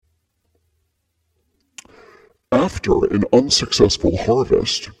After an unsuccessful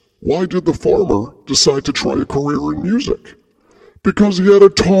harvest, why did the farmer decide to try a career in music? Because he had a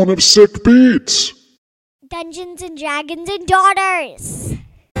ton of sick beats. Dungeons and Dragons and Daughters.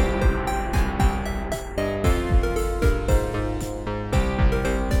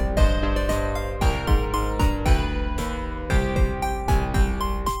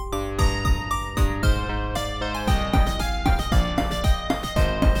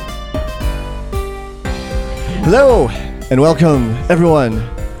 Hello, and welcome, everyone,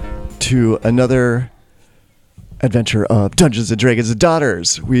 to another adventure of Dungeons & Dragons and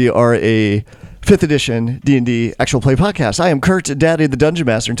Daughters. We are a 5th edition D&D actual play podcast. I am Kurt, Daddy the Dungeon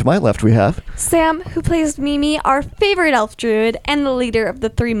Master, and to my left we have... Sam, who plays Mimi, our favorite elf druid, and the leader of the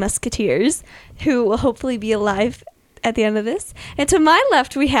Three Musketeers, who will hopefully be alive at the end of this. And to my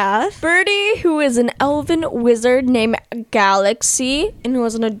left we have... Birdie, who is an elven wizard named Galaxy, and who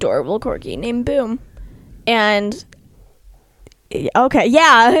has an adorable corgi named Boom. And okay,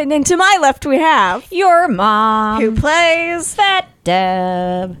 yeah, and then to my left we have your mom, who plays Fat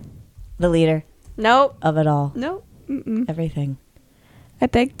Deb, the leader. Nope. Of it all. Nope. Everything. I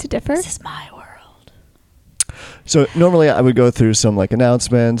beg to differ. This is my world. So normally I would go through some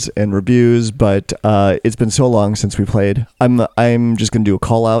announcements and reviews, but it's been so long since we played. I'm just going to do a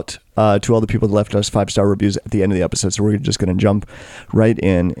call out to all the people that left us 5-star reviews at the end of the episode. So we're just going to jump right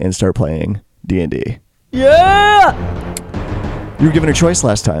in and start playing D&D. yeah. You were given a choice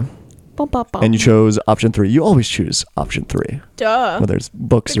last time, and you chose option 3. You always choose option 3. Duh. Whether it's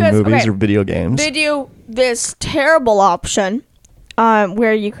books Because, or movies okay, or video games. They do this terrible option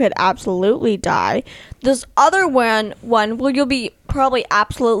where you could absolutely die. This other one where you'll be probably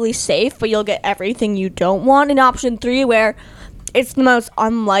absolutely safe, but you'll get everything you don't want. In option 3 where it's the most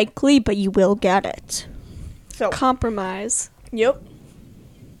unlikely, but you will get it. So compromise. Yep.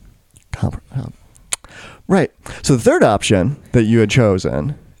 Right. So the third option that you had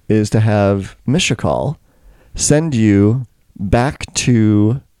chosen is to have Mishakal send you back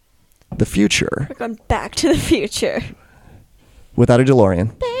to the future. We're going back to the future. Without a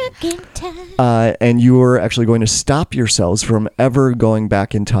DeLorean. Back in time. And you are actually going to stop yourselves from ever going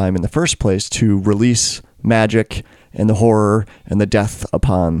back in time in the first place to release magic and the horror and the death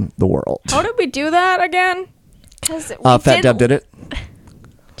upon the world. How did we do that again? Because Fat Deb did it.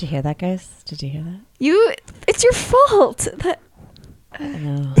 Did you hear that, guys? Did you hear that? It's your fault. I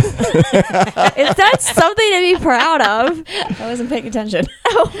know. That's something to be proud of. I wasn't paying attention.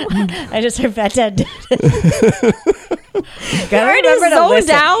 I just heard Fat Dad did it. Gotta remember to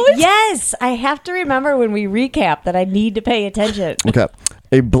listen. Yes, I have to remember when we recap that I need to pay attention. Okay.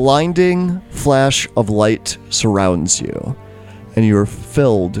 A blinding flash of light surrounds you, and you are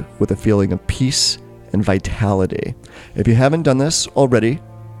filled with a feeling of peace and vitality. If you haven't done this already,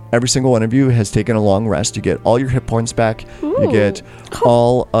 every single one of you has taken a long rest. You get all your hit points back. Ooh. You get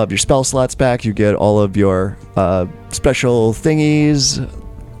all of your spell slots back. You get all of your special thingies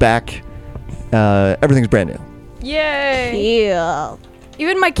back. Everything's brand new. Yay. Yeah.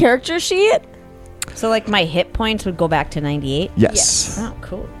 Even my character sheet? So, my hit points would go back to 98? Yes. Oh,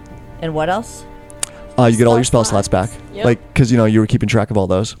 cool. And what else? You get all your spell slots back. Yep. Because, you were keeping track of all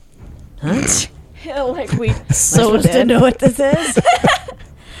those. Huh? We So to know what this is?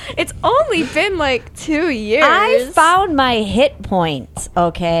 It's only been 2 years. I found my hit points,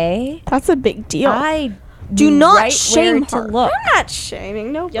 okay? That's a big deal. I do knew not right shame where to her. look. I'm not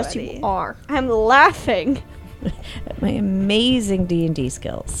shaming nobody. Yes, you are. I'm laughing. My amazing D&D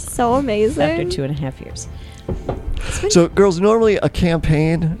skills. So amazing. After 2.5 years. So, girls, normally a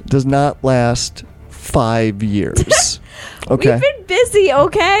campaign does not last 5 years. Okay. We've been busy,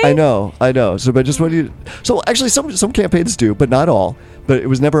 okay? I know. So, but just what do you... So, actually, some campaigns do, but not all. But it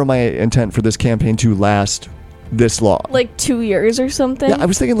was never my intent for this campaign to last this long. 2 years or something? Yeah, I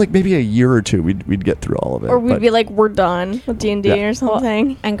was thinking maybe a year or two we'd get through all of it. Or we'd be we're done with D&D Yeah. or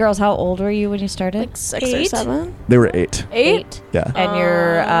something. And girls, how old were you when you started? 6 or 8? 7. They were 8. 8? Yeah. And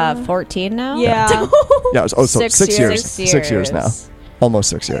you're 14 now? Yeah. Yeah. So 6 6 years. 6 6 years now.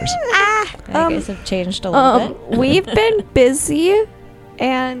 Almost 6 years. I guess have changed a little bit. We've been busy,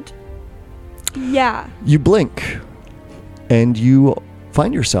 and yeah. You blink, and you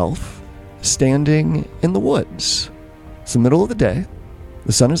find yourself standing in the woods. It's the middle of the day.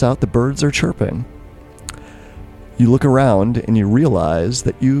 The sun is out. The birds are chirping. You look around, and you realize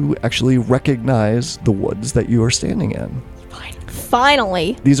that you actually recognize the woods that you are standing in.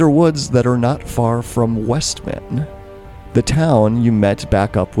 Finally. These are woods that are not far from Westman, the town you met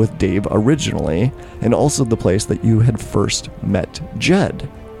back up with Dave originally, and also the place that you had first met Jed,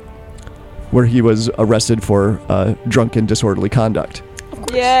 where he was arrested for drunken disorderly conduct.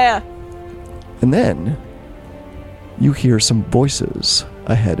 Yeah. And then you hear some voices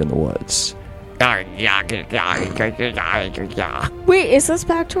ahead in the woods. Wait, is this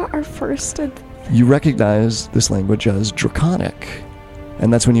back to our first? You recognize this language as Draconic.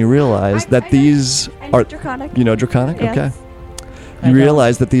 And that's when you realize that these are... Draconic. You know Draconic? Yes. Okay. I You know.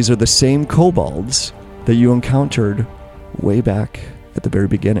 realize that these are the same kobolds that you encountered way back at the very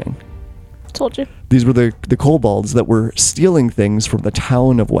beginning. Told you. These were the kobolds that were stealing things from the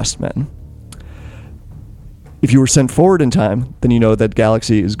town of Westmen. If you were sent forward in time, then you know that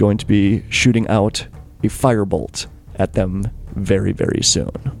Galaxy is going to be shooting out a firebolt at them very, very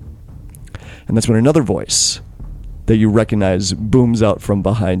soon. And that's when another voice that you recognize booms out from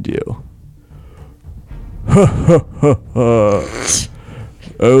behind you.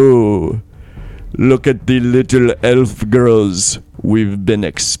 Oh, look at the little elf girls. We've been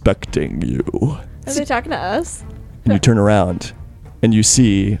expecting you. Are they talking to us? And you turn around and you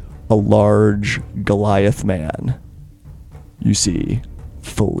see a large Goliath man. You see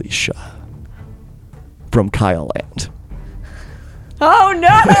Felicia from Kyleland. Oh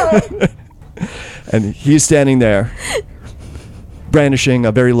no! And he's standing there, brandishing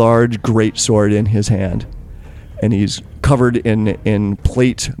a very large great sword in his hand. And he's covered in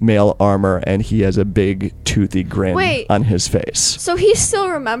plate mail armor, and he has a big toothy grin Wait. on his face. So he still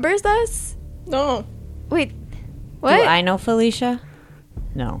remembers us? No. Wait, Do what? I know Felicia?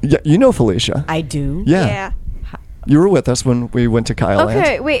 No. Yeah, you know Felicia. I do. Yeah. You were with us when we went to Kyleland.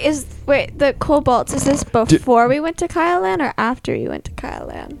 Okay, wait, the kobolds, is this before we went to Kyleland or after you went to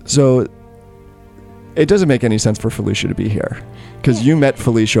Kyleland? So it doesn't make any sense for Felicia to be here, because you met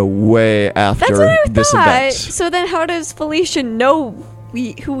Felicia way after That's what I this thought. event. So then how does Felicia know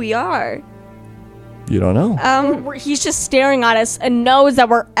who we are? You don't know. He's just staring at us and knows that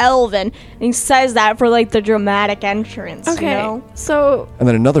we're elven, and he says that for like the dramatic entrance. Okay, You know? so And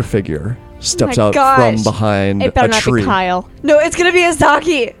then another figure steps my out gosh. from behind It better a not tree. be Kyle. no, it's gonna be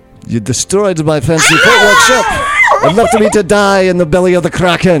Azaki. You destroyed my fancy footwork ship and left me to die in the belly of the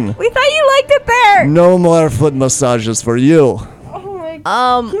Kraken. We thought you liked it there. No more foot massages for you. We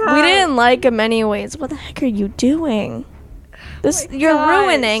didn't like him anyways. What the heck are you doing? This you're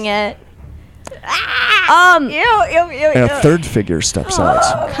ruining it. And a third figure steps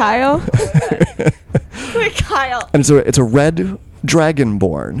out. Kyle. Wait, Kyle. And so it's a red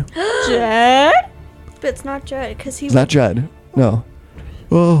dragonborn. Jed? But it's not Jed, because he It's not Jed. No.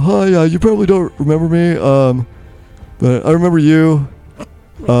 Oh, hi. You probably don't remember me. But I remember you.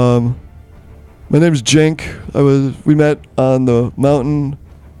 My name's Jink. We met on the mountain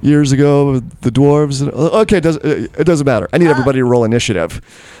years ago with the dwarves. Okay, it doesn't matter. I need everybody to roll initiative.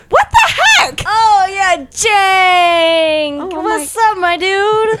 What the heck? Oh yeah, Jang. Oh, What's up, my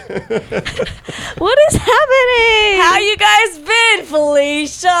dude? What is happening? How you guys been,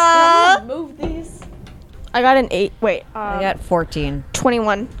 Felicia? Move these. I got an 8. Wait, I got 14.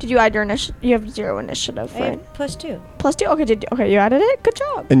 21. Did you add your initiative? You have 0 initiative, I right? had +2. Plus 2. Okay, you added it. Good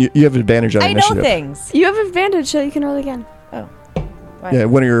job. And you have advantage on I know initiative. things. You have advantage, so you can roll again. Oh. Yeah,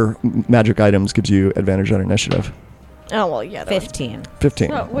 one of your magic items gives you advantage on initiative. Oh well, yeah. 15. 15.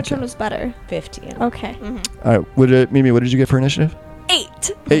 No, which one was better? 15. Okay. All right. Mimi, what did you get for initiative?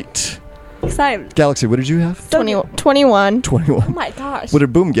 8. 8. Excited. Galaxy, what did you have? 21. 21. Oh my gosh. What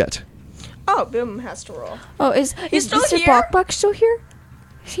did Boom get? Oh, Boom has to roll. Oh, is still Mr. here? Bokbok still here?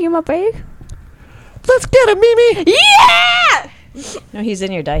 Is he in my bag? Let's get him, Mimi! Yeah! No, he's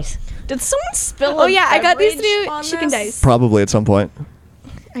in your dice. Did someone spill? Oh yeah, I got these beverage new on chicken this? dice. Probably at some point.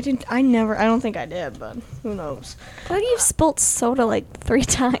 I don't think I did, but who knows? I thought you've spilt soda like 3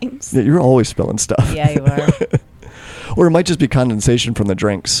 times. Yeah, you're always spilling stuff. Yeah, you are. Or it might just be condensation from the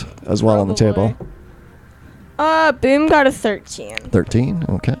drinks as well on the table. Boom got a 13. 13.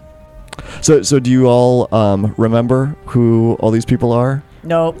 Okay. So do you all remember who all these people are?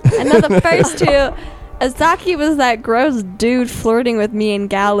 Nope. I know the first 2. Azaki was that gross dude flirting with me in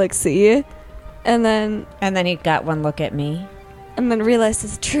Galaxy. And then He got one look at me. realized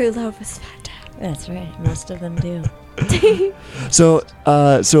his true love was Fanta. That's right. Most of them do. So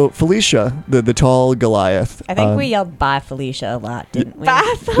Felicia, the tall Goliath. I think we yelled "Bye, Felicia" a lot, didn't we?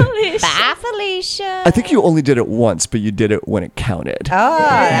 Bye, Felicia. Bye, Felicia. I think you only did it once, but you did it when it counted. Oh,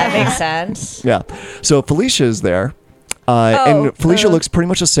 that makes sense. Yeah. So Felicia is there. And Felicia looks pretty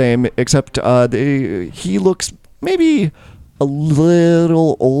much the same, except he looks maybe a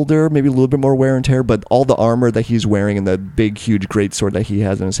little older, maybe a little bit more wear and tear, but all the armor that he's wearing and the big, huge greatsword that he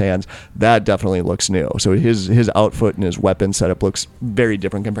has in his hands, that definitely looks new. So his outfit and his weapon setup looks very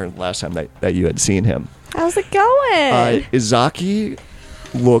different compared to the last time that you had seen him. How's it going? Izaki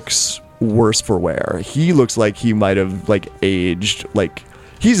looks worse for wear. He looks like he might have aged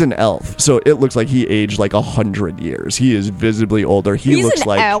He's an elf, so it looks like he aged like 100 years. He is visibly older. He looks an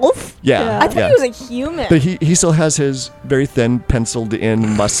like elf? Yeah. I thought he was a human. But he still has his very thin,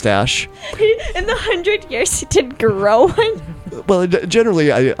 penciled-in mustache. In the 100 years, he didn't grow one. Well, generally,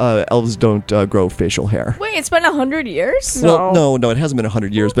 elves don't grow facial hair. Wait, it's been 100 years? Well, no, it hasn't been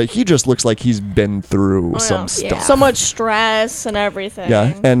 100 years, but he just looks like he's been through some stuff. So much stress and everything.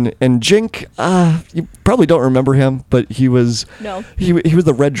 Yeah, and Jink, you probably don't remember him, but he was he was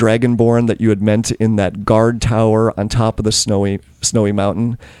the red dragonborn that you had met in that guard tower on top of the snowy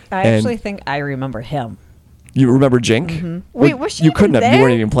mountain. I actually think I remember him. You remember Jink? Mm-hmm. Wait, was she You couldn't even have. You there?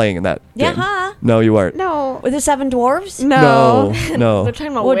 weren't even playing in that. Yeah, game. huh? No, you weren't. No. With the Seven Dwarves? No. They're talking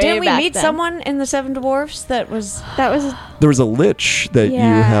about Well, way didn't we back meet then. someone in the Seven Dwarfs that was... There was a lich that you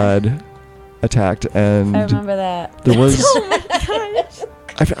Yeah. had attacked, and I remember that. there was. Oh my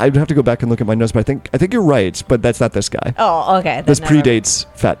gosh. I'd have to go back and look at my notes, but I think you're right. But that's not this guy. Oh, okay. then This never- predates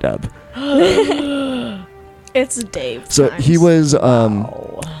Fat Deb. It's Dave. So times. he was.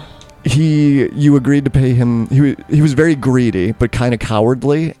 Oh. You agreed to pay him. He was very greedy, but kind of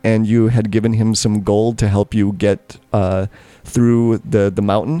cowardly, and you had given him some gold to help you get through the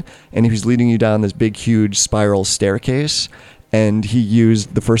mountain. And he was leading you down this big, huge spiral staircase. And he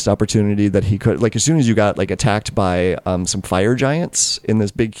used the first opportunity that he could. Like as soon as you got like attacked by some fire giants in this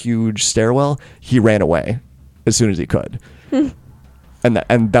big, huge stairwell, he ran away as soon as he could. And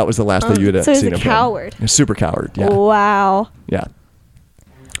that was the last that you had so he's seen a of coward. him. A super coward. Yeah. Wow. Yeah.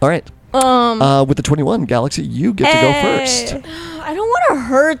 All right. With the 21, Galaxy, you get to go first. I don't want to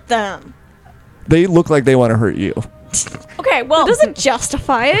hurt them. They look like they want to hurt you. Okay, well, That doesn't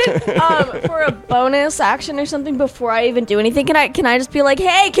justify it. for a bonus action or something before I even do anything, can I just be like,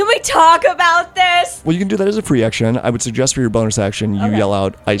 hey, can we talk about this? Well, you can do that as a free action. I would suggest for your bonus action, you yell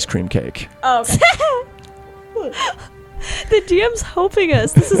out ice cream cake. Oh, okay. The DM's helping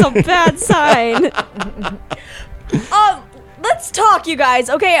us. This is a bad sign. Let's talk, you guys.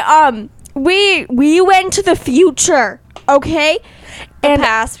 Okay, we went to the future, okay? And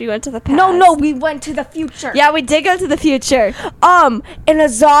past, we went to the past. No, we went to the future. Yeah, we did go to the future. And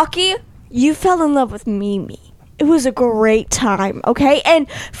Azaki, you fell in love with Mimi. It was a great time, okay? And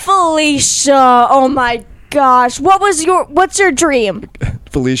Felicia, oh my gosh, what's your dream?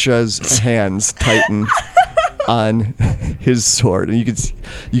 Felicia's hands tighten on his sword, and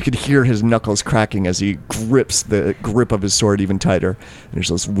you could hear his knuckles cracking as he grips the grip of his sword even tighter. And he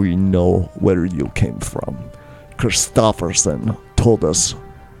says, "We know where you came from. Christofferson told us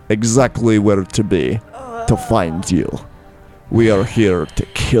exactly where to be to find you. We are here to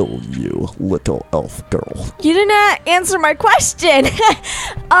kill you, little elf girl." You didn't answer my question.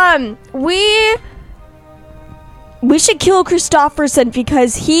 We should kill Christofferson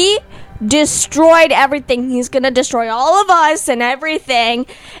because he destroyed everything. He's gonna destroy all of us and everything.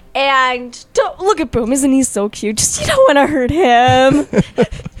 And don't look at Boom, isn't he so cute? Just you don't want to hurt him.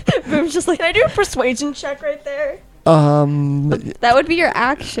 Boom's just like, can I do a persuasion check right there? That would be your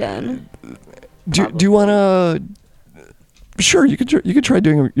action. Do you want to? Sure, you could try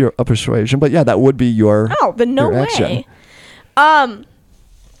doing a persuasion, but yeah, that would be your. Oh, but no your way. action.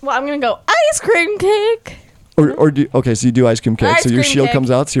 Well, I'm gonna go ice cream cake. Okay, so you do ice cream cake. Ice So your cream shield cake.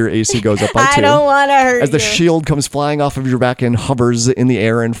 comes out, so your AC goes up by 2. I don't want to hurt As the you. shield comes flying off of your back and hovers in the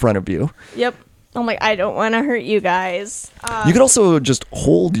air in front of you. Yep. I'm like, I don't want to hurt you guys. You could also just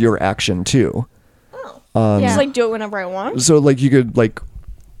hold your action too. Just like do it whenever I want. So like you could like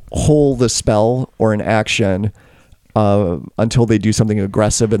hold the spell or an action until they do something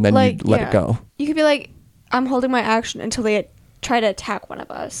aggressive, and then you let it go. You could be like, I'm holding my action until they try to attack one of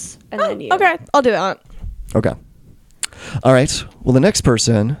us. And then you. Okay, I'll do that. Okay. All right. Well, the next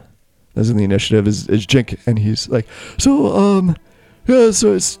person that's in the initiative is Jink, and he's like, so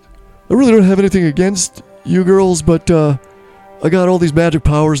I really don't have anything against you girls, but I got all these magic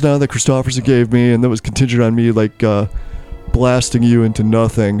powers now that Christofferson gave me, and that was contingent on me like blasting you into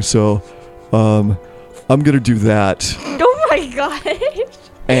nothing. So I'm gonna do that. Oh my gosh.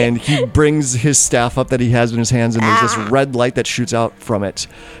 And he brings his staff up that he has in his hands, and there's this red light that shoots out from it,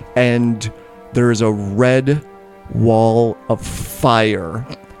 and there is a red wall of fire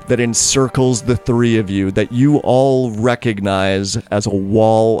that encircles the three of you that you all recognize as a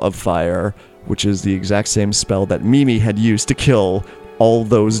wall of fire, which is the exact same spell that Mimi had used to kill all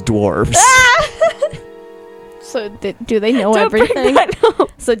those dwarves. So do they know Don't bring everything? that up.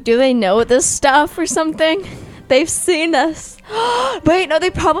 So do they know this stuff or something? They've seen us. Wait, no, they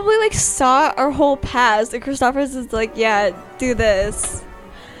probably like saw our whole past. And Christopher's is like, yeah, do this.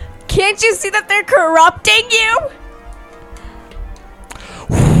 Can't you see that they're corrupting you?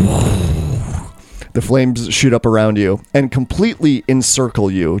 The flames shoot up around you and completely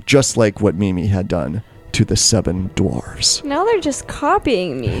encircle you, just like what Mimi had done to the 7 dwarves. Now they're just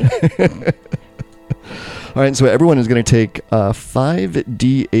copying me. All right, so everyone is going to take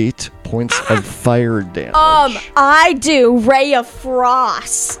 5d8 points of fire damage. I do Ray of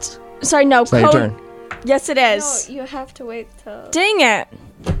Frost. Sorry, no. It's not your turn. Yes, it is. No, you have to wait till. Dang it!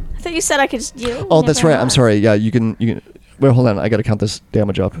 I thought you said I could just. Oh, that's right. I'm sorry. Yeah, you can. Wait, hold on. I got to count this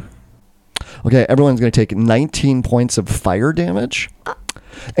damage up. Okay, everyone's going to take 19 points of fire damage.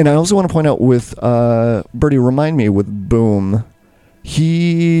 And I also want to point out with Birdie, remind me with Boom,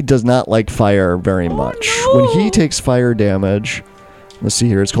 he does not like fire very much. No. When he takes fire damage, let's see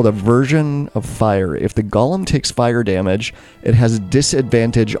here, it's called a version of fire. If the golem takes fire damage, it has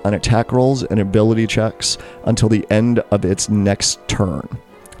disadvantage on attack rolls and ability checks until the end of its next turn.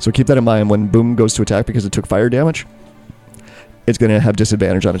 So keep that in mind when Boom goes to attack because it took fire damage. It's going to have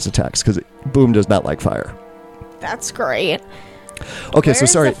disadvantage on its attacks because Boom does not like fire. That's great. Okay, Where so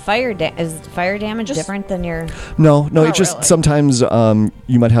is sorry. the is fire damage different than your... No, Not it's just really. sometimes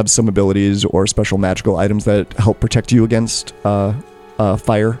you might have some abilities or special magical items that help protect you against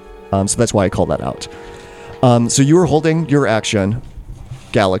fire. So that's why I call that out. So you were holding your action,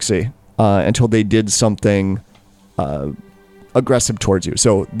 Galaxy, until they did something aggressive towards you.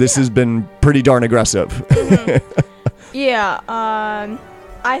 So this has been pretty darn aggressive. Yeah.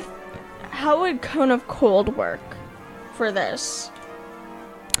 How would Cone of Cold work for this?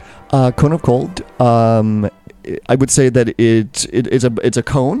 Cone of cold. I would say that it's a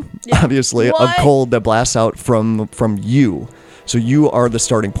cone, obviously, of What? cold that blasts out from you. So you are the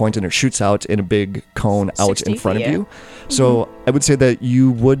starting point, and it shoots out in a big cone out 60 in front of feet. you. So I would say that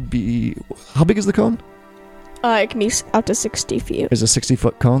you would be. How big is the cone? It can be out to 60 feet. Is a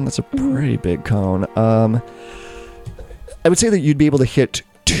 60-foot cone? That's a pretty big cone. I would say that you'd be able to hit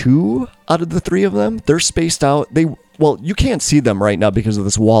 2 out of the 3 of them. They're spaced out. Well, you can't see them right now because of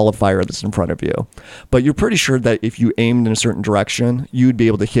this wall of fire that's in front of you. But you're pretty sure that if you aimed in a certain direction, you'd be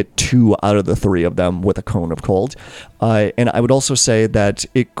able to hit 2 out of the 3 of them with a cone of cold. And I would also say that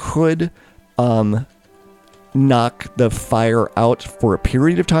it could knock the fire out for a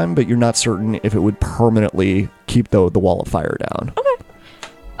period of time, but you're not certain if it would permanently keep the wall of fire down.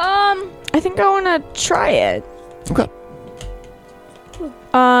 I think I want to try it. Okay.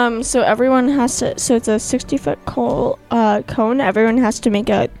 So everyone has to. So it's a 60-foot cone. Everyone has to make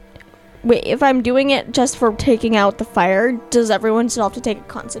a. Wait, if I'm doing it just for taking out the fire, does everyone still have to take a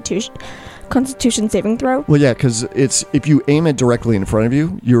Constitution saving throw? Well, yeah, because if you aim it directly in front of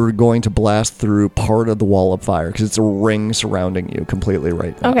you, you're going to blast through part of the wall of fire because it's a ring surrounding you completely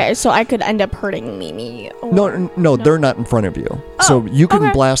right now. Okay, so I could end up hurting Mimi. No, they're not in front of you. So you can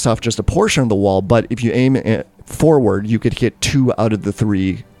okay. blast off just a portion of the wall, but if you aim it forward, you could hit 2 out of the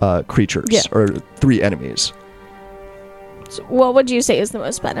 3 creatures or 3 enemies. So what would you say is the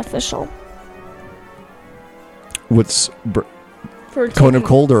most beneficial? What's For cone of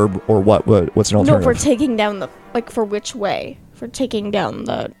cold or what? What's an No, alternative? for taking down the for which way? For taking down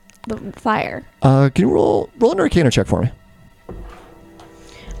the fire. Can you roll an Arcana check for me?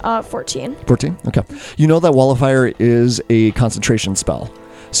 14. 14? Okay. You know that Wall of Fire is a concentration spell.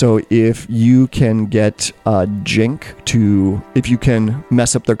 So if you can get Jink if you can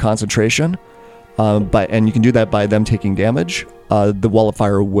mess up their concentration, and you can do that by them taking damage, the Wall of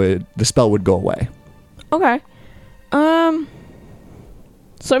Fire the spell would go away. Okay.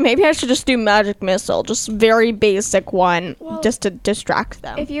 So maybe I should just do Magic Missile, just very basic one, just to distract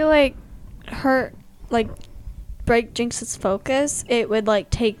them. If you break Jinx's focus, it would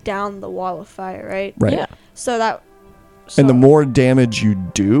take down the wall of fire, right? Right. Yeah. And the more damage you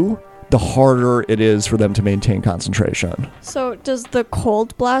do, the harder it is for them to maintain concentration. So does the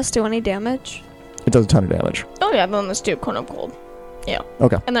cold blast do any damage? It does a ton of damage. Oh yeah, then let's do Cone of Cold. Yeah.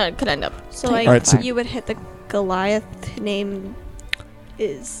 Okay. And then it could end up. So taking Alright, so- fire. you would hit the Goliath name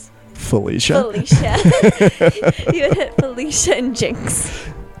is Felicia. Felicia. You would hit Felicia and Jinx.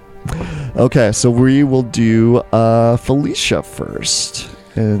 Okay, so we will do Felicia first.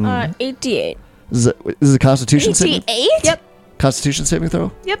 And 88. is it a Constitution saving? 88? Yep. Constitution saving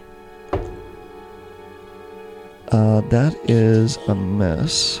throw? Yep. That is a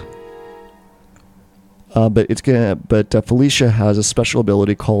miss. But Felicia has a special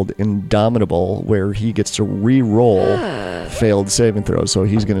ability called Indomitable, where he gets to re-roll failed saving throws. So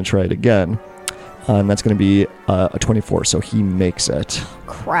he's going to try it again, and that's going to be a 24. So he makes it.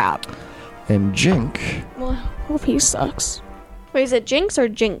 Crap. And Jink, Well, I hope he sucks. Wait, is it Jinx or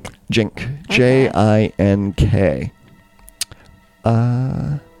Jink? Jink, Jink.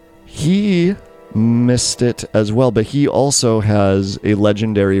 He missed it as well, but he also has a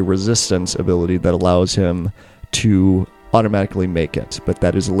legendary resistance ability that allows him to automatically make it, but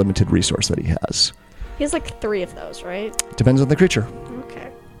that is a limited resource that he has. He has like 3 of those, right? Depends on the creature.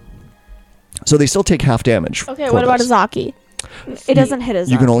 Okay. So they still take half damage. Okay, for what about this. Azaki? It doesn't hit Azaki.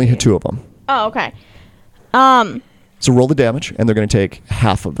 You can only hit 2 of them. Oh, okay. So roll the damage, and they're going to take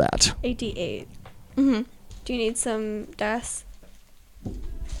half of that. 88. Mm-hmm. Do you need some dice?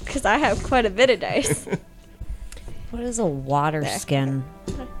 Because I have quite a bit of dice. What is a water skin?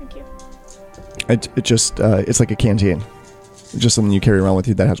 Oh, thank you. It just it's like a canteen. It's just something you carry around with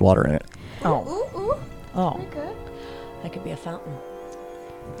you that has water in it. Oh. Ooh. Oh. Good. That could be a fountain.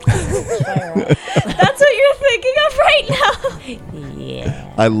 That's what you're thinking of right now.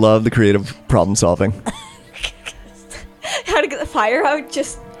 Yeah. I love the creative problem solving. How to get the fire out?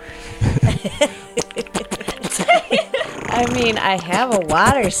 Just I mean, I have a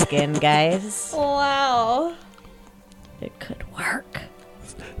water skin, guys. wow. It could work.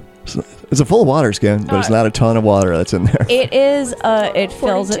 It's a full water skin, but it's not a ton of water that's in there. It is. It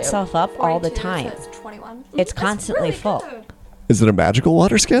fills 42. itself up all the time. So it's 21. It's constantly full. Is it a magical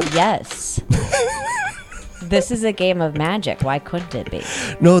water skin? Yes. This is a game of magic. Why couldn't it be?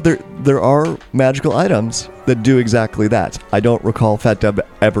 No, there are magical items that do exactly that. I don't recall Fat Deb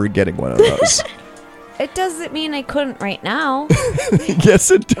ever getting one of those. It doesn't mean I couldn't right now. Yes,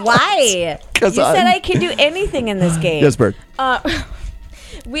 it does. Why? 'Cause You said I'm- I can do anything in this game. Yes, Bert. I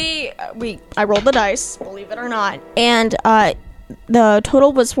rolled the dice, believe it or not, and the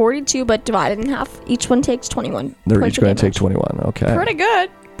total was 42, but divided in half. Each one takes 21. They're points each of going to take damage. 21. Okay. Pretty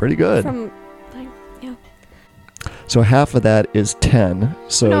good. Pretty good. Yeah. So half of that is 10.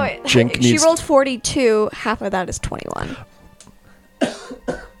 So No, wait, Jink she needs... rolled 42. Half of that is 21.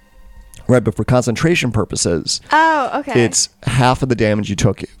 Right, but for concentration purposes, Oh, okay. it's half of the damage you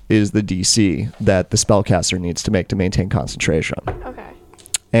took is the DC that the spellcaster needs to make to maintain concentration. okay.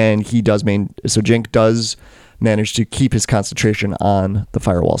 And he does so Jink does manage to keep his concentration on the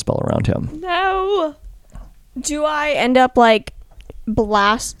firewall spell around him. No. Do I end up like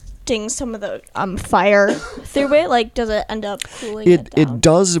blasting some of the fire through it? Like, does it end up cooling it down? It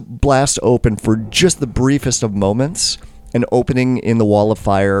does blast open for just the briefest of moments, an opening in the wall of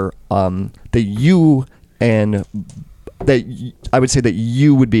fire that you and I would say that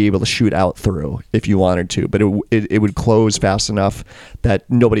you would be able to shoot out through if you wanted to, but it would close fast enough that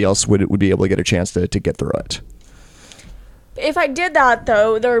nobody else would be able to get a chance to get through it. If I did that,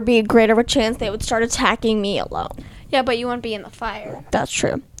 though, there would be a greater of a chance they would start attacking me alone. Yeah, but you won't be in the fire. That's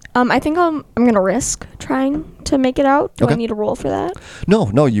true. I think I'm gonna risk trying to make it out. Do I Okay. need a roll for that?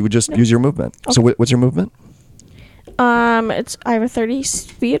 No, you would just use your movement. Okay. So what's your movement? I have a 30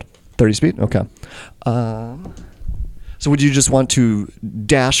 speed. 30 speed? Okay. So would you just want to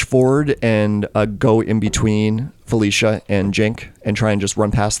dash forward and go in between Felicia and Jink and try and just run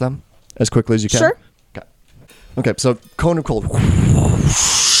past them as quickly as you can? Sure. Okay, so Cone of Cold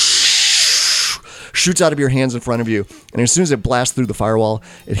shoots out of your hands in front of you, and as soon as it blasts through the firewall,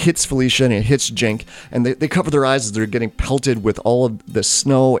 it hits Felicia and it hits Jink, and they cover their eyes as they're getting pelted with all of the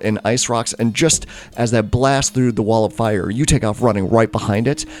snow and ice rocks, and just as that blast through the wall of fire, you take off running right behind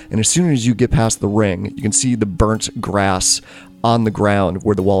it, and as soon as you get past the ring, you can see the burnt grass on the ground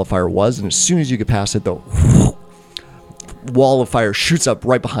where the wall of fire was, and as soon as you get past it, the wall of fire shoots up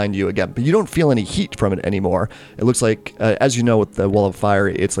right behind you again, but you don't feel any heat from it anymore. It looks like, as you know, with the wall of fire,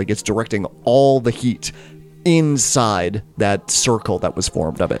 it's like it's directing all the heat inside that circle that was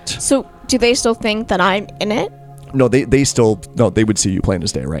formed of it. So, do they still think that I'm in it? No, they would see you plain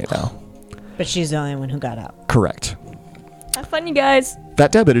as day right now. But she's the only one who got out. Correct. Have fun, you guys.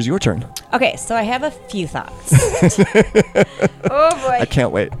 Fat Deb, it is your turn. Okay, so I have a few thoughts. Oh boy. I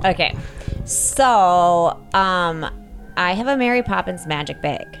can't wait. Okay, so I have a Mary Poppins magic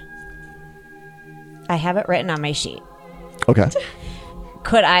bag. I have it written on my sheet. Okay.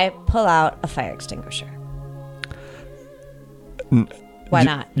 Could I pull out a fire extinguisher? Why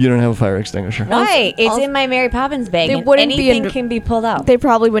not? You don't have a fire extinguisher. Why? It's in my Mary Poppins bag. They And wouldn't be anything in- can be pulled out. They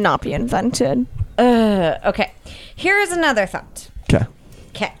probably would not be invented. Okay. Here's another thought. Okay.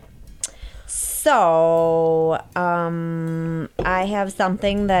 Okay. So, I have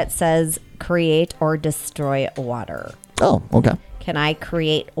something that says create or destroy water. Oh, okay. Can I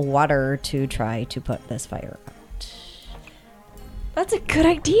create water to try to put this fire out? That's a good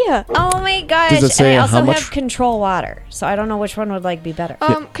idea. Oh my gosh. Does it say and I also how much- have control water. So I don't know which one would be better.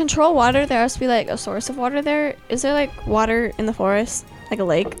 Control water. There has to be like a source of water there. Is there like water in the forest? Like a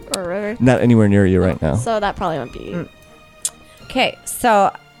lake or a river? Not anywhere near you right now. So that probably won't be. Okay,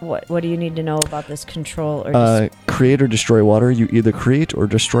 so What do you need to know about this control? Or Create or destroy water. You either create or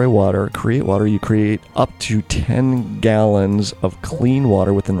destroy water. Create water. You create up to 10 gallons of clean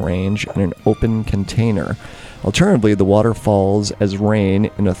water within range in an open container. Alternatively, the water falls as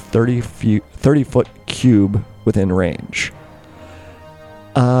rain in a 30-foot cube within range.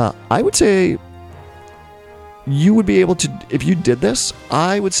 I would say you would be able to, if you did this,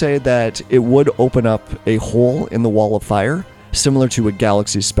 I would say that it would open up a hole in the wall of fire, similar to what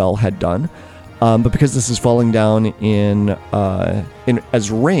Galaxy Spell had done. But because this is falling down in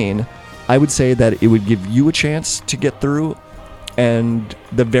as rain, I would say that it would give you a chance to get through, and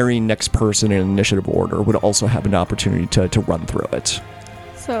the very next person in initiative order would also have an opportunity to run through it.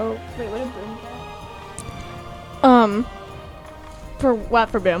 So, wait, what did Boom get? For what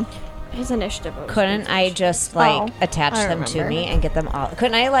for Boom? His initiative. couldn't I just attach I them to remember. me and get them all?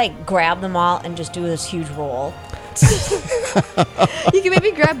 Couldn't I grab them all and just do this huge roll? You can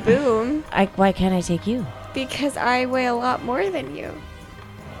maybe grab Boom Why can't I take you? because I weigh a lot more than you.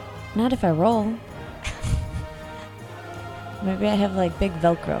 Not if I roll. Maybe I have big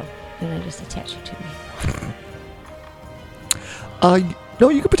Velcro and I just attach you to me. No,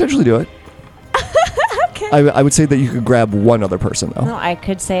 you could potentially do it. Okay. I would say that you could grab one other person, though. No, I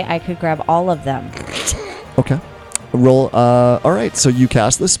could say I could grab all of them. Okay. Roll. All right. So you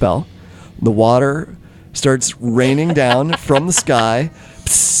cast the spell. The water starts raining down from the sky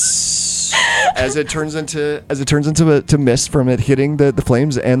as it turns into to mist from it hitting the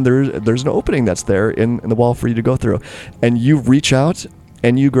flames, and there's an opening that's there in the wall for you to go through, and you reach out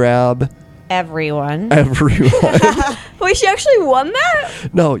and you grab Everyone. Wait, she actually won that?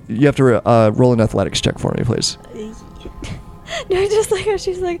 No, you have to roll an athletics check for me, please. No, just like how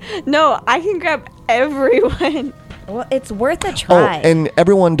she's like, no, I can grab everyone. Well, it's worth a Oh, try. and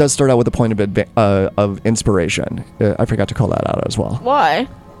everyone does start out with a point of inspiration. I forgot to call that out as well. Why?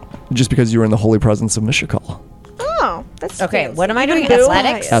 Just because you were in the holy presence of Mishakal. Oh, that's Okay, fancy. what am I doing? Boom.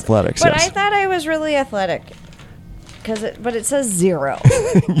 Athletics? Athletics, But yes. I thought I was really athletic. But it says 0.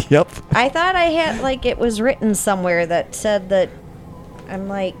 Yep. I thought I had, it was written somewhere that said that I'm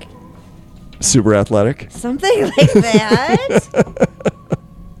Super athletic. something like that.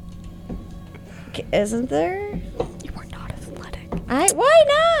 Isn't there? You are not athletic. Why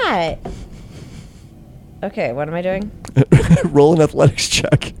not? Okay, what am I doing? Roll an athletics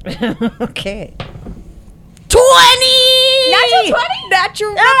check. Okay. 20! Natural 20?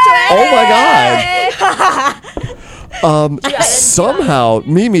 Natural 20! Oh my god. Somehow,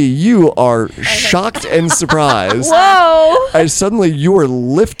 Mimi, you are shocked and surprised. Whoa. As suddenly you are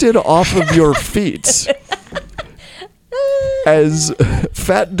lifted off of your feet as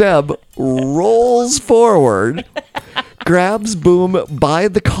Fat Deb rolls forward, grabs Boom by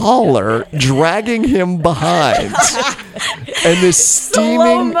the collar, dragging him behind. And this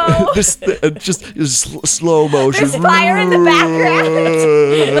steaming, slow motion. There's fire in the background.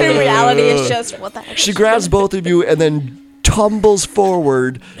 But in reality, it's just, what the heck? She grabs both of you and then tumbles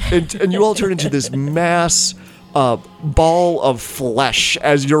forward, and you all turn into this mass ball of flesh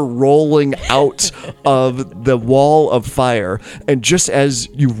as you're rolling out of the wall of fire. And just as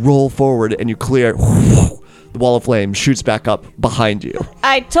you roll forward and you clear, the wall of flame shoots back up behind you.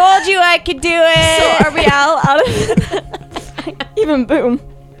 I told you I could do it! So are we all out of Even Boom.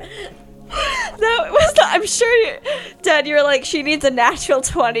 That was not, I'm sure, Dad, you were like, she needs a natural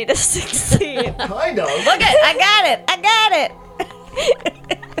 20 to succeed. Kind of. Look at I got it!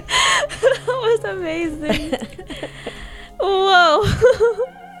 That was amazing. Whoa.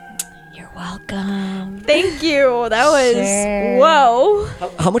 You're welcome. Thank you. That was, Sure. whoa.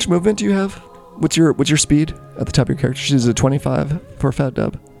 How much movement do you have? What's your speed at the top of your character? She's a 25 for Fat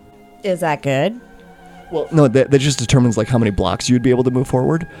Dub. Is that good? Well, no, that just determines how many blocks you'd be able to move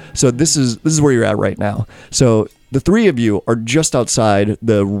forward. So this is where you're at right now. So the three of you are just outside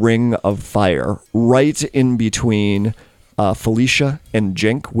the ring of fire, right in between Felicia and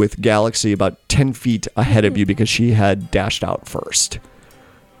Jink, with Galaxy about 10 feet ahead of you because she had dashed out first.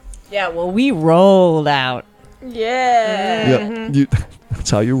 Yeah, well, we rolled out. Yeah. Yeah, that's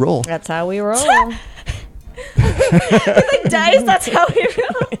how you roll. That's how we roll. Dice, that's how we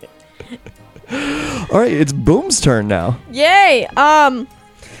roll. All right, it's Boom's turn now. Yay. Yeah,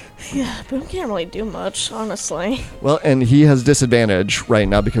 Boom can't really do much, honestly. Well, and he has disadvantage right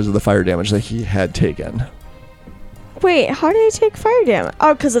now because of the fire damage that he had taken. Wait, how did he take fire damage?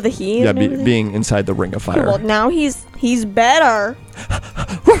 Oh, because of the heat. Yeah, and everything? being inside the ring of fire. Well, now he's better.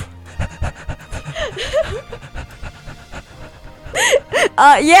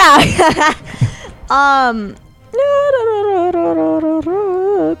 Yeah.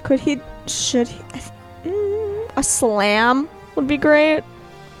 Should he? A slam would be great.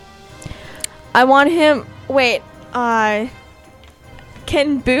 I want him. Wait.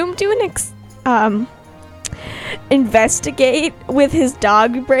 Can Boom do an investigate with his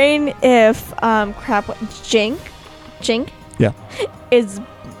dog brain if Jink Yeah. is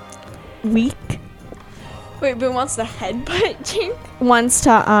weak? Wait, Boom wants to headbutt Jink? Wants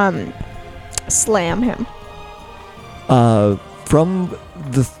to slam him. From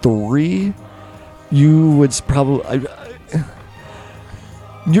the 3, you would probably.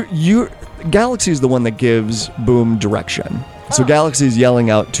 Galaxy is the one that gives Boom direction. So Galaxy's yelling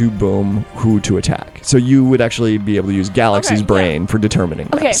out to Boom who to attack. So you would actually be able to use Galaxy's brain for determining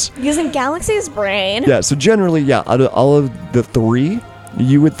this. Using Galaxy's brain. Yeah, so generally, out of all of the 3,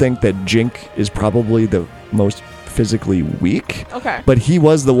 you would think that Jink is probably the most physically weak. Okay. But he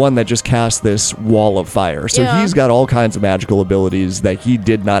was the one that just cast this wall of fire. So he's got all kinds of magical abilities that he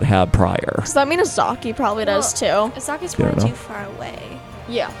did not have prior. Does that mean Azaki probably does too? Asaki's Yeah, I probably know. too far away.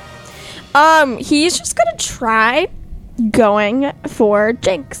 Yeah. He's just gonna try going for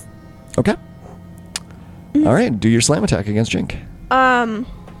Jinx. Okay. All right, do your slam attack against Jink.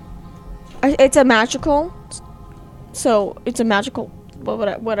 It's a magical. So it's a magical,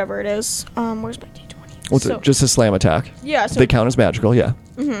 whatever it is. Where's my d20? What's it? Just a slam attack. Yeah. So They count as magical, yeah.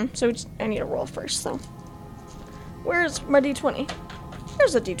 So I need to roll first. So where's my d20?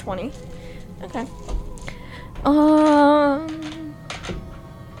 Here's a d20. Okay.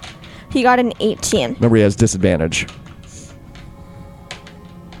 He got an 18. Remember, he has disadvantage.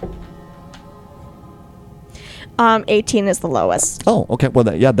 18 is the lowest. Oh, okay. Well,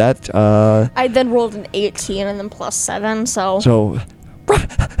 that. I then rolled an 18 and then plus 7. So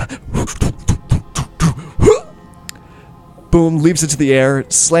Boom leaps into the air,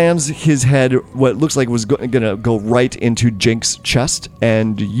 slams his head, what looks like was gonna go right into Jink's chest,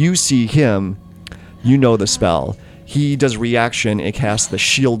 and you see him. You know the spell. He does reaction and casts the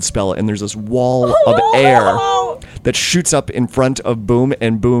shield spell, and there's this wall of air that shoots up in front of Boom,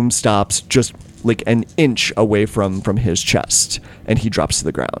 and Boom stops just like an inch away from his chest, and he drops to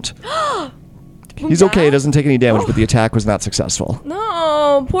the ground. He's okay, doesn't take any damage, but the attack was not successful.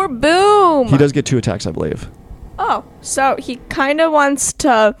 no, poor Boom. He does get 2 attacks, I believe. Oh, so he kind of wants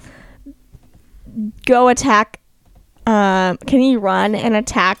to go attack. Can he run and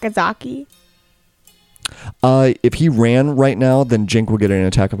attack Azaki? If he ran right now, then Jink will get an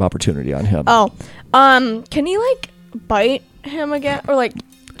attack of opportunity on him. Oh, can he like bite him again, or like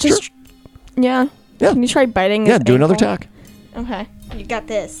just? Sure. Yeah. Yeah. Can you try biting? Yeah, his do another ankle? attack. Okay. You got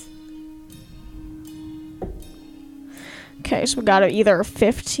this. Okay, so we got either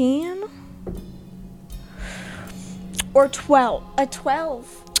 15 or 12. A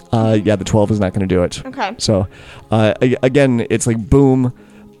 12. Yeah, the 12 is not going to do it. Okay. So, again, it's like Boom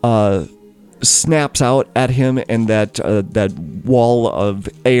snaps out at him, and that wall of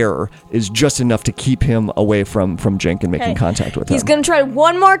air is just enough to keep him away from Jink and making Okay. contact with him. He's gonna try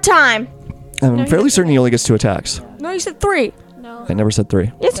one more time. I'm fairly certain he only gets 2 attacks. No, you said 3. No. I never said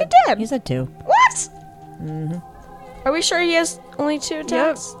 3. Yes, you did. He said 2. What? Are we sure he has only 2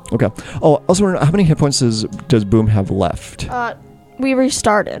 attacks? Okay. Oh, also, how many hit points does Boom have left? We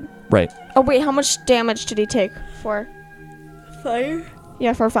restarted. Right. Oh wait, how much damage did he take for Fire?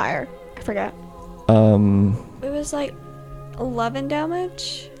 Yeah, for fire. I forgot. It was like 11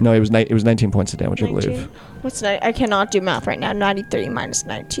 damage. No, it was 19 points of damage, I believe. 19. What's I cannot do math right now. 93 minus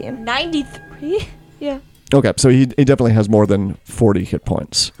 19. 93? Yeah. Okay, so he definitely has more than 40 hit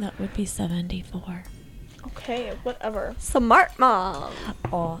points. That would be 74. Okay, whatever. Smart mom.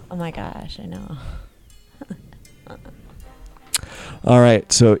 Oh my gosh, I know. All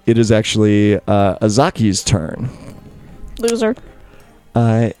right, so it is actually Azaki's turn. Loser.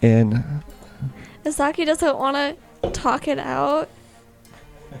 And Asaki doesn't want to talk it out.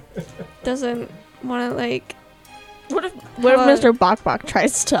 Doesn't want to like. What if Mr. Bok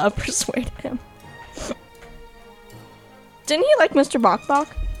tries to persuade him? Didn't he like Mr. Bok?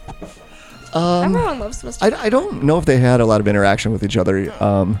 Everyone loves Mr. I don't know if they had a lot of interaction with each other.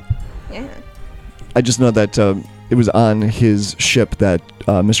 Yeah. I just know that it was on his ship that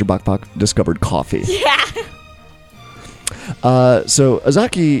Mr. Bok discovered coffee. Yeah. So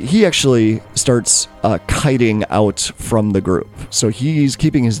Azaki, he actually starts kiting out from the group. So he's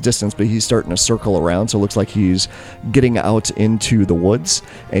keeping his distance, but he's starting to circle around. So it looks like he's getting out into the woods,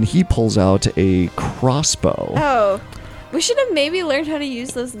 and he pulls out a crossbow. Oh, we should have maybe learned how to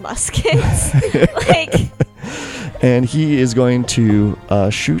use those muskets. Like, And he is going to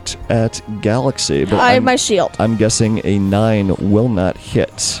shoot at Galaxy. But I have my shield. I'm guessing a 9 will not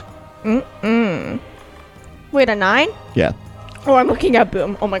hit. Wait, a 9? Yeah. Oh, I'm looking at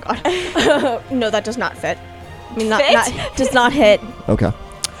Boom. Oh my god. No, that does not fit. I mean, not Fit? does not hit. Okay.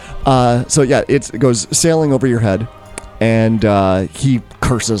 So yeah, it goes sailing over your head, and he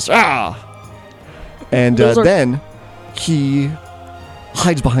curses, "Ah!" And then he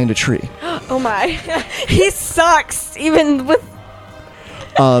hides behind a tree. Oh my. He sucks, even with...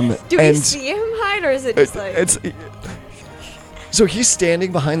 Do we and see him hide, or is it just like... So he's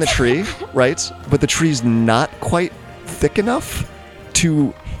standing behind the tree, right? But the tree's not quite thick enough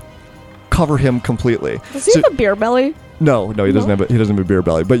to cover him completely. Does he have a beer belly? No, he doesn't have a beer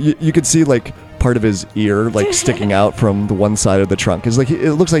belly. But you could see like part of his ear like sticking out from the one side of the trunk. It's like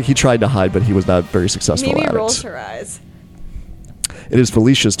it looks like he tried to hide, but he was not very successful Mimi at rolls it. her eyes. It is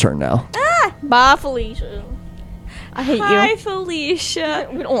Felicia's turn now. Bye, Felicia. I hate Hi, you. Felicia.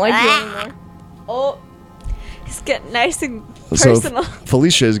 We don't like you anymore. Oh, it's getting nice and So personal.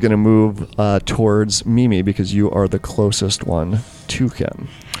 Felicia is going to move towards Mimi because you are the closest one to him.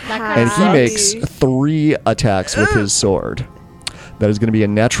 And he makes 3 attacks with his sword. That is going to be a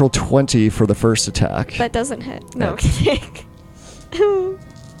natural 20 for the first attack. That doesn't hit. No, Yeah. I'm kidding.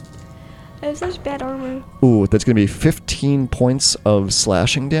 I have such bad armor. Ooh, that's going to be 15 points of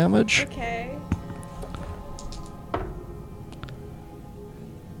slashing damage. Okay.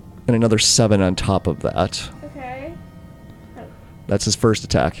 And another 7 on top of that. Okay. That's his first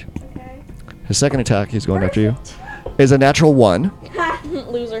attack. Okay. His second attack, he's going after you, is a natural 1.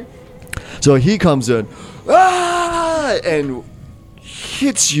 Loser. So he comes in, and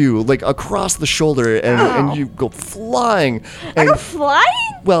hits you like across the shoulder, and you go flying. And Flying?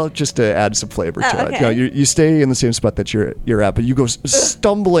 well, just to add some flavor to it, okay. you know, you stay in the same spot that you're at, but you go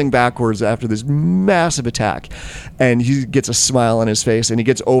stumbling backwards after this massive attack, and he gets a smile on his face, and he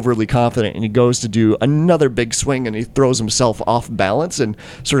gets overly confident, and he goes to do another big swing, and he throws himself off balance and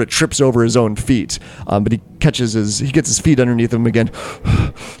sort of trips over his own feet, but he gets his feet underneath him again.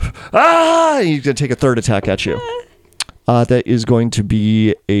 And he's gonna take a third attack at you. That is going to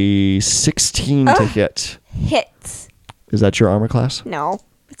be a 16 to hit. Hits. Is that your armor class? No,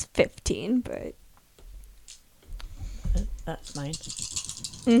 it's 15, but That's mine.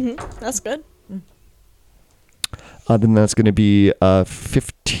 That's good. Then that's going to be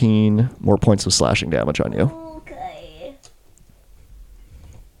 15 more points of slashing damage on you. okay.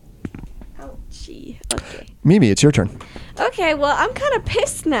 Ouchie. Okay. Mimi, it's your turn. Okay, well, I'm kind of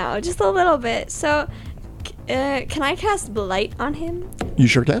pissed now, just a little bit. So, can I cast Blight on him? You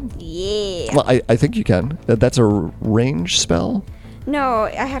sure can. Yeah. Well, I think you can. That's a range spell. No,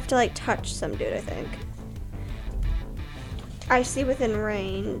 I have to like touch some dude, I think. I see within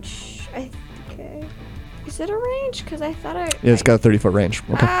range. Okay. Is it a range? Because I thought Yeah, it's got a 30-foot range.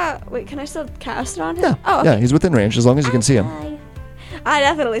 Okay. Wait, can I still cast it on him? Yeah. Oh, Yeah, he's within range as long as you can see him. I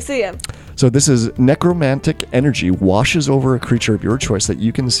definitely see him. So this is necromantic energy washes over a creature of your choice that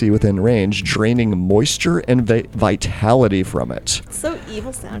you can see within range, draining moisture and vitality from it. So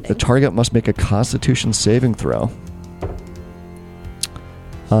evil sounding. The target must make a Constitution saving throw.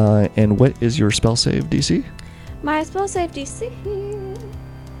 And what is your spell save DC? My spell save DC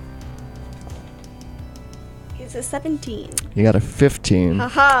is a 17. He got a 15,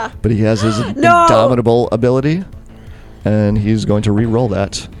 Haha. but he has his indomitable ability, and he's going to re-roll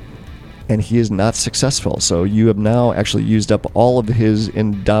that. And he is not successful, so you have now actually used up all of his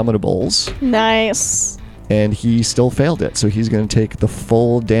indomitables, Nice. and he still failed it. So he's going to take the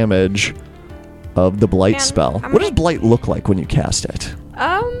full damage of the Blight Man, spell. I'm What does gonna- Blight look like when you cast it?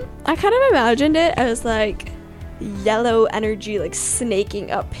 I kind of imagined it as like yellow energy like snaking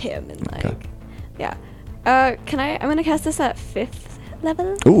up him and like, Okay. yeah. I'm gonna cast this at 5th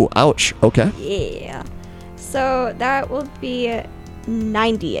level. Ooh, ouch. Okay. Yeah. So that will be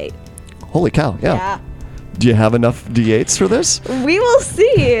 98. Holy cow, yeah. Do you have enough D8s for this? We will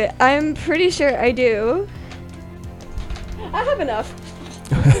see. I'm pretty sure I do. I have enough.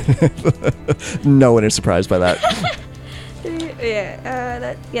 No one is surprised by that.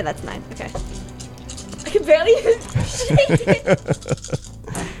 That's 9. Okay. I can barely even shake it.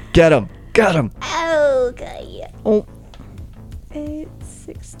 Get him. Got him. Okay. Oh. 8,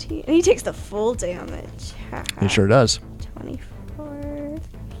 16. And he takes the full damage. He sure does. 24,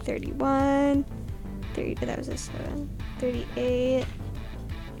 31, 30, that was a 7, 38,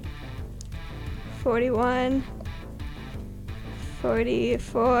 41,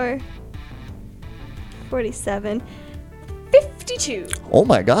 44, 47, 52. Oh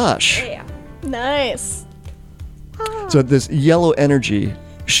my gosh. Yeah. Nice. So this yellow energy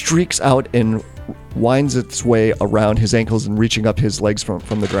streaks out and winds its way around his ankles and reaching up his legs from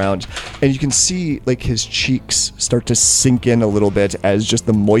the ground. And you can see like his cheeks start to sink in a little bit as just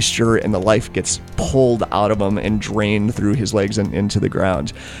the moisture and the life gets pulled out of him and drained through his legs and into the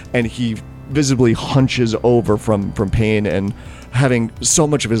ground. And he visibly hunches over from pain and having so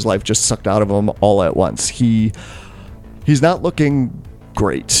much of his life just sucked out of him all at once. He's not looking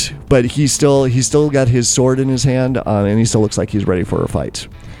great, but he's still got his sword in his hand, and he still looks like he's ready for a fight.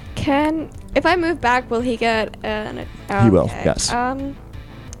 If I move back, will he get an... He will, yes.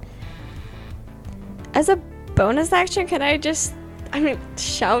 As a bonus action, can I just,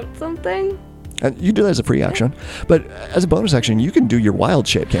 shout something? And you do that as a free action, but as a bonus action, you can do your wild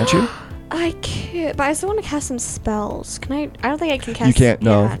shape, can't you? I could, but I still want to cast some spells. Can I? I don't think I can cast. You can't.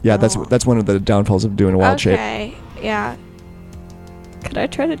 No. Yeah, that's one of the downfalls of doing a wild shape. Okay. Yeah. Could I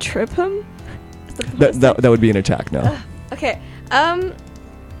try to trip him? That would be an attack. No. Okay.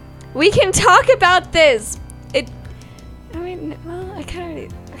 We can talk about this. I kind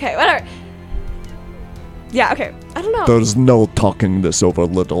of. Okay. Whatever. Yeah. Okay. I don't know. There's no talking this over,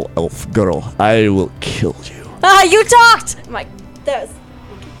 little elf girl. I will kill you. You talked. I'm like, there's.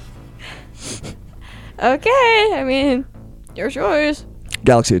 Okay. Your choice.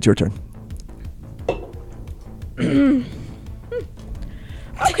 Galaxy, it's your turn.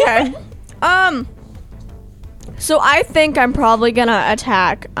 Okay. So I think I'm probably gonna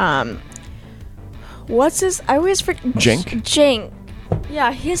attack. What's his? I always forget. Jink? Jink.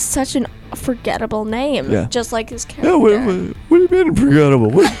 Yeah, he has such an forgettable name. Yeah. Just like his character. Yeah, what do you mean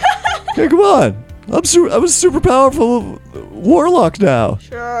forgettable? Hey, come on. I was super powerful warlock now.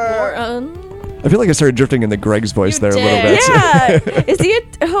 Sure. I feel like I started drifting into Greg's voice there a little bit. Yeah. Is he?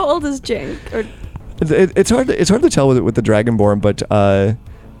 How old is Jink? Or It's hard to tell with the Dragonborn, but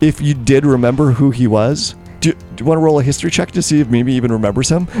if you did remember who he was, do you want to roll a history check to see if Mimi even remembers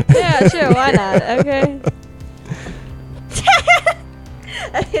him? yeah, sure. Why not? Okay.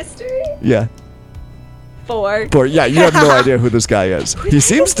 A history? Yeah. 4. Yeah, you have no idea who this guy is. He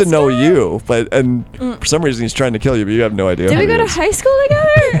seems to know you, but for some reason he's trying to kill you, but you have no idea. Did who we go he to is. high school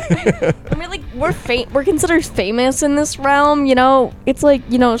together? We're considered famous in this realm. It's like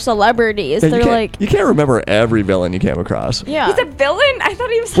celebrities. Yeah, They're you can't remember every villain you came across. yeah. He's a villain? I thought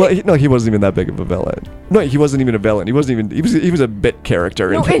he was. Well, he wasn't even that big of a villain. No, he wasn't even a villain. He was a bit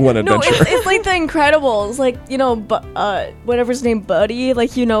character in one adventure. It's like The Incredibles. Like whatever his name, Buddy.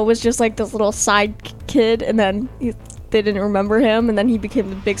 Was just like this little side kid, and then they didn't remember him, and then he became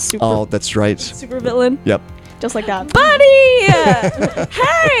the big Oh, that's right. super villain. Yep. Just like that. Buddy!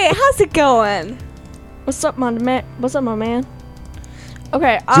 Hey, how's it going? What's up, my man?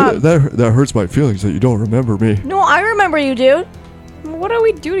 Okay. That hurts my feelings that you don't remember me. No, I remember you, dude. What do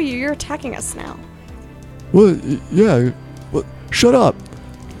we do to you? You're attacking us now. Well, yeah. Well, shut up.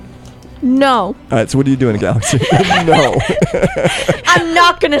 No, All right. So what are you doing, Galaxy? No. I'm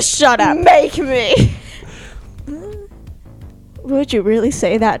not gonna shut up. Make me. Would you really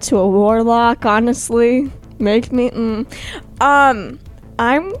say that to a warlock? Honestly, make me. I'm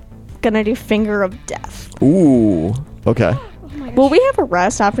gonna do Finger of Death. Ooh. Okay. Will we have a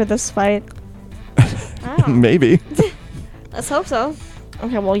rest after this fight? Maybe. Let's hope so.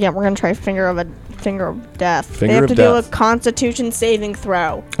 Okay, well, yeah, we're gonna try Finger of Death. Finger they have of to do a Death. Constitution saving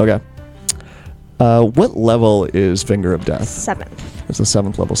throw. Okay. What level is Finger of Death? 7th. It's a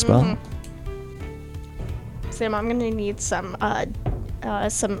 7th level spell. Sam, I'm gonna need some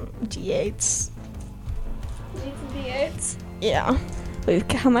d8s. D8s? Yeah.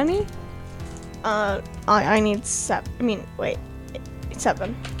 Wait, how many? I need 7.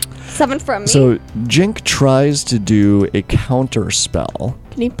 7. 7 from me. So Jink tries to do a counter spell,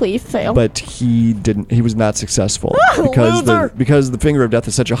 Can you please fail? but he didn't. He was not successful Loser! because the Finger of Death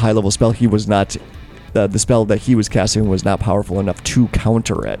is such a high level spell. He was not. The spell that he was casting was not powerful enough to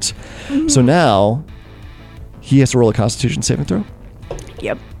counter it. So now he has to roll a Constitution saving throw.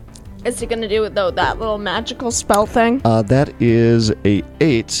 Yep. Is he gonna do it though? That little magical spell thing? That is a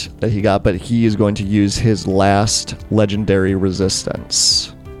 8 that he got, but he is going to use his last legendary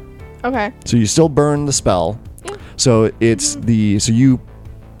resistance. Okay. So you still burn the spell. Yeah. So it's so you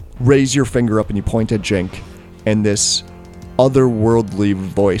raise your finger up and you point at Jink, and this otherworldly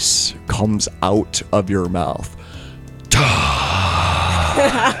voice comes out of your mouth.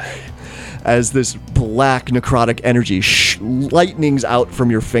 As this black necrotic energy lightnings out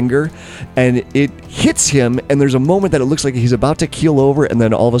from your finger, and it hits him, and there's a moment that it looks like he's about to keel over, and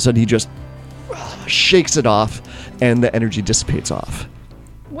then all of a sudden he just shakes it off, and the energy dissipates off.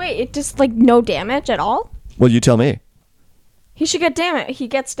 Wait, it just no damage at all? Well, you tell me. He should get damage. He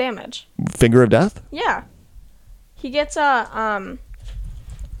gets damage. Finger of Death? Yeah. He gets a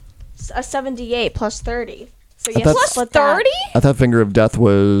 78 plus 30. So I thought- plus 30? I thought Finger of Death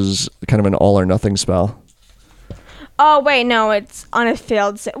was kind of an all or nothing spell. Oh wait, no, it's on a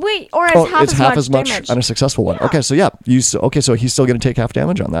failed wait, or it's half it's as half much as much damage. on a successful one. Yeah. Okay, so yeah, so he's still going to take half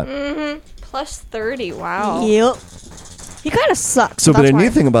damage on that. Plus 30. Wow. Yep. He kind of sucks. So, but that's a why.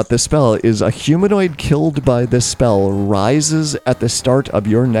 neat thing about this spell is a humanoid killed by this spell rises at the start of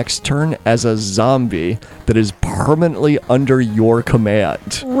your next turn as a zombie that is permanently under your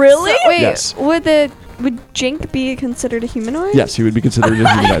command. Really? So, wait, Yes. would Jink be considered a humanoid? Yes, he would be considered a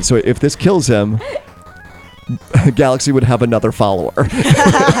humanoid. So if this kills him, Galaxy would have another follower.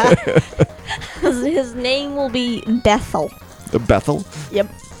 His name will be Bethel. Bethel, Yep.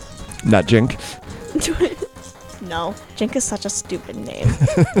 not Jink. No, Jink is such a stupid name.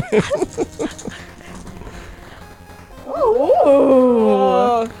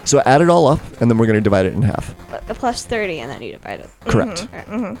 Ooh. So add it all up, and then we're going to divide it in half. A plus 30, and then you divide it. Correct.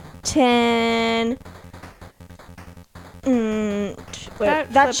 10. Wait,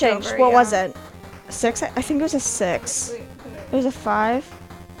 That that flipped changed. over, What yeah. was it? 6? I think it was a 6. It was a 5.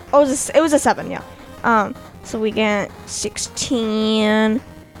 Oh, it was a 7. Yeah. So we get 16,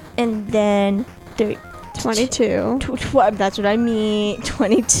 and then 22. That's what I mean.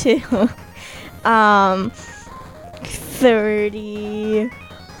 22. 30,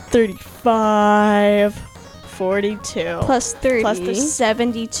 35, 42. Plus 30. Plus the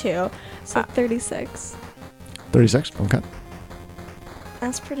 72. So 36. 36. Okay.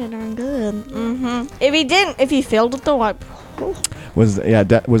 That's pretty darn good. Mm-hmm. If he failed it though,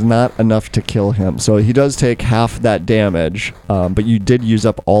 That was not enough to kill him. So he does take half that damage, but you did use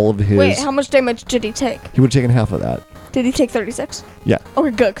up all of his. Wait, how much damage did he take? He would have taken half of that. Did he take 36? Yeah. Oh,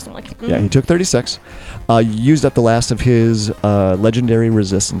 we're good, because I'm like, Yeah, he took 36. You used up the last of his legendary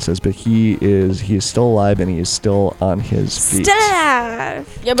resistances, but he is still alive and he is still on his feet.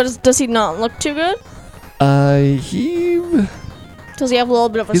 Staff! Yeah, but does he not look too good? Does he have a little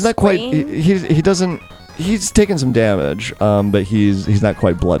bit of a He's not quite. sprain? He doesn't. He's taken some damage, but he's not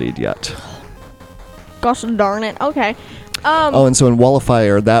quite bloodied yet. Gosh darn it. Okay. Oh, and so in Wall of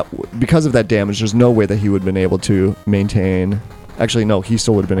Fire, because of that damage, there's no way that he would have been able to maintain. Actually, no, he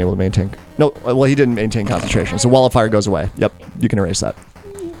still would have been able to maintain. No, well, he didn't maintain concentration. So Wall of Fire goes away. Yep, you can erase that.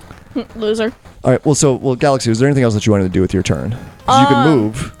 Loser. All right. Well, Galaxy, is there anything else that you wanted to do with your turn? 'Cause you can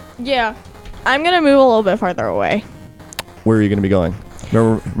move. Yeah. I'm going to move a little bit farther away. Where are you going to be going?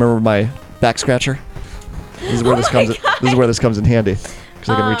 Remember my back scratcher? This is where this comes. This is where this comes in handy. Because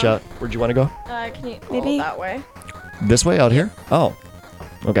I can reach out. Where'd you want to go? Can you Maybe- that way? This way, out here. Oh,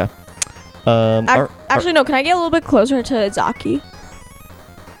 okay. Actually, no. Can I get a little bit closer to Zaki?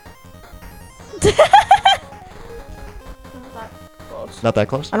 Not that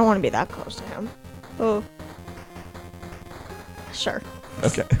close. I don't want to be that close to him. Oh. Sure.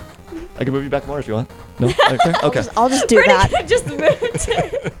 Okay. I can move you back more if you want. No. Okay. Okay. I'll just do that. Just moved.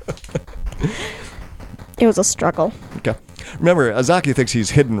 It was a struggle. Okay. Remember, Azaki thinks he's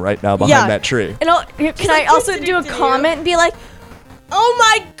hidden right now behind Yeah. that tree. And can I also do a comment and be like, "Oh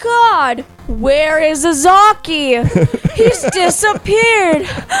my God, where is Azaki? He's disappeared."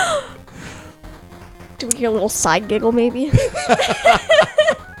 Do we hear a little side giggle, maybe?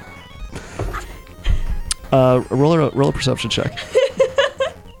 Roll a perception check.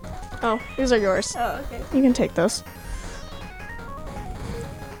 Oh, these are yours. Oh, okay. You can take those.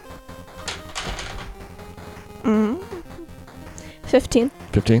 15.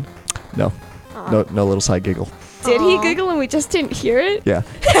 15. No. No little side giggle. Did he giggle and we just didn't hear it? Yeah.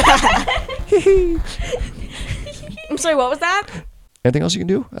 I'm sorry, what was that? Anything else you can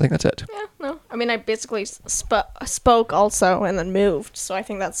do? I think that's it. Yeah, no. I mean, I basically spoke also and then moved, so I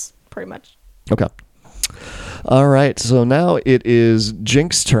think that's pretty much. Okay. All right. So now it is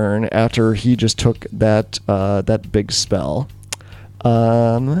Jink's turn after he just took that big spell.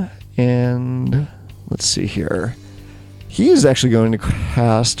 And let's see here. He is actually going to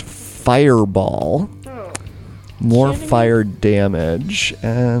cast Fireball. More fire damage.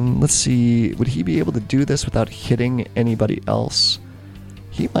 And let's see, would he be able to do this without hitting anybody else?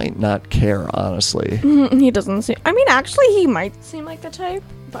 He might not care, honestly. He doesn't seem. I mean, actually, he might seem like the type,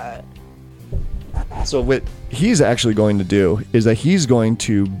 but. So what he's actually going to do is that he's going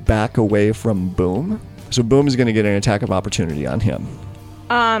to back away from Boom. So Boom is going to get an attack of opportunity on him.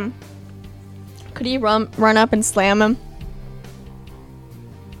 Could he run up and slam him?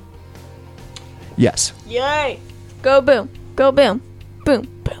 Yes. Yay! Go Boom! Go Boom! Boom!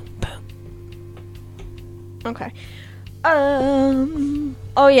 Boom! Boom! Okay.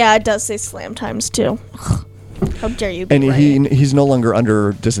 Oh yeah, it does say slam times too. How dare you be And right. he's no longer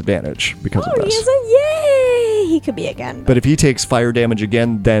under disadvantage because of He this. isn't. Yay! He could be again. But if he takes fire damage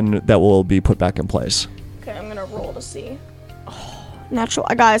again, then that will be put back in place. Okay, I'm gonna roll to see. Oh, natural.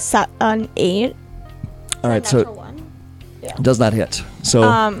 I got an 8. All right, so Natural 1. does not hit. So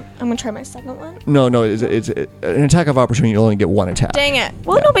I'm gonna try my second one. no, it's an attack of opportunity. You only get one attack. Dang it.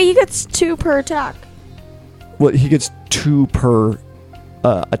 Well, Yeah. no, but he gets 2 per attack. Well, he gets 2 per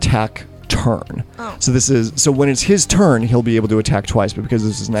attack turn. So when it's his turn, he'll be able to attack twice, but because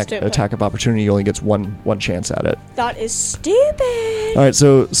this is an attack of opportunity, he only gets one chance at it. That is stupid. All right,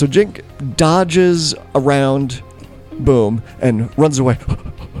 so Jink dodges around Boom and runs away.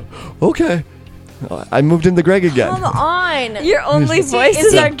 Okay. I moved into Greg again. Come on. Your only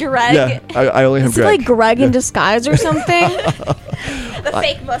voices are Greg. Yeah, I only have Is it Greg. like Greg in disguise or something? The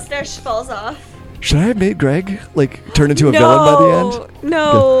fake mustache falls off. Should I have made Greg turn into a villain by the end?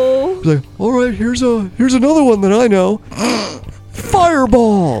 No. He's like, all right, here's another one that I know.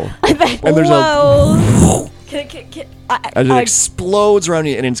 Fireball. And there's and it explodes around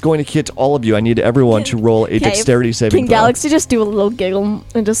you, and it's going to hit all of you. I need everyone to roll a dexterity saving Can throw. Galaxy just do a little giggle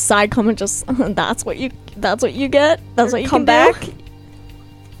and just side comment? Just that's what you get. That's what you come can back. do?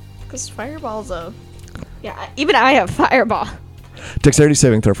 Because fireball's even I have fireball. Dexterity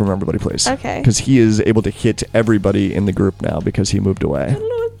saving throw from everybody, please. Okay. Because he is able to hit everybody in the group now because he moved away. I don't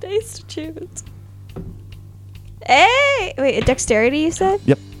know what dice to choose. Hey! Wait, a dexterity you said?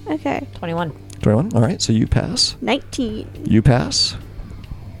 Yep. Okay. 21. 21. All right, so you pass. 19. You pass.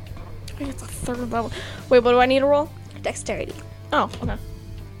 It's a 3rd level. Wait, what do I need to roll? Dexterity. Oh, okay.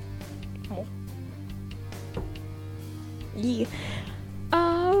 Yeah.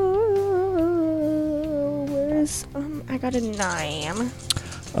 Where's I got a 9.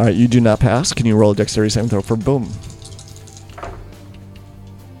 All right, you do not pass. Can you roll a dexterity saving throw for Boom?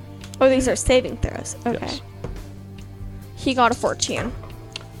 Oh, these are saving throws. Okay. Yes. He got a 14.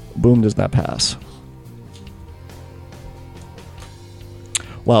 Boom does not pass.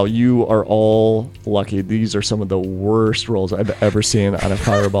 Wow, you are all lucky. These are some of the worst rolls I've ever seen on a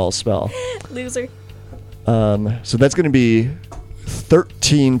fireball spell. Loser. So that's going to be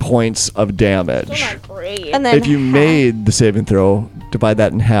 13 points of damage. Not great. And then If you made the saving throw, divide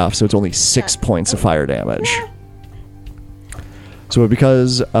that in half, so it's only 6 points of fire damage. So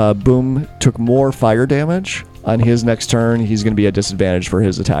because Boom took more fire damage, on his next turn, he's going to be at disadvantage for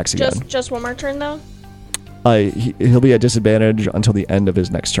his attacks again. Just one more turn though. He'll be at disadvantage until the end of his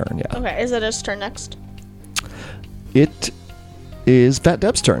next turn, yeah. Okay, is it his turn next? It is Fat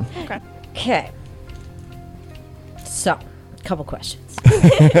Deb's turn. Okay. Okay. So, couple questions.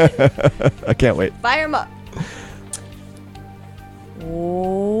 I can't wait. fire him up.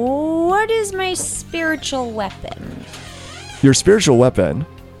 What is my spiritual weapon? Your spiritual weapon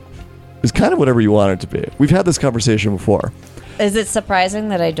is kind of whatever you want it to be. We've had this conversation before. Is it surprising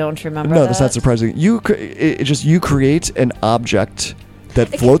that I don't remember No, that? that's not surprising. You create an object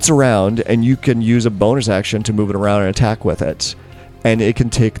that floats around, and you can use a bonus action to move it around and attack with it. And it can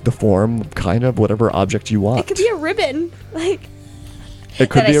take the form of kind of whatever object you want. It could be a ribbon. It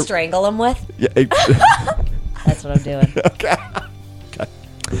could That be I strangle him with? Yeah, That's what I'm doing. okay.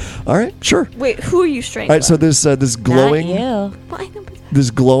 All right, sure. Wait, who are you All strangling? right, so this glowing Not you. Why not?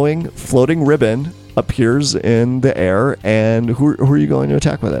 this glowing floating ribbon appears in the air, and who are you going to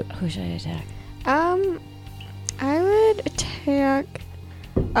attack with it? Who should I attack? I would attack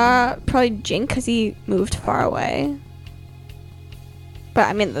probably Jink because he moved far away. But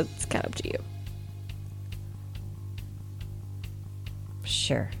I mean, that's kind of up to you.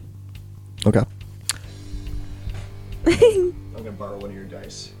 Sure. Okay. I'm gonna borrow one of your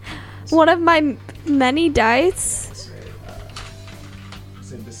dice. One of my many dice.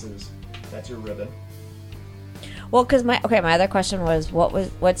 So that's your ribbon. Well, because my other question was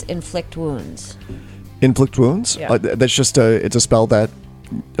what's inflict wounds? Inflict wounds. Yeah. That's just it's a spell that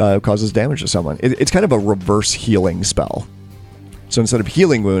causes damage to someone. It's kind of a reverse healing spell. So instead of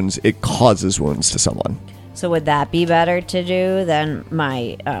healing wounds, it causes wounds to someone. So would that be better to do than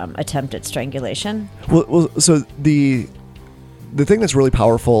my attempt at strangulation? Well, so the thing that's really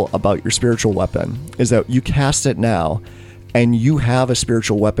powerful about your spiritual weapon is that you cast it now, and you have a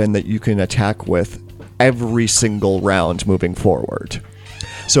spiritual weapon that you can attack with every single round moving forward.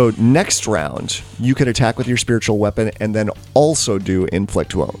 So next round, you can attack with your spiritual weapon and then also do inflict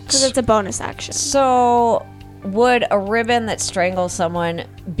Because wounds. it's a bonus action. So would a ribbon that strangles someone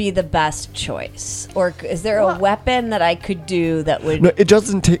be the best choice? Or is there a weapon that I could do that would... No, it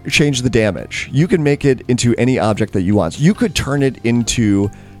doesn't change the damage. You can make it into any object that you want. You could turn it into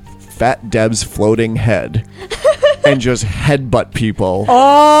Fat Deb's floating head and just headbutt people.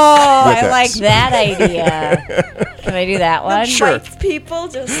 Oh, with I it. like that idea. Can I do that one? Sure. Bites people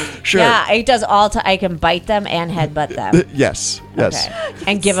just. Sure. Yeah, it does all. I can bite them and headbutt them. Yes. Yes. Okay.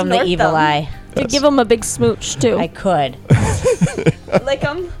 And give them the Snort evil them. eye. To give him a big smooch too. I could. Lick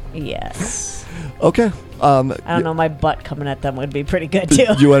them. Yes. Okay. I don't know. My butt coming at them would be pretty good too.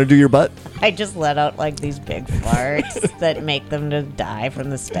 You want to do your butt? I just let out like these big farts that make them to die from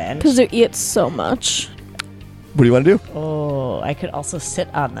the stench. Because you eat so much. What do you want to do? Oh, I could also sit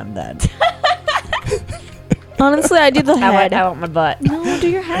on them then. Honestly, I do the head. I want my butt. No, do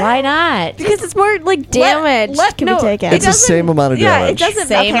your head. Why not? Because it's more like damage can be taken. It's the same amount of damage. Yeah, it doesn't.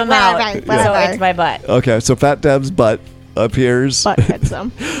 Same okay, amount. whatever. So it's my butt. Okay, so Fat Deb's butt appears. Butt hits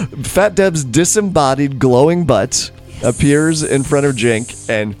them. Fat Deb's disembodied glowing butt appears in front of Jink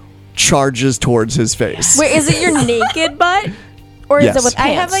and charges towards his face. Wait, is it your naked butt? Or Yes. is it with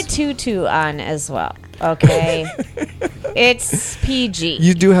I pants? have a tutu on as well. Okay. It's PG.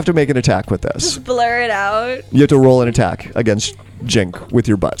 You do have to make an attack with this. Just blur it out. You have to roll an attack against Jink with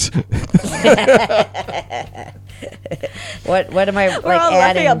your butt. What am I We're all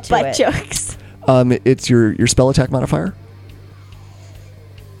laughing adding at to butt it? jokes. It's your spell attack modifier.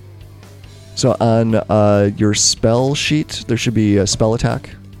 So on your spell sheet, there should be a spell attack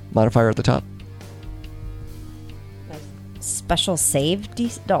modifier at the top. Special save?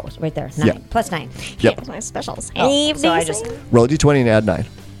 No, right there. 9. Yeah. Plus 9. Yep. My specials. Oh, so I just... Roll a d20 and add 9.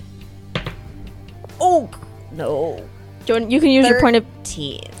 Oh, no. You can use your point of.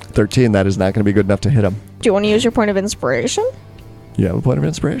 13. 13, that is not going to be good enough to hit him. Do you want to use your point of inspiration? You have a point of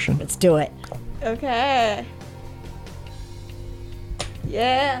inspiration. Let's do it. Okay.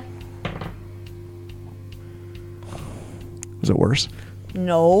 Yeah. Is it worse?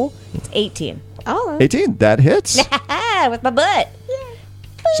 No. It's 18. Oh. 18, that hits. With my butt.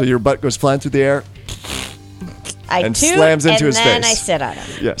 So your butt goes flying through the air. I And toot, slams into his and then face. I sit on him.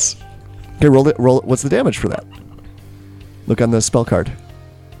 Yes. Okay, roll it. Roll. What's the damage for that? Look on the spell card.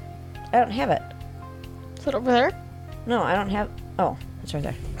 I don't have it. Is it over there? No, I don't have... Oh, it's right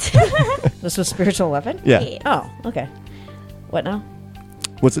there. This was spiritual weapon? Yeah. Oh, okay. What now?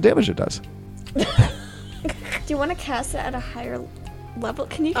 What's the damage it does? Do you want to cast it at a higher level?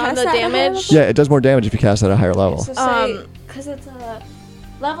 Can you cast the that at a higher damage? level? Yeah, it does more damage if you cast at a higher level. So say, because it's a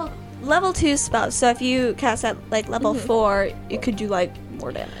level 2 spell. So if you cast at like level 4, it could do like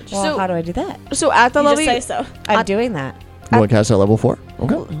more damage. Well, how do I do that? So at the You level. just say so. I'm doing that. You want to cast at level 4?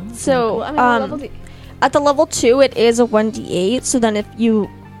 Okay. So I mean, what level do you- at the level 2, it is a 1d8. So then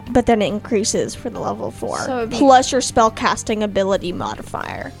but then it increases for the level 4. So it'd be- plus your spell casting ability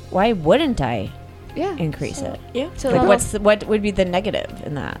modifier. Why wouldn't I yeah. increase it? Yeah. So Like, level- what would be the negative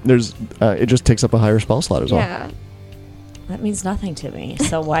in that? There's. It just takes up a higher spell slot as well. Yeah. That means nothing to me.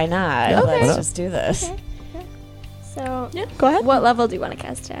 So why not? Yeah, why Let's not? just do this. Okay. So Go ahead. what level do you want to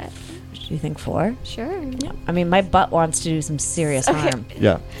cast at? Do you think 4? Sure. I mean, my butt wants to do some serious harm.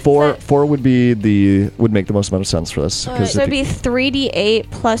 Yeah. Four would make the most amount of sense for this. So Because it'd be 3d8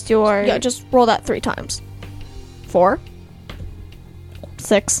 plus your. Yeah, just roll that 3 times. 4.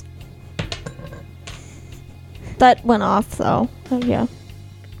 6. That went off though. Oh yeah.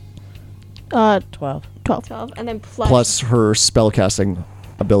 12. 12. And then plus her spell casting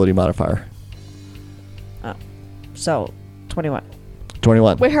ability modifier. So, 21.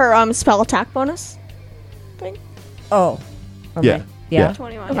 21. Wait, her spell attack bonus? Oh. Okay. Yeah. Yeah.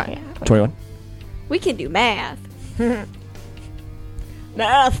 21. Okay. Yeah. 21. We can do math.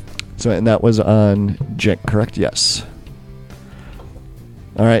 Math. So, and that was on Jink, correct? Yes.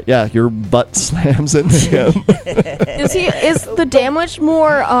 All right. Yeah, your butt slams into him. Is the damage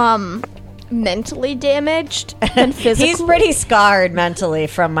more mentally damaged than physically? He's pretty scarred mentally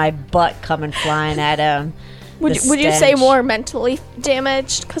from my butt coming flying at him. Would you say stench. more mentally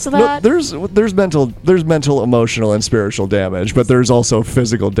damaged because of No, that? there's mental, emotional, and spiritual damage, but there's also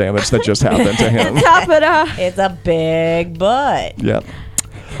physical damage that just happened to him. Top it up. It's a big butt. Yeah.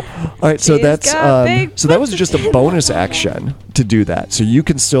 All right, so He's that's got big so that was just a bonus action to do that. So you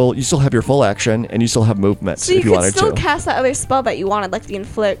still have your full action and you still have movement So if you you could wanted still to. Cast that other spell that you wanted, like the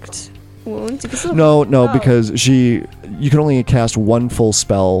inflict wounds. You could still No, Oh. because you can only cast one full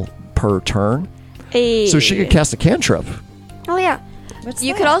spell per turn. So she could cast a cantrip. Oh yeah. What's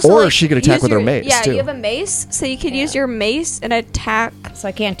You that? could also Or like, she could attack use with her your- mace, Yeah, too. you have a mace, so you could use your mace and attack. So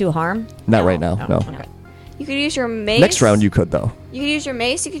I can't do harm? Not right now, no. Okay. You could use your mace. Next round you could though. You could use your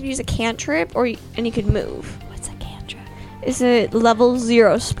mace. You could use a cantrip, and you could move. What's a cantrip? It's a level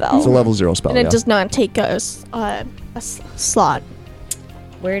 0 spell. It's a level 0 spell. and it yeah. does not take a slot.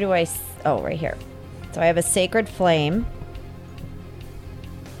 Where do I... Oh, right here. So I have a sacred flame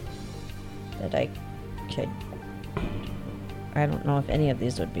that I could... I don't know if any of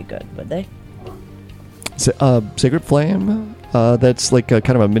these would be good, would they? Sacred Flame. That's like a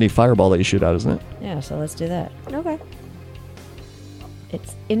kind of a mini fireball that you shoot out, isn't it? Yeah, so let's do that. Okay.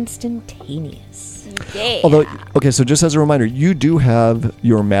 It's instantaneous. Yeah. Although, okay, so just as a reminder, you do have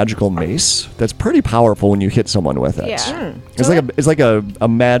your magical mace. That's pretty powerful when you hit someone with it. Yeah. It's like a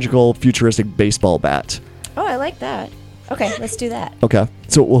magical futuristic baseball bat. Oh, I like that. Okay, let's do that. Okay.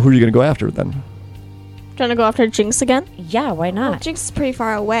 So, well, who are you going to go after then? Trying to go after Jinx again? Yeah, why not? Jinx is pretty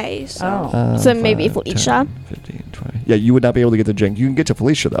far away, so. Oh, So maybe 5, Felicia. 10, 15, 20. Yeah, you would not be able to get to Jinx. You can get to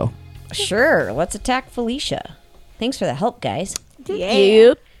Felicia, though. sure. Let's attack Felicia. Thanks for the help, guys.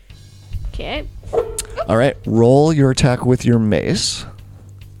 Yeah. Okay. All right, roll your attack with your mace.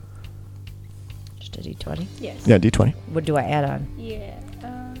 Just a d20. Yes. Yeah, d20. What do I add on? Yeah.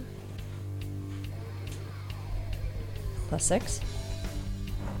 +6?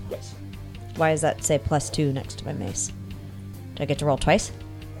 Yes. Why does that say +2 next to my mace? Do I get to roll twice?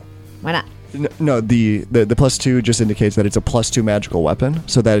 Why not? No, the +2 just indicates that it's a +2 magical weapon,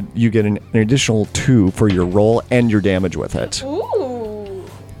 so that you get an additional 2 for your roll and your damage with it. Ooh.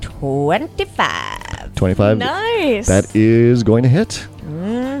 25. 25. Nice. That is going to hit.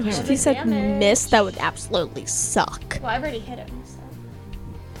 If you said miss, that would absolutely suck. Well, I've already hit him, so.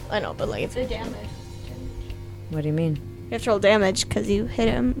 I know, but like, if The damage. What do you mean? You have to roll damage because you hit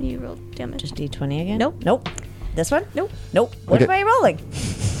him. You roll damage. Just d20 again? Nope. Nope. This one? Nope. Nope. What Okay. am I rolling?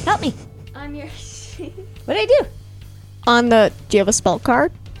 Help me. On your. What did I do? on the, do you have a spell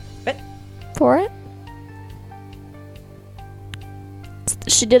card What? for it?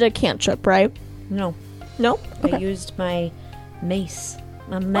 She did a cantrip, right? No. No? I Okay. used my mace.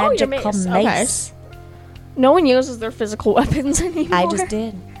 My your magical mace. mace. Okay. No one uses their physical weapons anymore. I just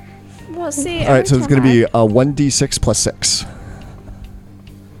did. Well, see. All right, so it's going to be 1d6 plus 6.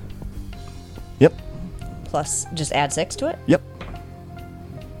 Yep. Plus, just add 6 to it? Yep.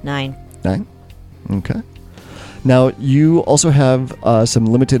 9. 9. Okay. Now, you also have some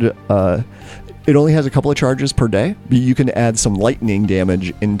limited... it only has a couple of charges per day, but you can add some lightning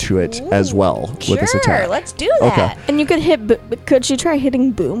damage into it as well with this Sure, attack. let's do that. And you could hit, could she try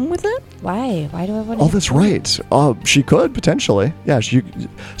hitting Boom with it? Why? Why do I want to? Oh, that's right. She could, potentially. Yeah,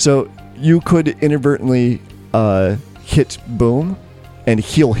 so you could inadvertently hit Boom and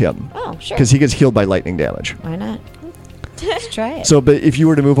heal him. Oh, sure. Because he gets healed by lightning damage. Why not? Let's try it. So, but if you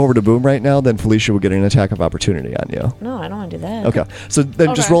were to move over to Boom right now, then Felicia would get an attack of opportunity on you. No, I don't want to do that. Okay. So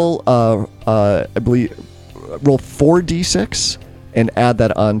then just Okay. roll, I believe, roll 4d6 and add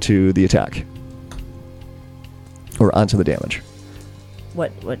that onto the attack. Or onto the damage.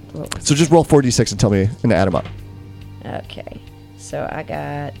 What? So just roll 4d6 and tell me and add them up. Okay. So I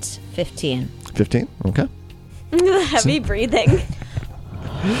got 15. 15? Okay. Heavy breathing.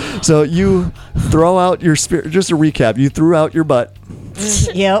 So you throw out your spirit. Just a recap. You threw out your butt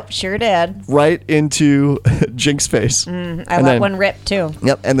Yep, sure did. right into Jink's face. I And let then- one rip too.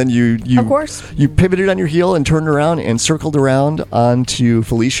 Yep. And then you Of course. you pivoted on your heel and turned around and circled around onto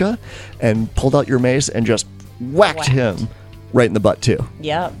Felicia and pulled out your mace and just whacked him right in the butt too.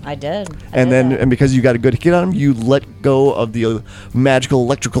 Yep, I did. And because you got a good hit on him, you let go of the magical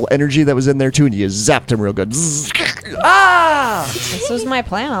electrical energy that was in there too, and you zapped him real good. ah, this was my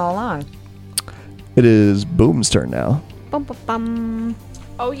plan all along. It is Boom's turn now. Bum, bum, bum.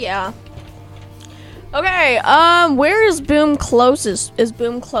 Oh yeah. Okay. Where is Boom closest? Is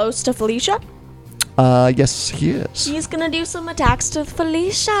Boom close to Felicia? Yes, he is. He's gonna do some attacks to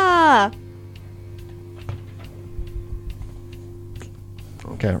Felicia.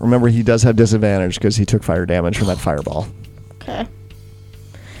 Okay, remember he does have disadvantage because he took fire damage from that fireball. Okay.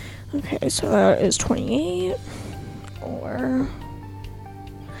 Okay, so that is 28. Or.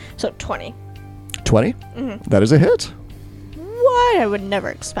 So 20. 20? That is a hit. What? I would never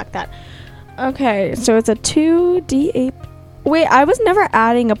expect that. Okay, so it's a 2d8. Wait, I was never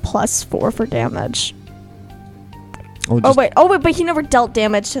adding a +4 for damage. Well, Oh just- wait, but he never dealt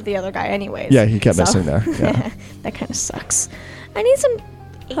damage to the other guy anyways. Yeah, he kept So- missing there. Yeah. That kind of sucks. I need some.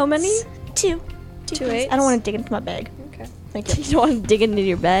 How many? 2. 2 please. I don't want to dig into my bag. Okay. Thank you. You don't want to dig into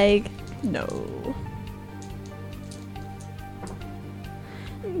your bag. No.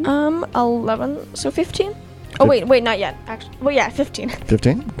 11. So 15. Oh wait, not yet. Actually, well, yeah, 15.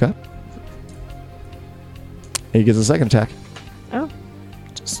 15? Okay. He gets a second attack, Oh.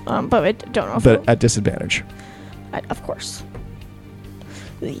 Just, but I don't know if but at disadvantage. of course.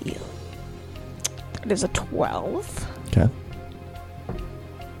 That is a 12 Okay.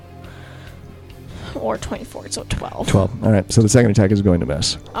 or 24. So 12. 12. All right, so the second attack is going to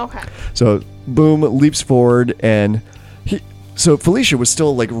miss. Okay. So Boom leaps forward, and so Felicia was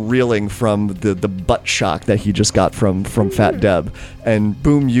still like reeling from the butt shock that he just got from Fat Deb, and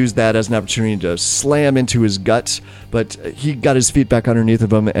Boom used that as an opportunity to slam into his gut, but he got his feet back underneath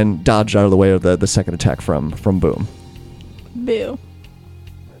of him and dodged out of the way of the second attack from Boom. Boo.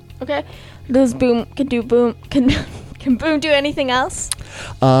 Okay. Does Boom can Boom do anything else?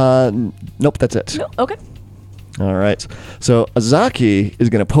 Nope, that's it. No. Okay. All right. So Azaki is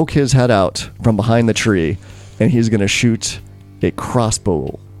going to poke his head out from behind the tree, and he's going to shoot a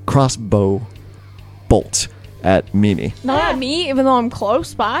crossbow bolt at Mimi. Not at me, even though I'm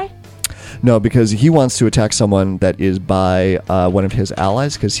close by. No, because he wants to attack someone that is by one of his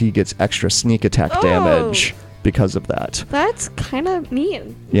allies, because he gets extra sneak attack damage because of that. That's kind of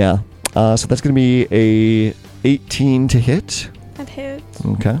mean. Yeah. So that's going to be a 18 to hit. That hits.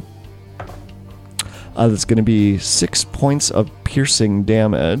 Okay. That's going to be 6 points of piercing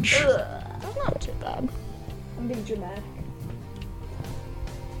damage. That's not too bad. I'm being dramatic.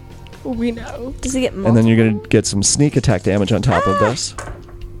 We know. Does he get And then you're going to get some sneak attack damage on top of this.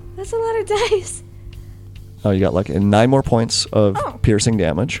 That's a lot of dice. Oh, you got like 9 more points of piercing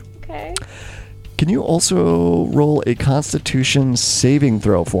damage. Okay. Can you also roll a Constitution saving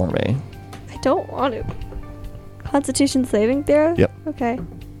throw for me? I don't want to. Constitution saving throw? Yep. Okay.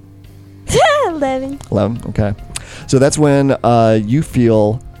 11. 11. Okay. So that's when you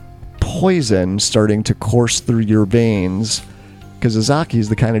feel poison starting to course through your veins, because Azaki's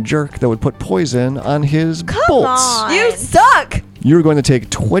the kind of jerk that would put poison on his bolts. You suck! You're going to take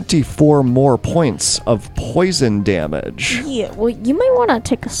 24 more points of poison damage. Yeah, well, you might want to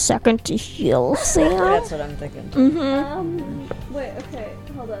take a second to heal, Sam. That's what I'm thinking. Wait, okay.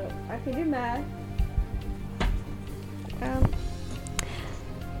 Hold on. I can do math.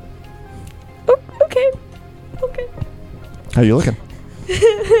 Okay. Okay. How you looking?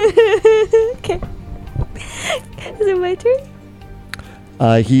 Okay. Is it my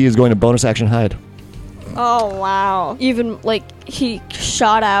turn? He is going to bonus action hide. Oh, wow. Even, like, he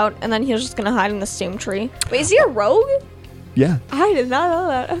shot out, and then he was just going to hide in the same tree. Wait, is he a rogue? Yeah. I did not know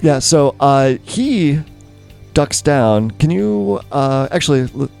that. Okay. Yeah, so he ducks down. Can you actually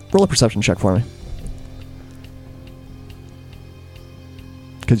roll a perception check for me?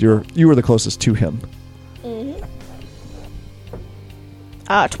 Because you were the closest to him.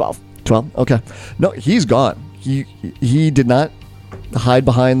 12. 12? Okay. No, he's gone. He did not hide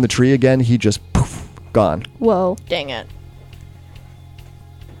behind the tree again. He just poof, gone. Whoa. Dang it.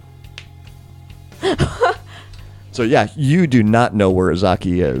 So yeah, you do not know where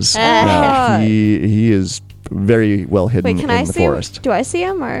Izaki is. No, he is very well hidden Wait, can in I the see him? forest. Do I see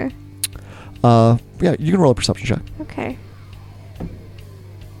him or? Yeah, you can roll a perception check. Okay.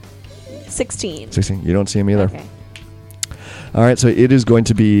 16. 16. You don't see him either. Okay. All right, so it is going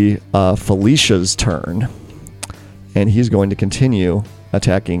to be Felicia's turn, and he's going to continue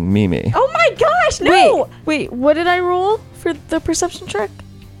attacking Mimi. Oh my gosh, no! Wait, what did I roll for the perception check?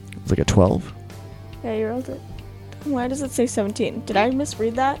 It's like a 12, Yeah, you rolled it. Why does it say 17? Did I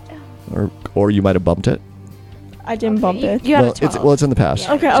misread that? or you might have bumped it. I didn't bump it. You have Well, a 12. it's in the past.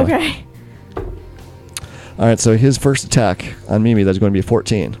 Okay, so. okay. All right, so his first attack on Mimi, that's going to be a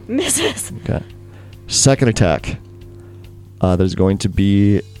 14. Misses. Okay. Second attack, that is going to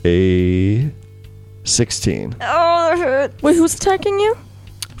be a 16. Oh, that hurt. Wait, who's attacking you?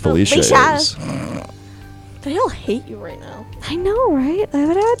 Felicia Felicia. is. They all hate you right now. I know, right?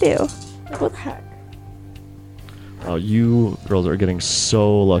 What did I do? What the heck? Oh, you girls are getting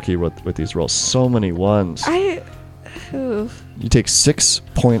so lucky with these rolls. So many ones. Oof. You take 6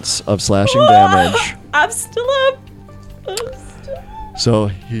 points of slashing damage. I'm still up. So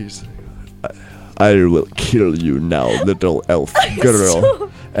he's... I will kill you now, little elf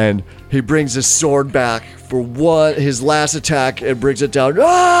girl. And he brings his sword back for his last attack and brings it down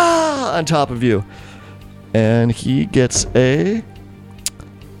on top of you. And he gets a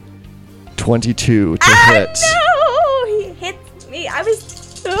 22 to hit. No, he hit me. I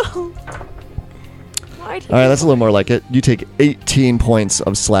was. Oh. All right, that's a little more like it. You take 18 points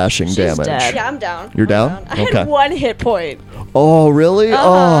of slashing damage. dead. Yeah, I'm down. You're down? I Okay. had 1 hit point. Oh, really? Oh,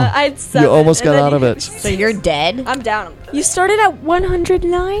 I had 7. you almost and got then out of you- it. So you're dead? I'm down. You started at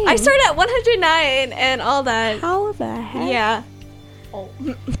 109. I started at 109 and all that. How the heck? Yeah.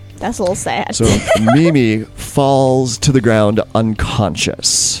 That's a little sad. So Mimi falls to the ground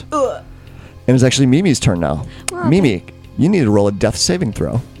unconscious. Ugh. And it's actually Mimi's turn now. Well, Mimi, you need to roll a death saving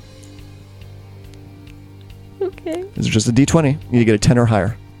throw. Okay. It's just a d20. You need to get a 10 or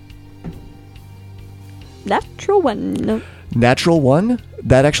higher. Natural 1. No. Natural 1,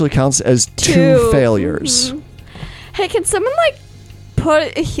 that actually counts as 2 failures. Hey, can someone like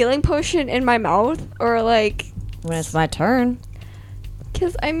put a healing potion in my mouth or like? When it's my turn,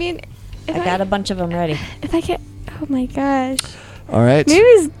 Cause I mean, if I got a bunch of them ready. If I get, oh my gosh, All right.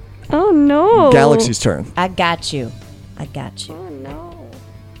 maybe. Oh no. Galaxy's turn. I got you. I got you. Oh no.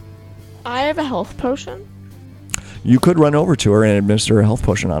 I have a health potion. You could run over to her and administer a health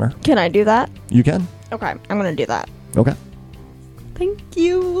potion on her. Can I do that? You can. Okay, I'm going to do that. Okay. Thank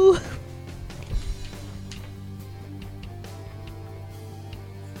you.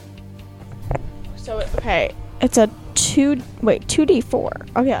 So, okay, it's a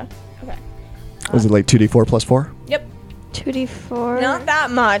 2d4. Okay. Was it like 2d4 plus 4? Yep. 2d4. Not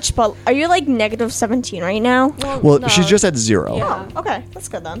that much, but are you like negative 17 right now? Well, no. she's just at 0. Yeah. Oh, okay. That's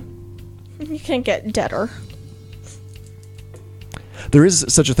good then. You can't get deader. There is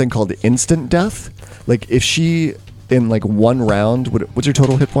such a thing called instant death. Like if she in like one round, what's your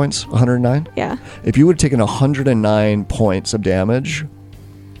total hit points? 109? Yeah. If you would have taken 109 points of damage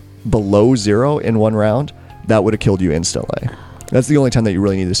below 0 in one round, that would have killed you instantly. That's the only time that you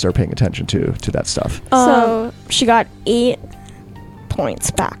really need to start paying attention to that stuff. So She got 8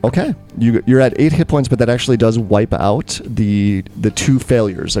 points back. Okay, you're at 8 hit points, but that actually does wipe out the 2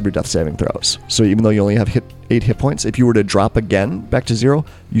 failures of your death saving throws. So even though you only have 8 hit points, if you were to drop again back to 0,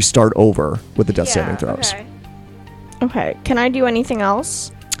 you start over with the death saving throws. Okay. Can I do anything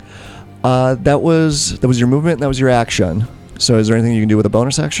else? That was your movement. And that was your action. So is there anything you can do with a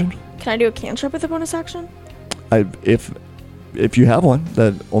bonus action? Can I do a cantrip with a bonus action? If you have one,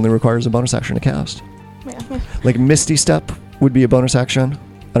 that only requires a bonus action to cast. Yeah. Like Misty Step would be a bonus action.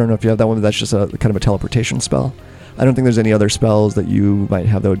 I don't know if you have that one, but that's just a kind of a teleportation spell. I don't think there's any other spells that you might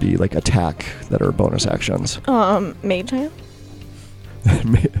have that would be like attack that are bonus actions. Mage hand?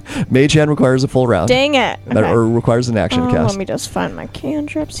 Mage Hand requires a full round. Dang it. That, or requires an action to cast. Let me just find my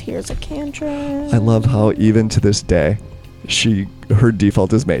cantrips. Here's a cantrip. I love how even to this day, her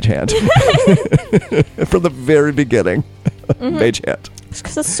default is Mage Hand. From the very beginning. Mage Hand. It's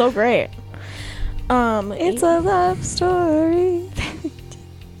because it's so great. it's a love story.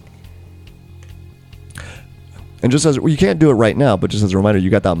 And just as you can't do it right now, but just as a reminder, you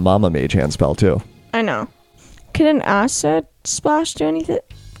got that Mama Mage Hand spell too. I know. Can an acid splash do anything?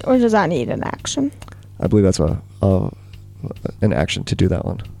 Or does that need an action? I believe that's an action to do that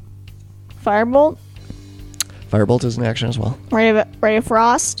one. Firebolt? Firebolt is an action as well. Ray of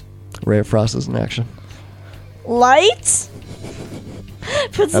Frost? Ray of Frost is an action. Light?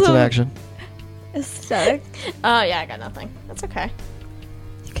 That's an action. Aesthetic. Oh, yeah, I got nothing. That's okay.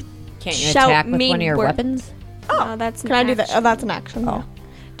 Can't you Shout attack with mean one of your word. weapons? Oh, that's Can I do that? Oh, that's an action. Oh.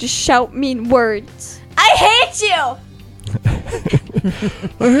 Just shout mean words. I hate you!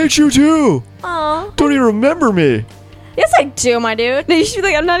 I hate you too. Aw. Don't even remember me. Yes, I do, my dude. No, you should be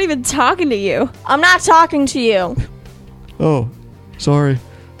like, I'm not even talking to you. I'm not talking to you. Oh, sorry.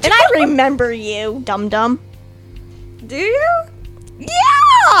 And I remember you, dum-dum. Do you?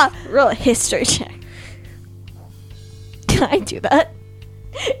 Yeah! Roll a history check. Can I do that?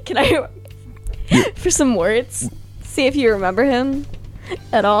 Can I, for some words, see if you remember him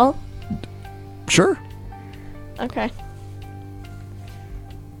at all? Sure. Okay.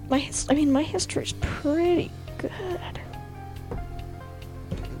 My history's pretty good.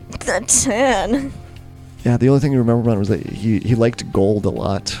 The 10. Yeah, the only thing you remember about him was that he liked gold a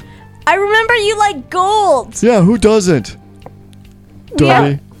lot. I remember you like gold. Yeah, who doesn't?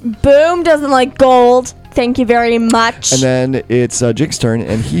 Dummy. Boom doesn't like gold. Thank you very much. And then it's Jake's turn,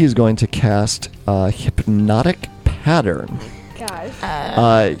 and he is going to cast Hypnotic Pattern.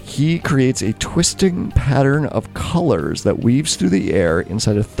 Gosh. He creates a twisting pattern of colors that weaves through the air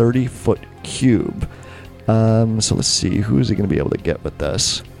inside a 30-foot cube. So let's see, who is he going to be able to get with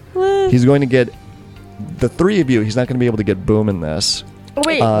this? He's going to get the 3 of you. He's not going to be able to get Boom in this.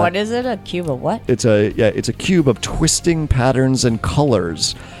 Wait, what is it? A cube of what? It's a cube of twisting patterns and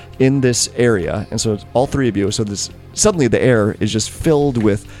colors in this area, and so it's all 3 of you. So suddenly the air is just filled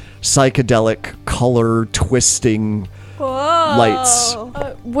with psychedelic color twisting lights.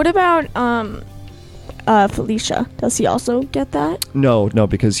 What about Felicia? Does he also get that? No,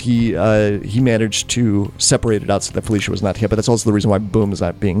 because he managed to separate it out so that Felicia was not hit, but that's also the reason why Boom is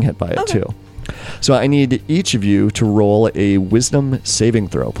not being hit by it too. So I need each of you to roll a Wisdom saving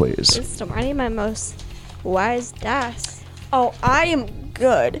throw, please. Wisdom. I need my most wise dice. Oh, I am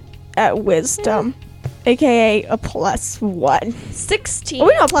good at wisdom, aka a +1. 16. Oh,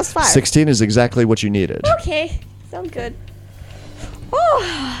 no, +5. 16 is exactly what you needed. Okay. Sounds good.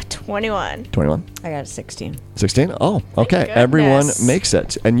 Oh, 21. 21. I got a 16. 16? Oh, okay. goodness. Everyone makes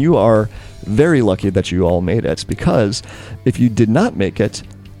it. And you are very lucky that you all made it, because if you did not make it,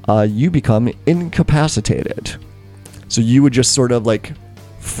 you become incapacitated. So you would just sort of like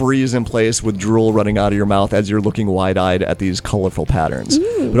freeze in place with drool running out of your mouth as you're looking wide-eyed at these colorful patterns.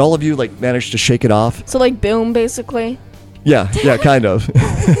 But all of you like managed to shake it off. So like Boom, basically. Yeah, kind of.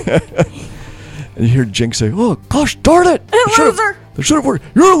 And you hear Jinx say, "Oh, gosh darn it! Loser! They should have worked.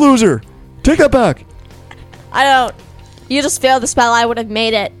 You're a loser! Take that back!" I don't. You just failed the spell. I would have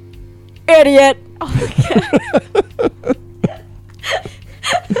made it. Idiot.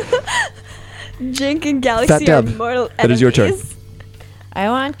 Jink and Galaxy Fat are Deb, mortal enemies. that is your turn. I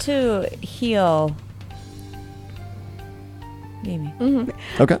want to heal Mimi.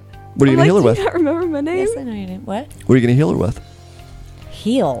 Okay. What are you going to heal her with? I don't remember my name. Yes, I know you didn't. What? What are you going to heal her with?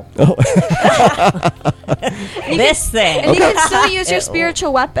 Heal. Oh. This thing. And you can still use your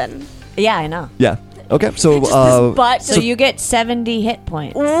spiritual weapon. Yeah, I know. Yeah. Okay, so But So you get 70 hit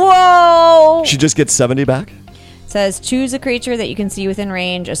points. whoa. she just gets 70 back? Says choose a creature that you can see within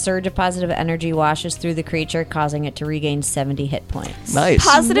range. A surge of positive energy washes through the creature, causing it to regain 70 hit points. Nice.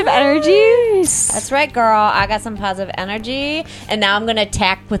 Positive energy. That's right, girl. I got some positive energy, and now I'm gonna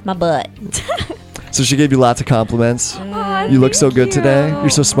attack with my butt. So she gave you lots of compliments. You look so good today. You're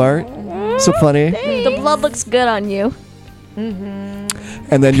so smart. So funny. The blood looks good on you.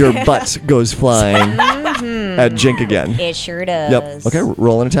 And then your butt goes flying at Jink again. It sure does. Yep. Okay,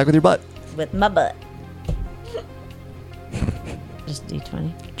 roll an attack with your butt. With my butt. Just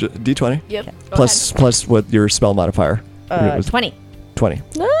D20. D20. Yep. Plus what your spell modifier. It was 20. 20.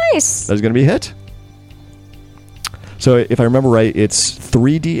 Nice. That's going to be a hit. So if I remember right, it's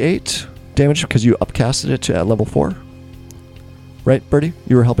 3d8 damage because you upcasted it to at level 4. Right, Birdie?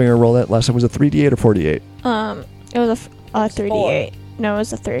 You were helping her roll that last time. Was it 3d8 or 4d8? It was a 3d8. No, it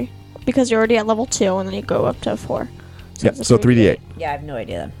was a 3. Because you're already at level 2, and then you go up to 4. So Yeah, it's a so 3d8. Yeah, I have no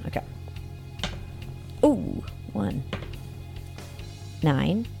idea then. Okay. Ooh, 1.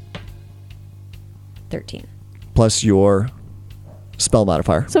 9. 13. Plus your spell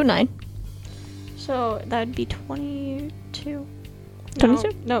modifier. So 9. So that would be 22.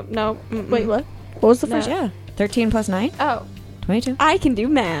 22? No. Wait, what? What was the No. first? Yeah. 13 plus 9? Oh, 22. I can do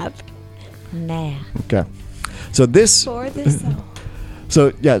math. Nah. Okay. So this... For this.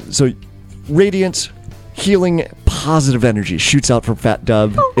 So radiant, healing, positive energy shoots out from Fat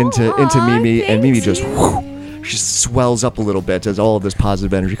Dub into Mimi, and Mimi just she swells up a little bit as all of this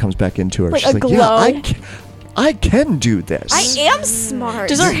positive energy comes back into her. Like She's a like, yeah, glow. I can do this. I am smart.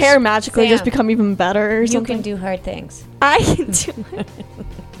 Does her hair magically just Sam, become even better or You something? can do hard things. I can do it.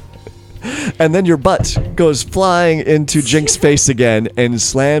 And then your butt goes flying into Jink's face again and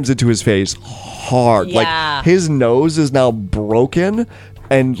slams into his face hard. Yeah. Like his nose is now broken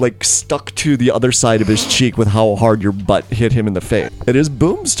and like stuck to the other side of his cheek with how hard your butt hit him in the face. It is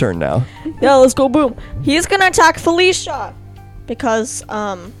Boom's turn now. Yeah, let's go boom. He's gonna attack Felicia. Because,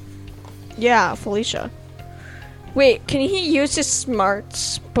 yeah, Felicia. Wait, can he use his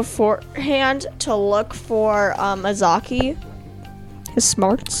smarts beforehand to look for, Azaki? His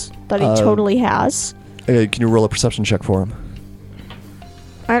smarts that he totally has? Can you roll a perception check for him?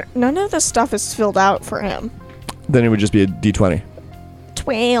 None of the stuff is filled out for him. Then it would just be a d20.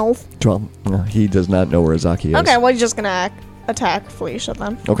 12. 12. No, he does not know where Azaki is. Okay, well, he's just gonna attack Felicia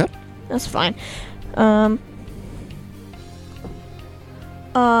then. Okay. That's fine.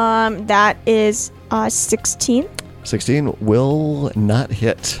 That is 16. 16 will not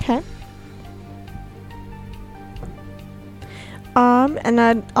hit. Okay. And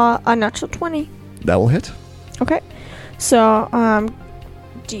then a natural 20. That will hit. Okay. So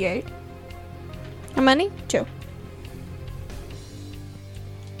D8. How many? 2.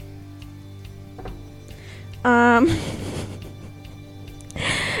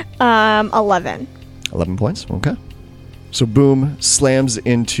 11. 11 points. Okay. So Boom slams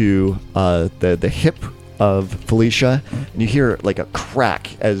into the hip of Felicia, and you hear like a crack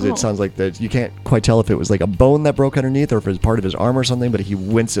as it sounds like that. You can't quite tell if it was like a bone that broke underneath or if it was part of his arm or something, but he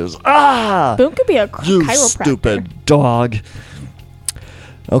winces. Ah! Boom could be a You chiropractor. stupid dog.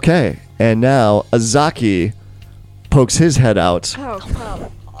 Okay, and now Azaki pokes his head out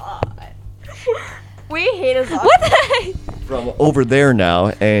We hate his What the heck? from over there now,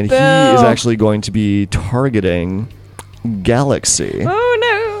 and he Boo. is actually going to be targeting Galaxy.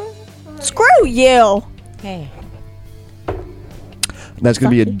 Oh Screw you. Hey. That's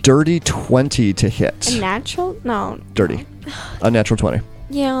going to be a dirty 20 to hit. no. Natural? No. Dirty. A natural 20.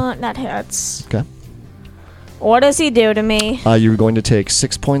 Yeah, that hurts. Okay. What does he do to me? You're going to take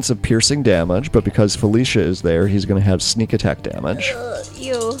 6 points of piercing damage, but because Felicia is there, he's going to have sneak attack damage.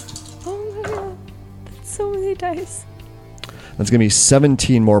 You. Oh my god. That's so many dice. That's going to be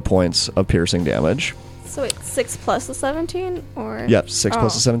 17 more points of piercing damage. So wait, 6 plus the 17? Or? Yep, 6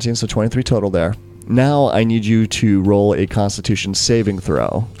 plus Oh. the 17, so 23 total there. Now I need you to roll a Constitution saving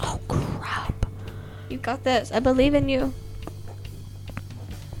throw. Oh, crap. You got this. I believe in you.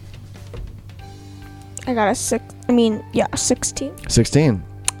 I got a 16. 16.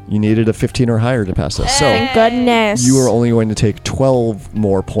 You needed a 15 or higher to pass this. So Thank goodness. you are only going to take 12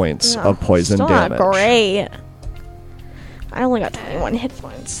 more points of poison Still damage. Not great. I only got 21 hit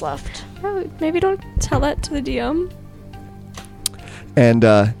points left. Oh, maybe don't tell that to the DM. And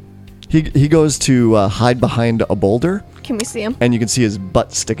he goes to hide behind a boulder, Can we see him? and you can see his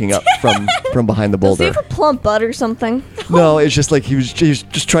butt sticking up from behind the Does he boulder. have a plump butt or something? No, it's just like he was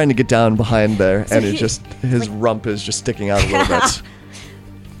just trying to get down behind there, and he- it's just his rump is just sticking out a little bit.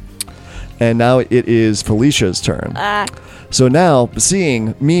 And now it is Felicia's turn. So now,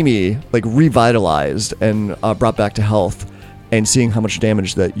 seeing Mimi like revitalized and brought back to health, and seeing how much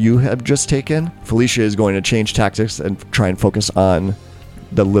damage that you have just taken, Felicia is going to change tactics and try and focus on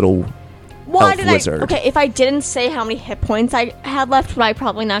the little Why elf did wizard. Okay, if I didn't say how many hit points I had left, would I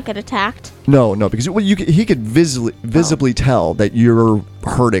probably not get attacked? No, because he could visibly tell that you're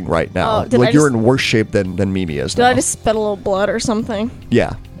hurting right now. Oh, did like I you're just- in worse shape than Mimi is Did now. I just spit a little blood or something?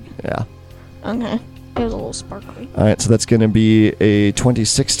 Yeah. Okay. It was a little sparkly. All right, so that's going to be a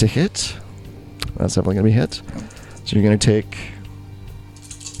 26 to hit. That's definitely going to be hit. So you're going to take...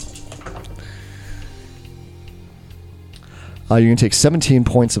 you're going to take 17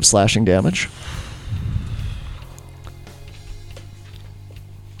 points of slashing damage.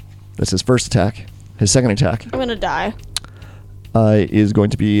 That's his first attack. His second attack I'm gonna die. is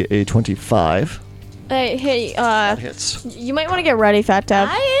going to be a 25. Hey, That hits. you might want to get ready, Fat Dad.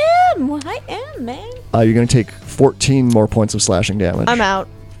 I am, man. You're going to take 14 more points of slashing damage. I'm out.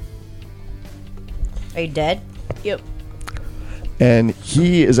 Are you dead? Yep. And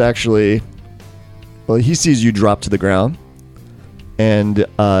he is actually... Well, he sees you drop to the ground. And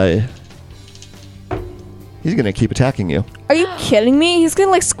he's going to keep attacking you. Are you kidding me? He's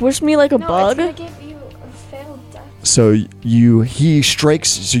gonna like squish me like a bug? It's gonna give you a fatal death. So he strikes,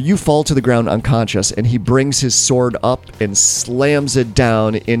 so you fall to the ground unconscious, and he brings his sword up and slams it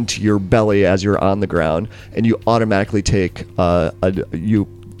down into your belly as you're on the ground, and you automatically take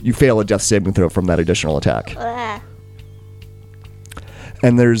you fail a death saving throw from that additional attack.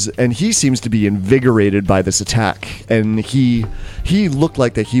 And he seems to be invigorated by this attack, and he looked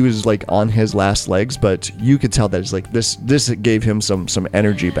like that he was like on his last legs, but you could tell that it's like this gave him some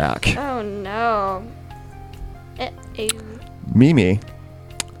energy back. Oh no. Mimi,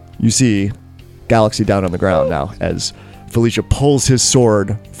 you see Galaxy down on the ground now as Felicia pulls his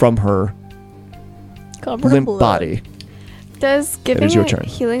sword from her Covered in limp blood. body. Does is giving your a turn.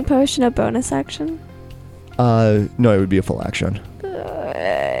 healing potion a bonus action? No, it would be a full action.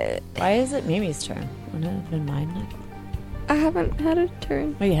 Why is it Mimi's turn? Wouldn't it have been mine? I haven't had a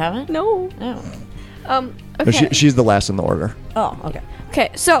turn. Oh, you haven't? No. Oh. No, Okay. she's the last in the order. Oh, okay. Okay,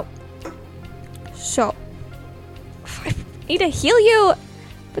 so I need to heal you,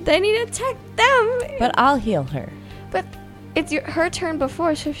 but then I need to attack them. But I'll heal her. But it's her turn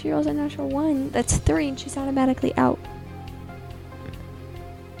before, so if she rolls a natural 1, that's 3, and she's automatically out.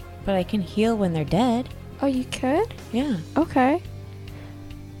 But I can heal when they're dead. Oh, you could? Yeah. Okay.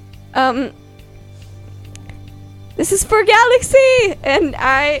 This is for Galaxy, and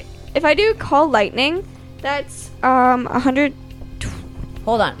if I do call lightning, that's 100.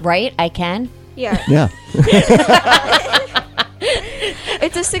 Hold on. Right? I can? Yeah. Yeah.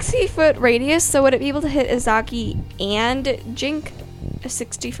 It's a 60-foot radius, so would it be able to hit Izaki and Jink? A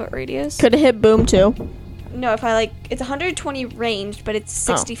 60-foot radius? Could have hit Boom too. No, if it's 120 ranged, but it's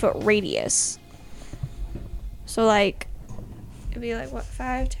 60-foot radius. So, it'd be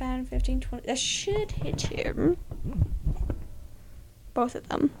 5, 10, 15, 20. That should hit him. Both of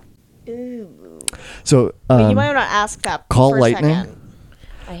them. So But you might want to ask that. Call for a Lightning. second.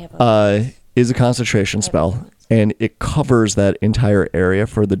 I have a... Is a concentration spell, and it covers that entire area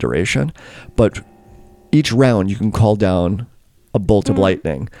for the duration. But each round, you can call down a bolt of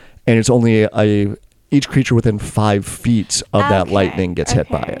lightning, and it's only each creature within 5 feet of that Okay, lightning gets hit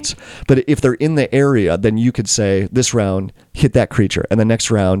by okay. it. But if they're in the area, then you could say this round hit that creature, and the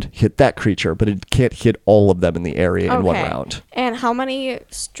next round hit that creature, but it can't hit all of them in the area in one round. And how many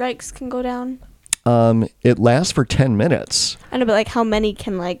strikes can go down? It lasts for 10 minutes. I know, but how many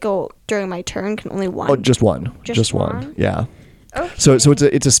can go during my turn? Can only one? Oh, just one. Just one. one? Yeah. Okay. So it's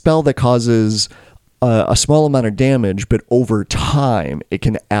a spell that causes a small amount of damage, but over time it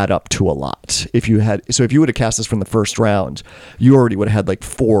can add up to a lot. If you would have cast this from the first round, you already would have had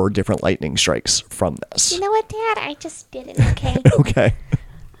 4 different lightning strikes from this. You know what, Dad? I just did it, okay? Okay.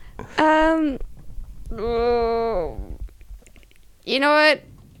 You know what?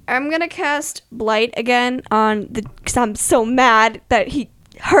 I'm gonna cast Blight again because I'm so mad that he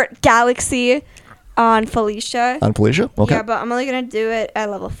hurt Galaxy on Felicia. On Felicia? Okay. Yeah, but I'm only gonna do it at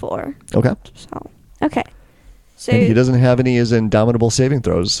level 4. Okay. So okay. So And he doesn't have any indomitable saving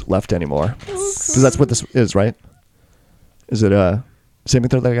throws left anymore. Because that's what this is, right? Is it a saving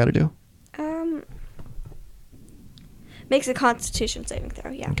throw that I got to do? makes a Constitution saving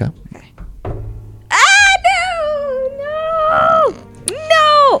throw. Yeah. Okay. Ah no!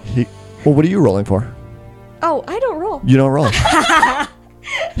 No! Well, what are you rolling for? Oh, I don't roll. You don't roll.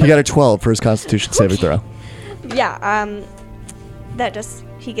 He got a 12 for his Constitution saving throw. Yeah,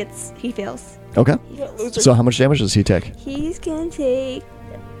 he fails. Okay. So how much damage does he take? He's gonna take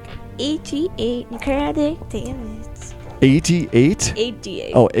 88 necrotic damage. 88?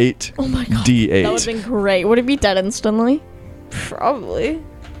 8d8. Oh, 8. Oh my god. D8. That would have been great. Would he be dead instantly? Probably.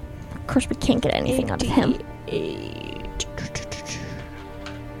 Of course, we can't get anything out of him. 8.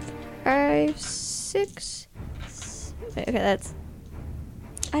 5, 6. Okay, that's.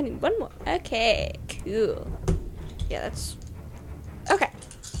 I need one more. Okay, cool. Yeah, that's. Okay.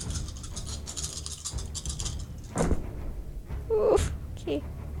 Oof. Okay.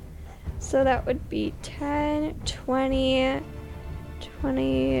 So that would be 10, 20,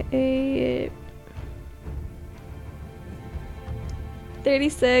 28,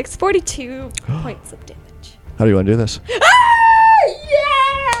 36, 42 points of damage. How do you want to do this? Yeah!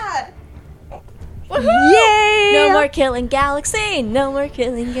 Yay! No more killing Galaxy. No more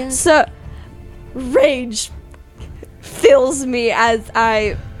killing Galaxy. So, rage fills me as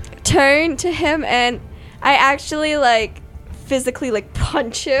I turn to him and I actually physically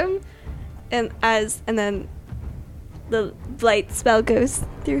punch him, and then the blight spell goes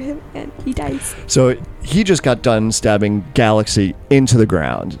through him and he dies. So he just got done stabbing Galaxy into the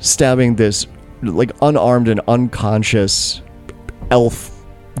ground, stabbing this unarmed and unconscious elf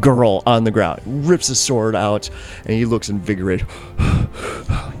girl on the ground, rips his sword out, and he looks invigorated.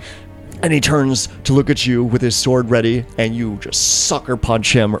 And he turns to look at you with his sword ready, and you just sucker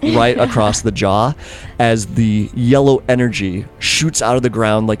punch him right across the jaw as the yellow energy shoots out of the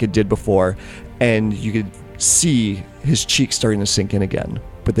ground like it did before, and you could see his cheeks starting to sink in again.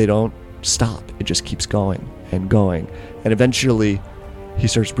 But they don't stop. It just keeps going and going. And eventually, he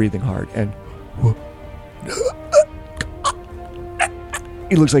starts breathing hard, and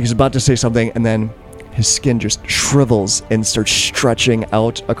he looks like he's about to say something, and then his skin just shrivels and starts stretching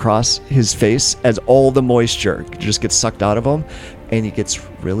out across his face as all the moisture just gets sucked out of him, and he gets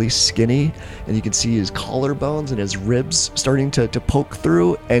really skinny, and you can see his collarbones and his ribs starting to poke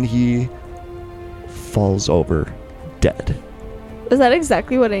through, and he falls over dead. Was that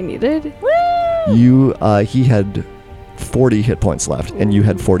exactly what I needed? He had 40 hit points left, and you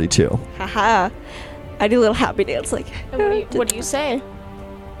had 42. Haha. I do a little happy dance What do you say?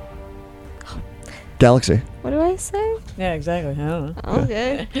 Galaxy. What do I say? Yeah, exactly. I don't know.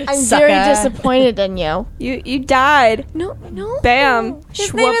 Okay. I'm Sucker. very disappointed in you. You died. No. Bam.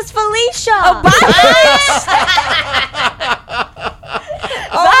 His name is Felicia.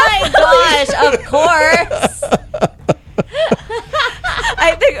 Oh my gosh, of course.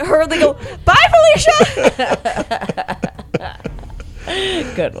 I think hurriedly go, bye, Felicia!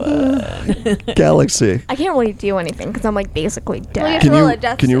 Good one. Galaxy. I can't really do anything because I'm basically dead. Roll a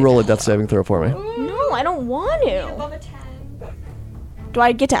death Can you save. roll a death saving throw for me? No, I don't want to. Above a 10. Do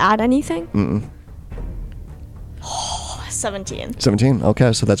I get to add anything? Mm-mm. 17. 17.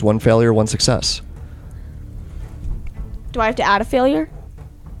 Okay, so that's one failure, one success. Do I have to add a failure?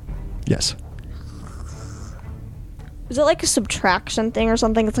 Yes. Is it like a subtraction thing or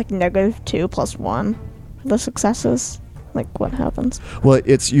something? It's -2 plus 1 for the successes. What happens? Well,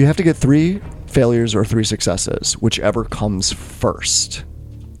 you have to get 3 failures or 3 successes, whichever comes first.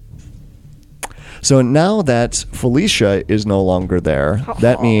 So now that Felicia is no longer there,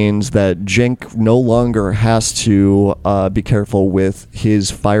 that means that Jink no longer has to be careful with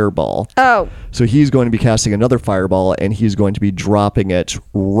his fireball. Oh. So he's going to be casting another fireball, and he's going to be dropping it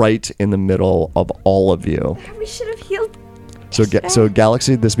right in the middle of all of you. We should have healed. So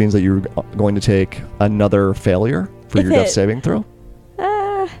Galaxy, this means that you're going to take another failure for your death saving throw.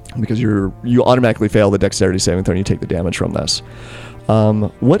 Because you automatically fail the dexterity saving throw and you take the damage from this.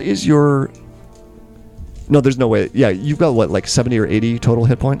 What is your... No, there's no way. Yeah, you've got 70 or 80 total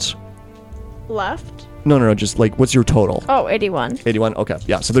hit points? Left? No, just what's your total? Oh, 81. 81? Okay,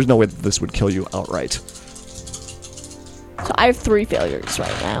 yeah, so there's no way that this would kill you outright. So I have 3 failures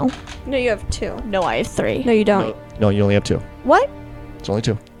right now. No, you have 2. No, I have 3. No, you don't. No, you only have 2. What? It's only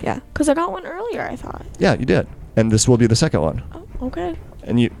 2. Yeah. Because I got one earlier, I thought. Yeah, you did. And this will be the second one. Oh, okay.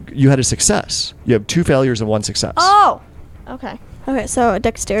 And you had a success. You have 2 failures and 1 success. Oh! Okay. Okay, so a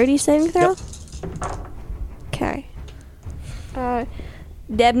dexterity saving throw? Yep. Okay.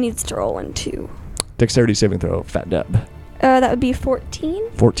 Deb needs to roll in 2. Dexterity saving throw, Fat Deb. That would be 14.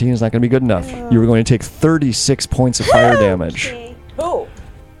 14 is not going to be good enough. You were going to take 36 points of fire damage. Okay. Oh.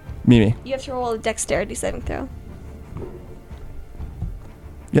 Mimi. You have to roll a dexterity saving throw.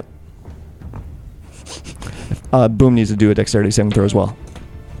 Yep. Boom needs to do a dexterity saving throw as well.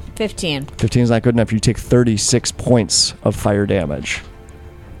 15. 15 is not good enough. You take 36 points of fire damage.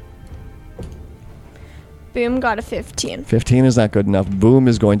 Boom got a 15. 15 is not good enough. Boom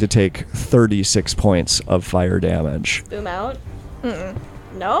is going to take 36 points of fire damage. Boom out.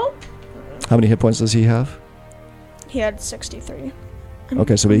 No. How many hit points does he have? He had 63.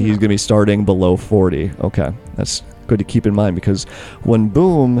 Okay, so he's going to be starting below 40. Okay, that's good to keep in mind because when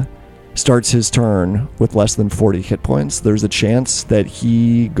Boom starts his turn with less than 40 hit points, there's a chance that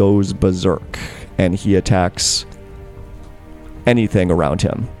he goes berserk and he attacks anything around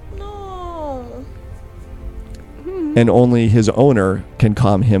him. No. And only his owner can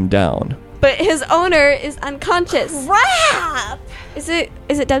calm him down. But his owner is unconscious. Crap! Is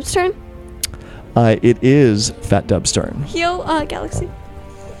it Deb's turn? It is Fat Dub's turn. Heal Galaxy.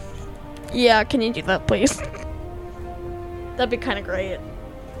 Yeah, can you do that, please? That'd be kind of great.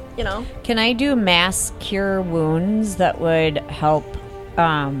 You know? Can I do mass cure wounds that would help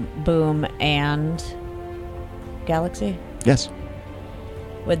Boom and Galaxy? Yes.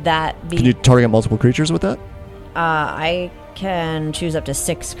 Would that be... Can you target multiple creatures with that? I can choose up to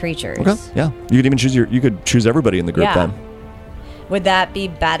 6 creatures. Okay, yeah. You could even choose you could choose everybody in the group then. Would that be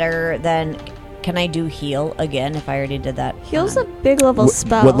better than... Can I do heal again if I already did that? Heal's a big level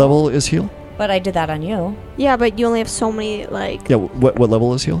spell. What level is heal? But I did that on you. Yeah, but you only have so many, like... Yeah, what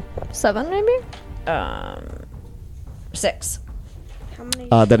level is heal? 7, maybe? 6. How many?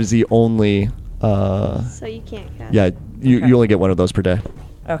 That is the only... So you can't cast. yeah, you only get one of those per day.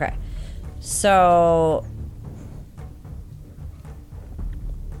 Okay. So...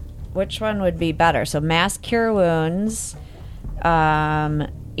 Which one would be better? So mass cure wounds.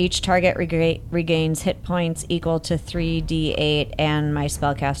 Each target regains hit points equal to 3d8 and my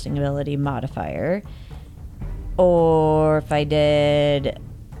spellcasting ability modifier. Or if I did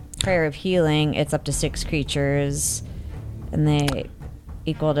Prayer of Healing, it's up to 6 creatures and they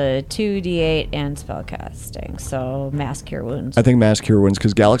equal to 2d8 and spellcasting. So mass cure wounds. I think mass cure wounds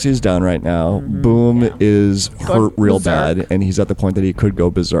because Galaxy is down right now. Boom is hurt real bad, and he's at the point that he could go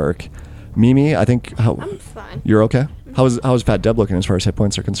berserk. Mimi, I think I'm fine. you're okay. How is Fat Deb looking as far as hit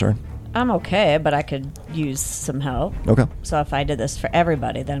points are concerned? I'm okay, but I could use some help. Okay, So if I did this for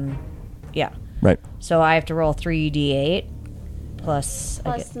everybody, then yeah. right. So I have to roll 3d8 plus I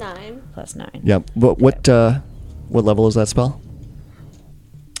Plus get 9. plus 9. Yeah. What level is that spell?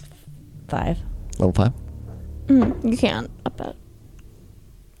 5. Level 5. You can't up it.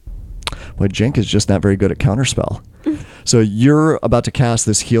 Well, Jink is just not very good at counterspell. So you're about to cast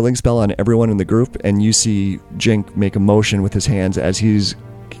this healing spell on everyone in the group, and you see Jink make a motion with his hands as he's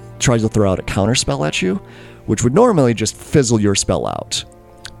tries to throw out a counterspell at you, which would normally just fizzle your spell out.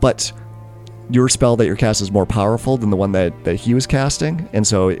 But your spell that you're casting is more powerful than the one that he was casting, and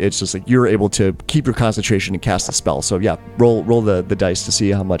so it's just like you're able to keep your concentration and cast the spell. So yeah, roll the dice to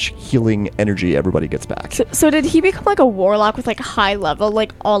see how much healing energy everybody gets back. So did he become like a warlock with like high level,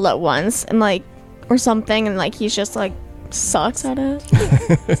 like all at once, and like, or something, and like he's just like sucks at it?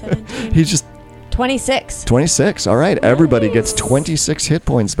 17. He's just 26. 26. All right, everybody gets 26 hit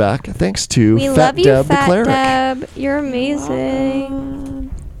points back thanks to We Fat love you, Deb the Fat cleric. Deb. You're amazing.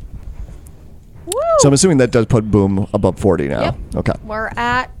 So I'm assuming that does put Boom above 40 now. Yep. Okay. We're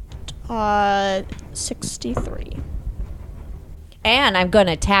at 63. And I'm going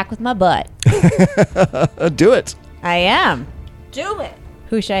to attack with my butt. Do it. I am. Do it.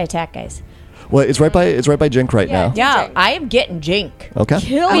 Who should I attack, guys? Well, it's right by Jink right now. Yeah, I am getting jink. Okay.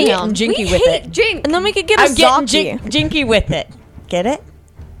 Kill I'm him. getting jinky with it. Jink. And then we could get a I'm getting zombie. jinky with it. Get it?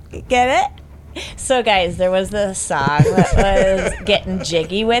 Get it? So, guys, there was this song that was getting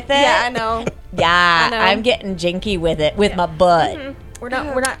jiggy with it. Yeah, I know. Yeah, I know. I'm getting jinky with it with my butt. We're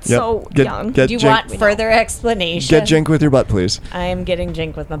not Yep. so Get- young. get Do you Jink- want further explanation? Get Jink with your butt, please. I am getting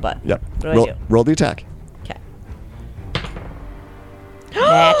jink with my butt. Yep. What do I Roll, do? roll the attack. Okay.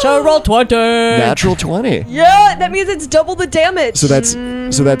 Natural 20. Natural 20. Yeah, that means it's double the damage. So that's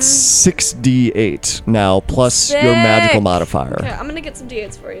 6d8 now plus your magical Sick. modifier. Okay, I'm gonna get some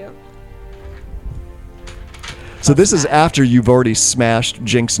d8s for you. So this is after you've already smashed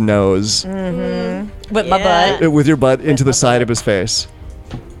Jink's nose With my butt. with your butt into the side of his face.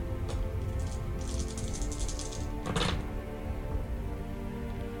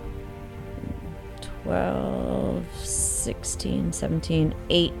 Twelve, 16, 17,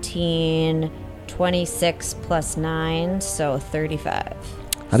 18, 26 plus 9, so 35.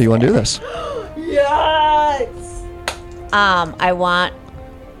 How do you want to do this? I want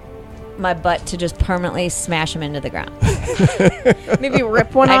my butt to just permanently smash him into the ground. Maybe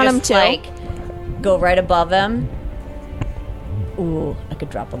rip one I on him just too. like go right above him. Ooh, I could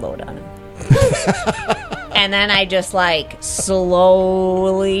drop a load on him. And then I just like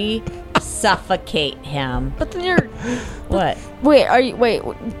slowly suffocate him. But then you're What? are you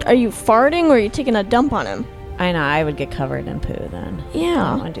farting or are you taking a dump on him? I know, I would get covered in poo then. I Yeah.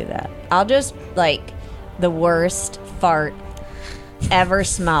 don't want to do that. I'll just, like, the worst fart ever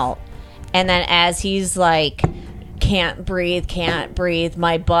smelt. And then as he's, like, can't breathe,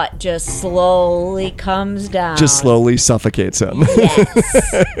 my butt just slowly comes down. Just slowly suffocates him.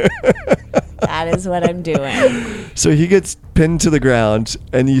 Yes. That is what I'm doing. So he gets pinned to the ground,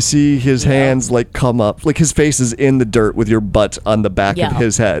 and you see his hands like come up, like his face is in the dirt with your butt on the back of Yeah.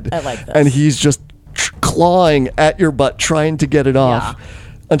 his head. I like this. And he's just clawing at your butt, trying to get it off,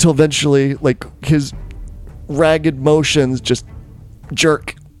 until eventually, like his ragged motions just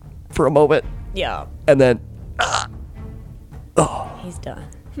jerk for a moment, Yeah. and then He's done.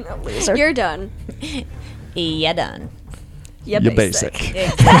 You're done. Yeah, done. Yeah, you're basic.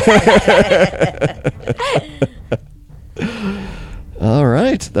 All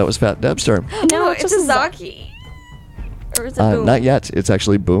right, that was Fat Deb's turn. No, it's a Zaki. Or is it Boom? Not yet. It's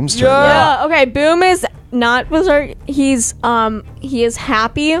actually Boom's turn. Yeah. Okay. Boom is not with our. He is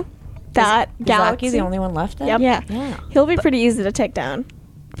happy that Galaxy. Zaki's the only one left then? Yep. Yeah. Yeah. He'll be pretty easy to take down.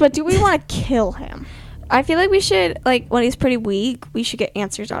 But do we want to kill him? I feel like we should, like, when he's pretty weak, we should get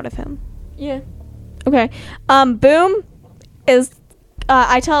answers out of him. Yeah. Okay. Boom is.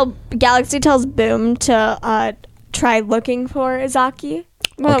 Galaxy tells Boom to try looking for Zaki.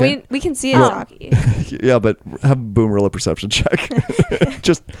 Well, Okay. we can see Oh. Zaki. Yeah, but have Boom roll a perception check,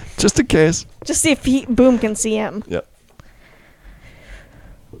 just in case. Just see if Boom can see him. Yep.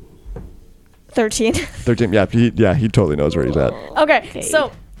 13. 13. Yeah, he totally knows where he's at. Okay.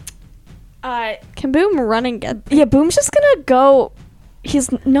 So. Can Boom run and get? Yeah, Boom's just gonna go.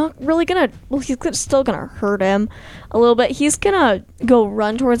 He's not really gonna. Well, still gonna hurt him a little bit. He's gonna go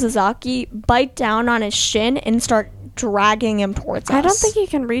run towards Zaki, bite down on his shin, and start dragging him towards us. I don't think he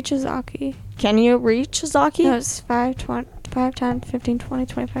can reach Zaki. Can you reach Zaki? No, it's 5, 10, 15, 20,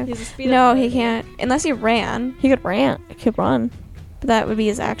 25. He's a speed No, of he 30. can't. Unless he ran. He could run. But that would be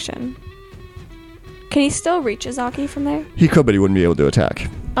his action. Can he still reach Zaki from there? He could, but he wouldn't be able to attack.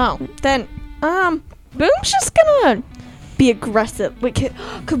 Oh, then Boom's just gonna be aggressive. Wait,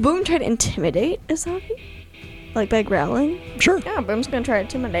 could Boom try to intimidate Zaki? Like by growling? Sure. Yeah, Boom's gonna try to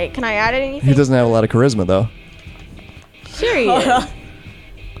intimidate. Can I add anything? He doesn't have a lot of charisma, though. Serious.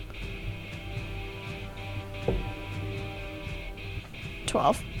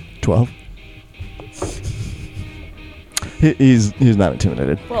 12. 12. He's not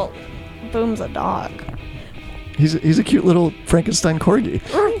intimidated. Well, Boom's a dog. He's a cute little Frankenstein corgi.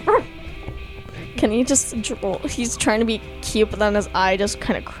 Can he just drool? He's trying to be cute, but then his eye just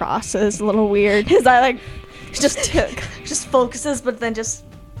kind of crosses a little weird. His eye like just focuses, but then just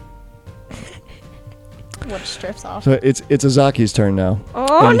what strips off. So it's Azaki's turn now.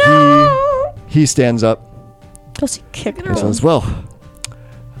 Oh and no! He stands up Goes he kick and her. says, "Well,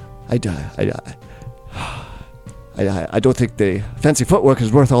 I don't think the fancy footwork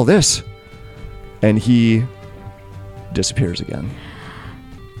is worth all this." And he disappears again.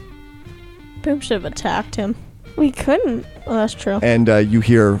 Boom should have attacked him. We couldn't. Oh, that's true. And you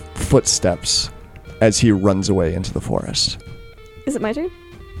hear footsteps as he runs away into the forest. Is it my turn?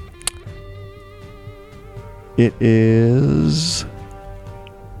 It is...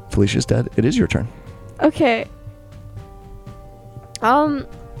 Felicia's dead. It is your turn. Okay.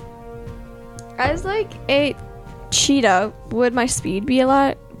 As like a cheetah, would my speed be a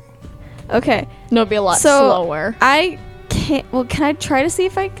lot? Okay. No, it'd be a lot So- slower. I can't. Well, can I try to see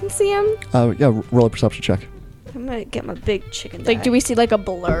if I can see him? Yeah, roll a perception check. I'm gonna get my big chicken. Like, die. do we see like a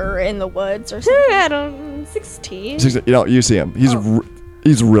blur in the woods or something? I don't. 16. You see him.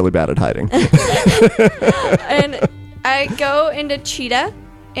 He's really bad at hiding. And I go into cheetah,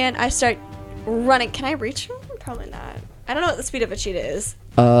 and I start running. Can I reach him? Probably not. I don't know what the speed of a cheetah is.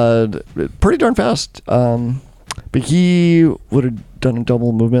 Pretty darn fast. But he would have done a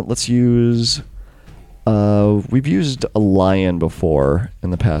double movement. Let's use... we've used a lion before in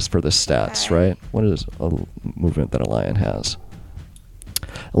the past for the stats, Okay. right? What is a movement that a lion has?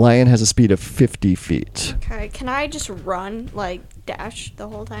 A lion has a speed of 50 feet. Okay. Can I just run, like dash the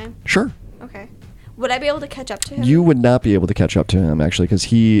whole time? Sure. Okay. Would I be able to catch up to him? You would not be able to catch up to him, actually, because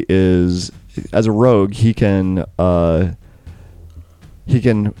he is... As a rogue, he bonus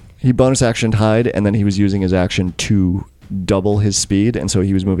actioned hide, and then he was using his action to double his speed, and so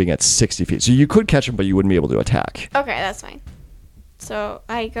he was moving at 60 feet. So you could catch him, but you wouldn't be able to attack. Okay, that's fine. So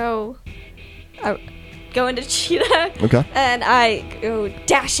I go into cheetah. Okay. And I go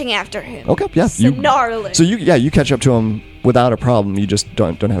dashing after him. Okay, yeah. Snarling. So you catch up to him without a problem. You just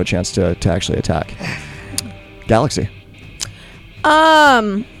don't have a chance to actually attack. Galaxy.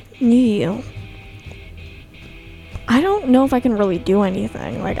 Yeah. I don't know if I can really do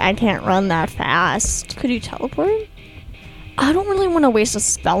anything. Like, I can't run that fast. Could you teleport? I don't really want to waste a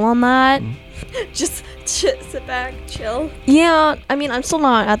spell on that. Just sit back, chill. Yeah, I mean, I'm still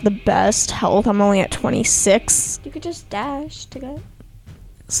not at the best health. I'm only at 26. You could just dash to go.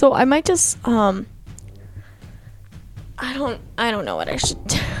 So I might just, I don't know what I should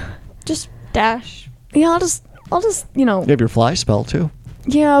do. Just dash. Yeah, I'll just, you know. You have your fly spell too.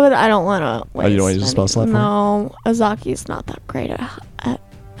 Yeah, but I don't want to waste you don't want to use a spell slot for it? No, Azaki's not that great at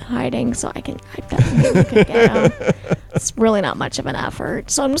hiding, so I definitely could get him. It's really not much of an effort.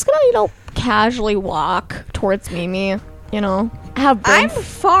 So I'm just gonna, casually walk towards Mimi, have Boom. I'm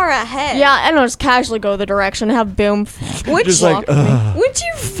far ahead. Yeah, I don't know, just casually go the direction, have Boom Would Just you, like, would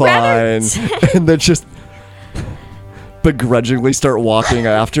you rather fine. And then just begrudgingly start walking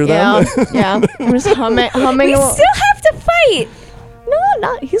after them. Yeah. I'm just humming. we still have to fight. No,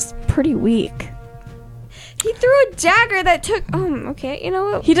 not. He's pretty weak. He threw a dagger that took. Okay. You know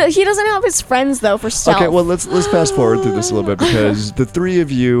what? He doesn't have his friends though for stealth. Okay, well let's fast forward through this a little bit because the three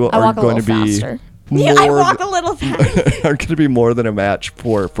of you I are walk a going to little be faster. Yeah, I walk a little faster. are going to be more than a match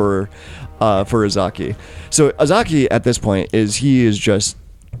for Azaki. So Azaki at this point he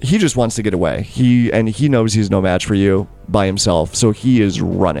just wants to get away. He knows he's no match for you by himself, so he is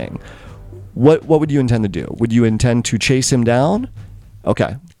running. What would you intend to do? Would you intend to chase him down?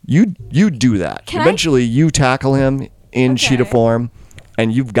 Okay, you do that. Eventually, you tackle him in cheetah form,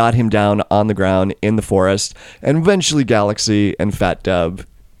 and you've got him down on the ground in the forest. And eventually, Galaxy and Fat Dub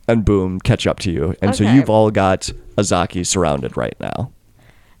and Boom catch up to you, and so you've all got Azaki surrounded right now.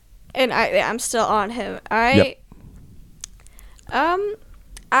 And I'm still on him. Yep.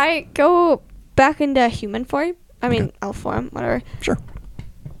 I go back into human form. I mean, elf form, whatever. Sure.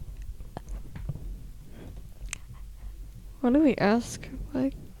 What do we ask?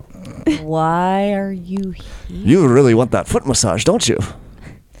 Like, Why are you here? You really want that foot massage, don't you?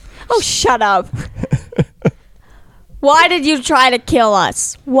 Oh, shut up. Why did you try to kill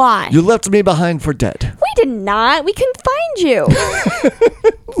us? Why? You left me behind for dead. We did not. We couldn't find you.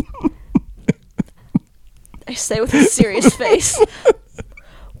 I say with a serious face.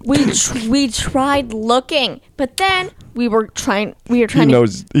 We tried looking, but then we were trying. He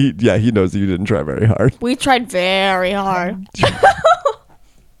knows that you didn't try very hard. We tried very hard.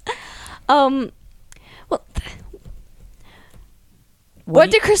 Well,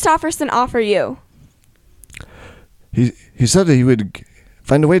 what did Christofferson offer you? He said that he would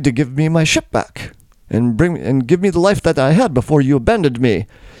find a way to give me my ship back and give me the life that I had before you abandoned me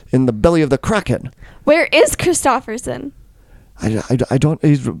in the belly of the Kraken. Where is Christofferson? I don't.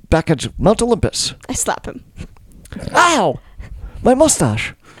 He's back at Mount Olympus. I slap him. Ow! My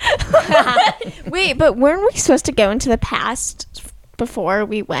mustache. Wait, but weren't we supposed to go into the past before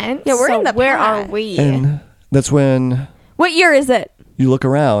we went? Yeah, we're in the where past. are we? And that's when What year is it? you look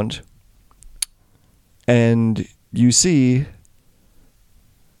around and you see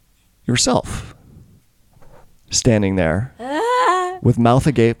yourself standing there with mouth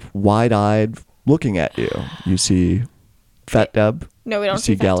agape, wide-eyed, looking at you. You see Fat Deb. No, we don't You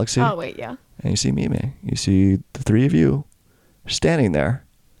see Fat- Galaxy. Oh, wait, yeah. And you see Mimi. You see the three of you standing there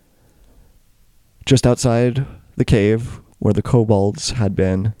just outside the cave where the kobolds had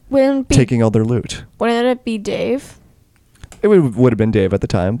been taking all their loot. Wouldn't it be Dave? It would have been Dave at the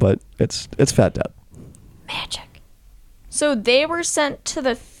time, but it's Fat Deb. Magic. So they were sent to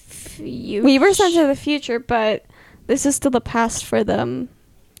the future. We were sent to the future, but this is still the past for them.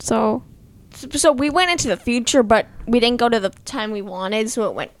 So we went into the future, but we didn't go to the time we wanted, so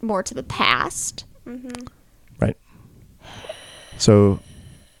it went more to the past. Right. So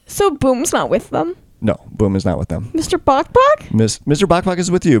Boom's not with them. no, Boom is not with them. Mr. Bokbok? Mr. Bokbok is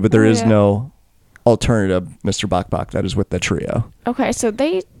with you, but there is yeah. no alternative Mr. Bokbok that is with the trio. Okay, so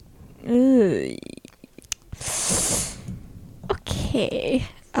they... Okay.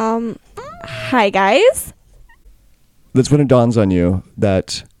 hi guys. That's when it dawns on you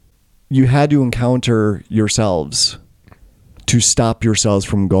that you had to encounter yourselves to stop yourselves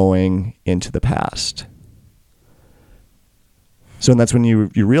from going into the past. So that's when you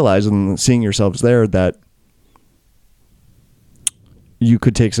realize, and seeing yourselves there, that you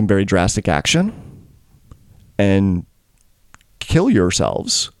could take some very drastic action and kill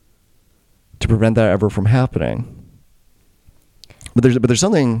yourselves to prevent that ever from happening. But there's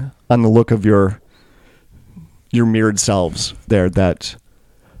something on the look of your mirrored selves there that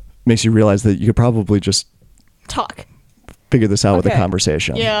makes you realize that you could probably just Talk. figure this out with a Okay.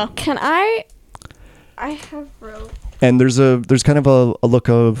 conversation. Yeah. Can I have rope. And there's kind of a look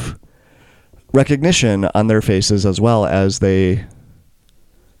of recognition on their faces as well as they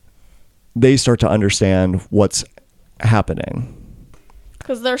they start to understand what's happening.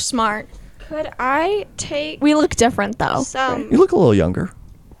 Because they're smart. Could I take We look different, though. You look a little younger.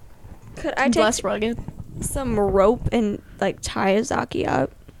 Could I take Less rugged. some rope and like tie Azaki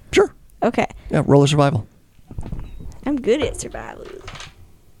up? Sure. Okay. Yeah, roll a survival. I'm good at survival.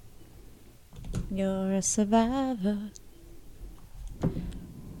 You're a survivor.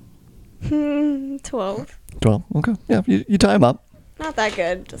 12. 12. Okay. Yeah, you tie them up. Not that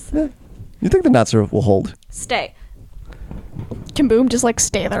good. Just You think the knots will hold? stay. Can Boom just like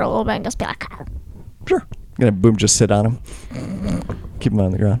stay there a little bit and just be like, Sure. Gonna Boom just sit on him. Keep him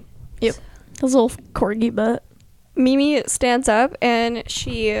on the ground. yep. His little corgi butt. Mimi stands up and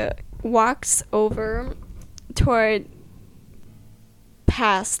she walks over toward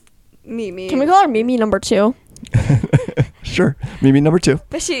past Mimi. Can we call her Mimi number 2? Sure. Mimi number 2.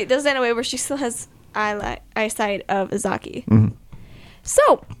 But she does that in a way where she still has eyesight of Azaki. Mhm.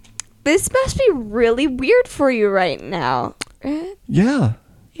 So, this must be really weird for you right now. right? Yeah.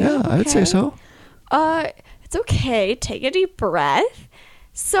 Yeah, I would say okay. so. It's okay. Take a deep breath.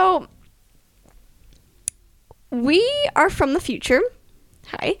 So, we are from the future.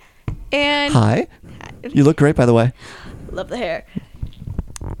 Hi. And Hi. You look great, by the way. love the hair.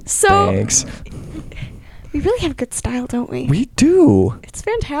 So, Thanks. we really have good style, don't we? We do. It's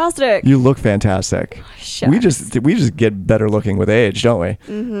fantastic. You look fantastic. We Shucks. just get better looking with age, don't we?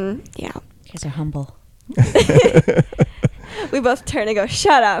 Yeah. You guys are humble. We both turn and go,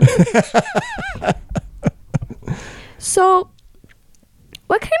 shut up. So,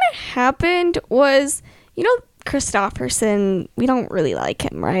 what kind of happened was, Christopherson, we don't really like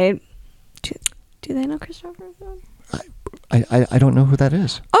him, right? Do they know Christopherson? I don't know who that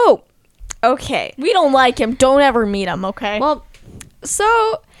is. Oh, okay. We don't like him. Don't ever meet him, okay? Well, so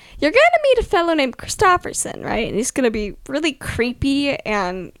you're going to meet a fellow named Christopherson, right? And he's going to be really creepy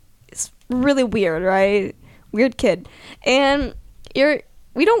and it's really weird, right? Weird kid. And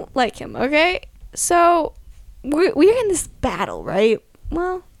we don't like him, okay? So we're in this battle, right?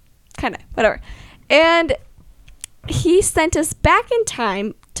 Well, kind of, whatever. And he sent us back in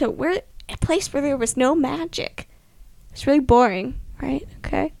time to a place where there was no magic. It's really boring, right?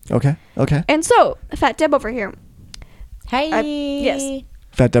 Okay. Okay. And so, Fat Deb over here. Hi. Yes.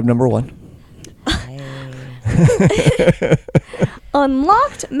 Fat Deb number 1.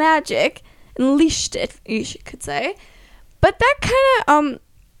 Unlocked magic, unleashed it, you could say. But that kind of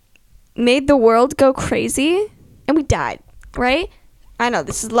made the world go crazy, and we died, right? I know,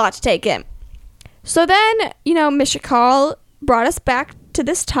 this is a lot to take in. So then, Mr. Carl brought us back to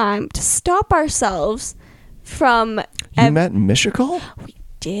this time to stop ourselves from... You met Mishakal?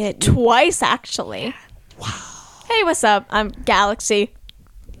 Did. Twice, actually. Wow. Hey, what's up? I'm Galaxy.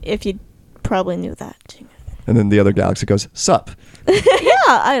 If you probably knew that. And then the other galaxy goes, sup.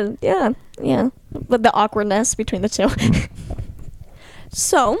 Yeah. But the awkwardness between the two.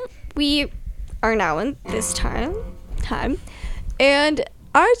 So, we are now in this time, and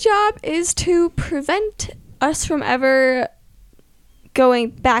our job is to prevent us from ever going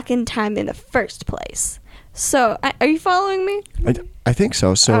back in time in the first place. So, are you following me? I think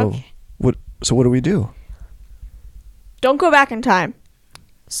so. So Okay. what do we do? Don't go back in time.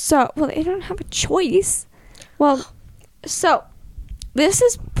 So, well, they don't have a choice. Well, so, this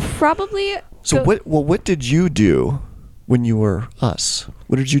is probably... So what did you do when you were us?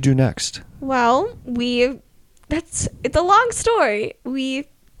 What did you do next? Well, it's a long story. We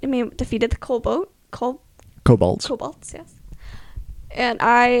defeated the kobolds, yes. And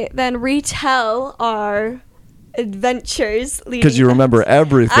I then retell our adventures. Because you remember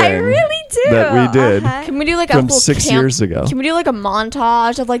everything. I really do. That we did. Can we do like From a full 6 years ago. Can we do like a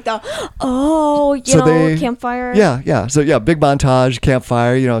montage of like the campfire? Yeah. So yeah, big montage,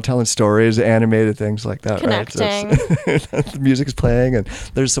 campfire, telling stories, animated things like that. Connecting. Right? The music's playing and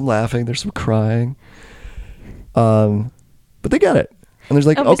there's some laughing, there's some crying. But they get it. And there's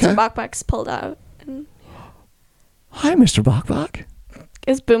like, okay. Mr. Bokbok's pulled out. Hi, Mr. Bokbok.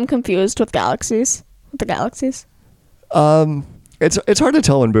 Is Boom confused with galaxies? With the galaxies? It's hard to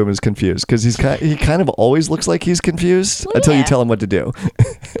tell when Boom is confused because he kind of always looks like he's confused until you tell him what to do.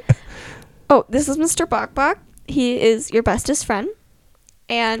 Oh, this is Mr. Bokbok. He is your bestest friend.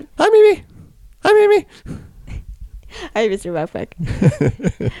 And Hi, Mimi. hi, Mr.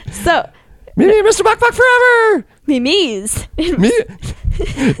 Bokbok. So, Mimi and Mr. Bokbok forever. Mimi's.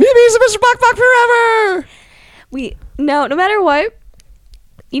 Mimi's Mr. Bokbok forever. No matter what,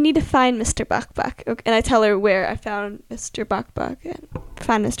 you need to find Mr. Bokbok. Okay, and I tell her where I found Mr. Bokbok and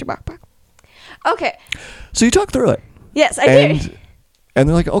find Mr. Bokbok. Okay. So you talk through it. Yes, I did. And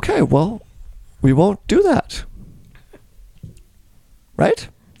they're like, okay, well, we won't do that. Right?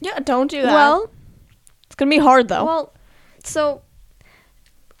 Yeah, don't do that. Well, it's gonna be hard though. well, so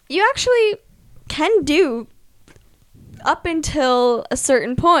you actually can do up until a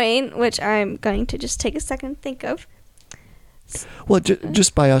certain point, which I'm going to just take a second to think of. Well,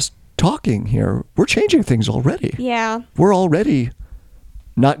 just by us talking here, we're changing things already. Yeah. We're already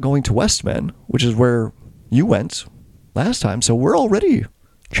not going to Westman, which is where you went last time. So we're already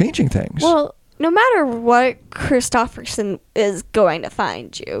changing things. Well, no matter what, Christofferson is going to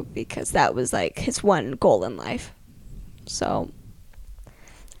find you because that was like his one goal in life. So,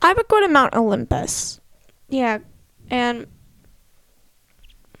 I would go to Mount Olympus. yeah. And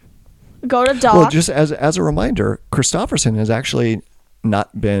Go to Doc. Well, just as a reminder, Christofferson has actually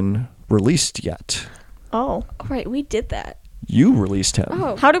not been released yet. oh. right, we did that. You released him.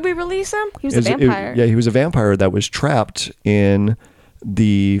 Oh, How did we release him? he was a vampire. Yeah, he was a vampire that was trapped in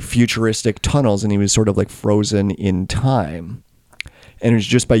the futuristic tunnels, and he was sort of like frozen in time. And it was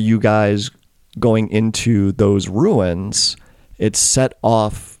just by you guys going into those ruins, it set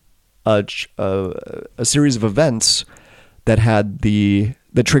off a series of events that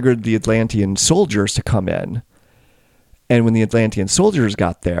triggered the Atlantean soldiers to come in. And when the Atlantean soldiers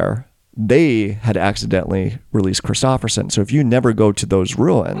got there, they had accidentally released Christofferson. So if you never go to those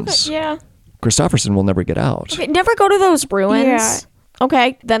ruins, Yeah. Christofferson will never get out. Okay, never go to those ruins. Yeah.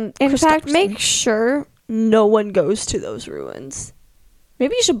 Okay, then In fact, Christofferson. make sure no one goes to those ruins.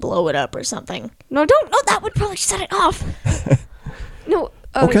 maybe you should blow it up or something. No, don't. No, that would probably set it off. No.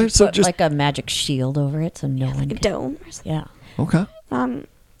 Okay, so Put just like a magic shield over it so no one can. Don't. Yeah. okay. Um.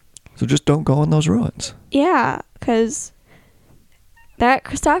 So just don't go in those ruins. Yeah, because that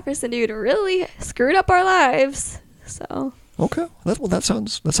Christofferson dude really screwed up our lives. So. Okay. That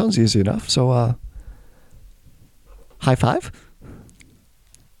sounds easy enough. So high five.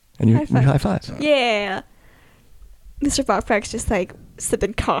 And you high five. Yeah. Mr. Bobcrack's just like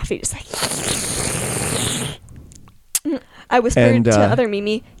sipping coffee, just like. I whispered And, to other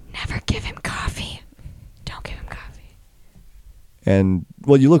Mimi, never give him coffee. Don't give him coffee. And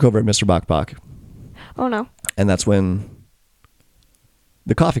well, you look over at Mr. Bok, Oh no. and that's when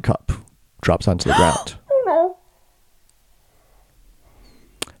the coffee cup drops onto the ground. Oh no.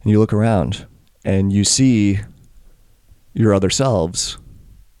 And you look around, and you see your other selves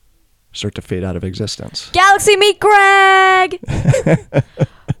start to fade out of existence. Galaxy meet Greg!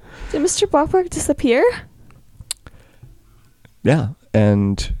 Did Mr. Bobcrack disappear? Yeah,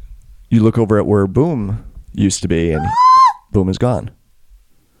 and you look over at where Boom used to be, and Boom is gone.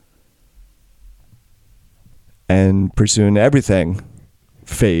 And pretty soon everything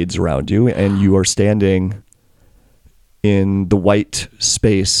fades around you, and you are standing in the white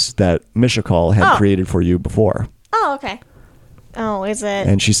space that Mishakal had Oh. created for you before. Oh, okay. Oh, is it?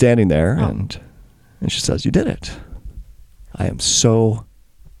 And she's standing there, and she says, "You did it. I am so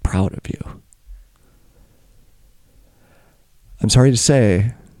proud of you. I'm sorry to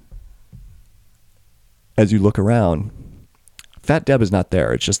say, as you look around, Fat Deb is not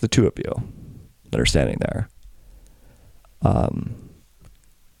there. It's just the two of you that are standing there."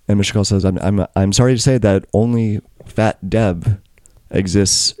 And Mishakal says, I'm sorry to say that only Fat Deb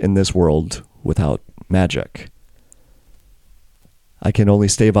exists in this world without magic. I can only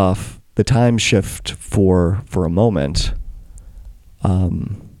stave off the time shift for a moment.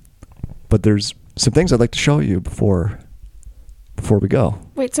 But there's some things I'd like to show you before we go.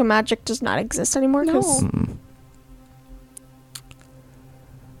 Wait, so magic does not exist anymore? 'Cause- No.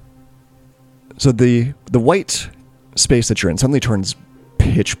 So the white space that you're in suddenly turns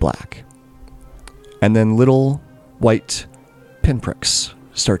pitch black. And then little white pinpricks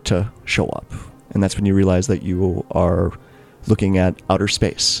start to show up. And that's when you realize that you are looking at outer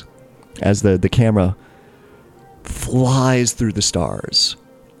space as the camera flies through the stars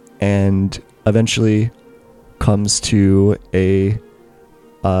and eventually comes to an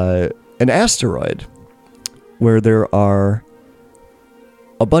asteroid where there are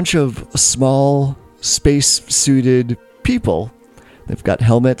a bunch of small space-suited people. They've got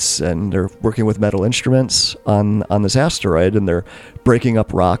helmets and they're working with metal instruments on this asteroid, and they're breaking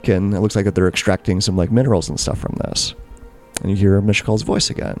up rock, and it looks like that they're extracting some like minerals and stuff from this. And you hear Mishakal's voice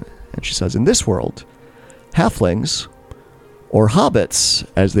again, and she says, "In this world, halflings, or hobbits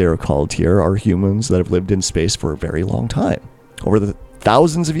as they are called here, are humans that have lived in space for a very long time, over the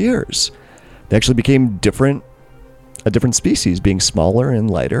thousands of years. They actually became a different species, being smaller and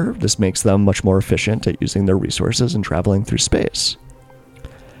lighter. This makes them much more efficient at using their resources and traveling through space."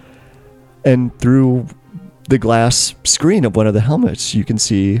 And through the glass screen of one of the helmets, you can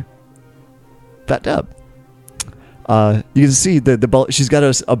see Fat Deb. You can see she's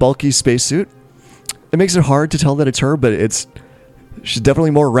got a bulky spacesuit. It makes it hard to tell that it's her, but it's She's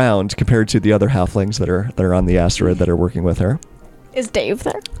definitely more round compared to the other halflings that are on the asteroid that are working with her. Is Dave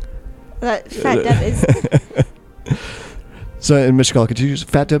there? That Fat Deb is. So, and Mishkal continues,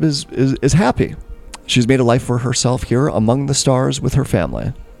 Fat Deb is happy. She's made a life for herself here among the stars with her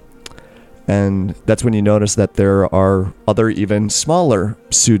family. And that's when you notice that there are other, even smaller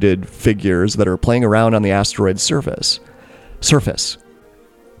suited figures that are playing around on the asteroid's surface.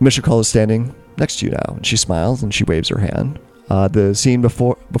 Mishkal is standing next to you now, and she smiles and she waves her hand. The scene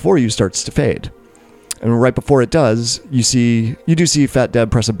before you starts to fade. And right before it does, you do see Fat Deb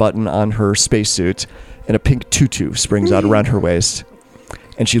press a button on her spacesuit, and a pink tutu springs out around her waist.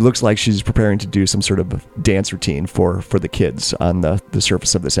 And she looks like she's preparing to do some sort of dance routine for the kids on the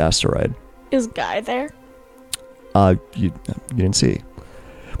surface of this asteroid. Is Guy there? You didn't see.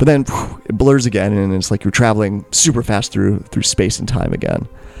 But then it blurs again, and it's like you're traveling super fast through space and time again.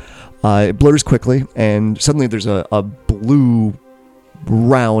 It blurs quickly, and suddenly there's a blue,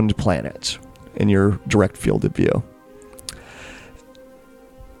 round planet in your direct field of view.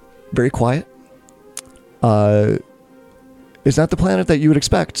 Very quiet. It's not the planet that you would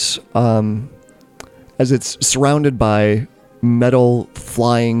expect, as it's surrounded by metal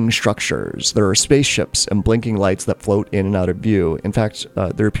flying structures. There are spaceships and blinking lights that float in and out of view. In fact,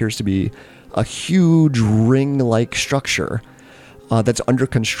 there appears to be a huge ring-like structure that's under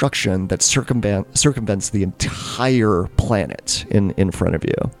construction that circumvents the entire planet in front of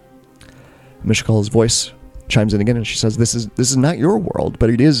you. Mishkal's voice chimes in again, and she says, "This is not your world, but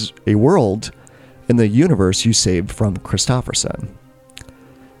it is a world in the universe you saved from Christofferson.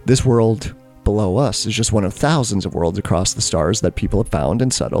 This world below us is just one of thousands of worlds across the stars that people have found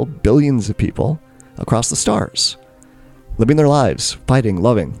and settled, billions of people across the stars, living their lives, fighting,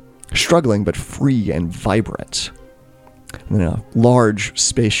 loving, struggling, but free and vibrant." And then a large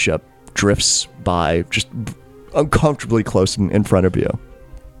spaceship drifts by, just uncomfortably close in front of you.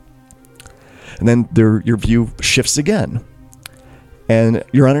 And then your view shifts again, and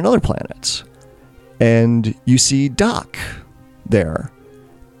you're on another planet, and you see Doc there,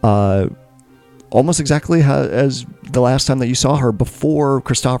 almost exactly as the last time that you saw her before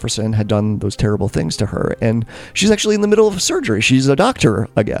Christofferson had done those terrible things to her. And she's actually in the middle of surgery. She's a doctor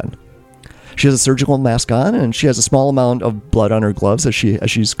again. She has a surgical mask on, and she has a small amount of blood on her gloves as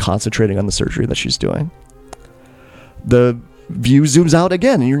she's concentrating on the surgery that she's doing. The view zooms out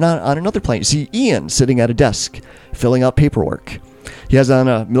again, and you're not on another planet. You see Ian sitting at a desk, filling out paperwork. He has on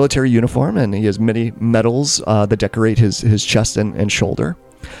a military uniform, and he has many medals that decorate his chest and shoulder.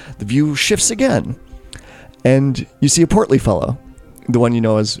 The view shifts again, and you see a portly fellow, the one you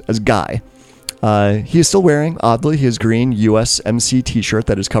know as Guy. He is still wearing, oddly, his green USMC t-shirt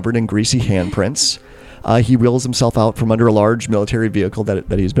that is covered in greasy handprints. He wheels himself out from under a large military vehicle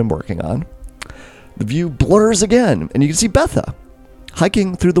that he's been working on. The view blurs again, and you can see Betha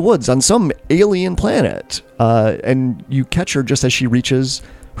hiking through the woods on some alien planet. And you catch her just as she reaches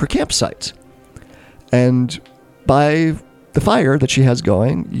her campsite. And by the fire that she has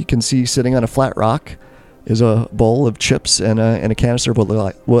going, you can see sitting on a flat rock is a bowl of chips and a canister of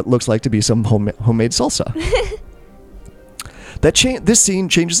what looks like to be some homemade salsa. This scene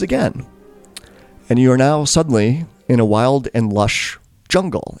changes again, and you are now suddenly in a wild and lush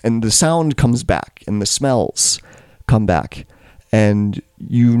jungle, and the sound comes back, and the smells come back, and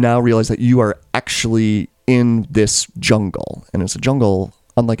you now realize that you are actually in this jungle, and it's a jungle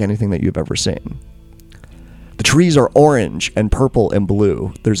unlike anything that you've ever seen. The trees are orange and purple and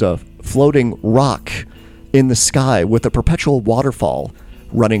blue. There's a floating rock in the sky with a perpetual waterfall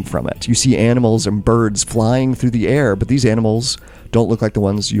running from it. You see animals and birds flying through the air, but these animals don't look like the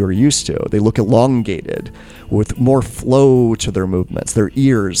ones you're used to. They look elongated, with more flow to their movements. Their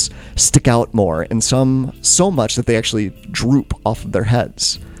ears stick out more, and some so much that they actually droop off of their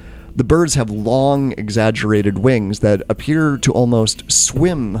heads. The birds have long, exaggerated wings that appear to almost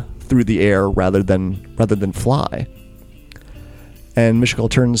swim through the air rather than fly. And Mishkal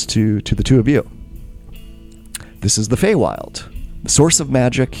turns to the two of you. This is the Feywild, the source of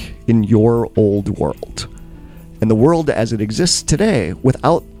magic in your old world. And the world as it exists today,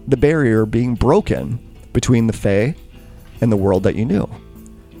 without the barrier being broken between the Fey and the world that you knew.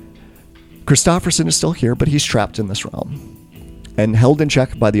 Christofferson is still here, but he's trapped in this realm and held in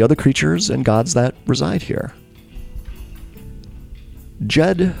check by the other creatures and gods that reside here.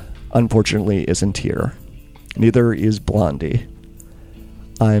 Jed, unfortunately, isn't here. Neither is Blondie.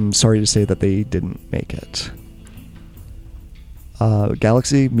 I'm sorry to say that they didn't make it.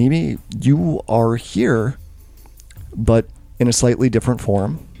 Galaxy, Mimi, you are here, but in a slightly different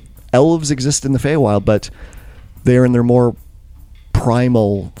form. Elves exist in the Feywild, but they are in their more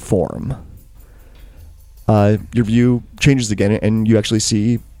primal form. your view changes again, and you actually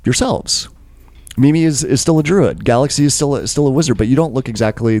see yourselves. Mimi is still a druid. Galaxy is still a wizard, but you don't look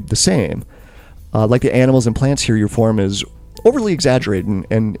exactly the same. Like the animals and plants here, your form is overly exaggerated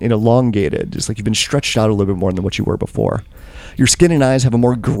and elongated. It's like you've been stretched out a little bit more than what you were before. Your skin and eyes have a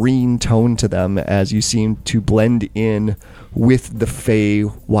more green tone to them as you seem to blend in with the Fey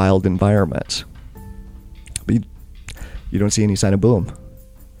wild environment. But you don't see any sign of Boom.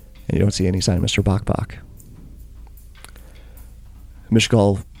 And you don't see any sign of Mr. Bok.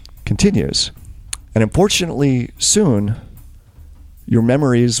 Mishgal continues. And unfortunately, soon, your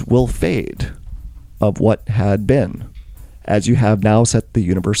memories will fade of what had been, as you have now set the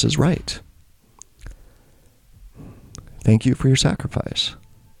universes right. Thank you for your sacrifice.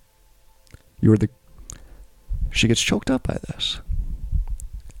 She gets choked up by this.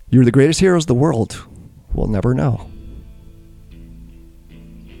 You're the greatest heroes the world will never know.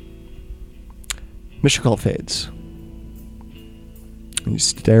 Mishakal fades. You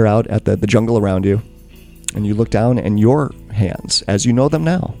stare out at the jungle around you, and you look down, and your hands, as you know them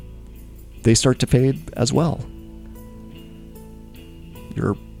now, they start to fade as well.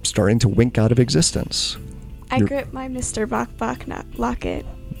 You're starting to wink out of existence. I grip my Mr. Bok locket.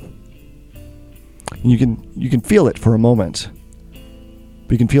 You can feel it for a moment,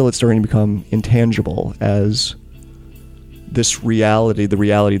 but you can feel it starting to become intangible as this reality, the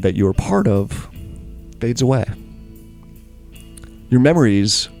reality that you are part of, fades away. Your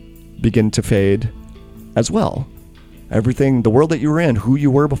memories begin to fade as well. Everything, the world that you were in, who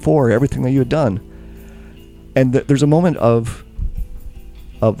you were before, everything that you had done. And there's a moment of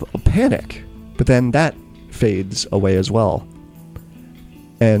panic, but then that fades away as well.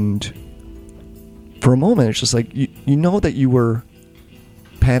 And for a moment, it's just like, you know that you were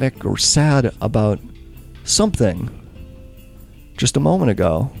panicked or sad about something just a moment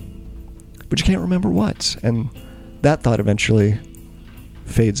ago, but you can't remember what. And that thought eventually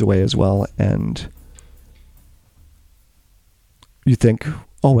fades away as well, and you think,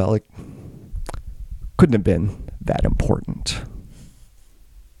 oh well, it couldn't have been that important.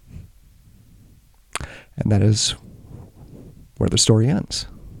 And that is where the story ends.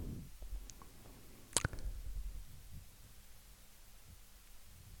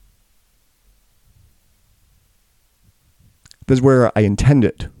 This is where I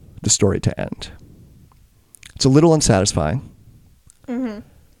intended the story to end. It's a little unsatisfying. Mm-hmm.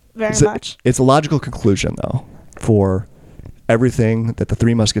 Very much. It's a logical conclusion, though, for everything that the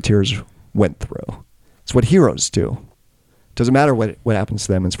Three Musketeers went through. It's what heroes do. It doesn't matter what happens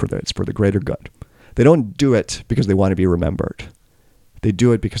to them. It's for the greater good. They don't do it because they want to be remembered. They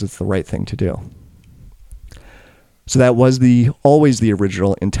do it because it's the right thing to do. So that was always the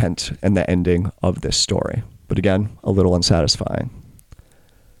original intent and the ending of this story. But again, a little unsatisfying.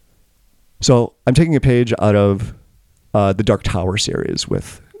 So I'm taking a page out of the Dark Tower series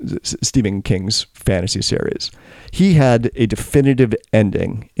with Stephen King's fantasy series. He had a definitive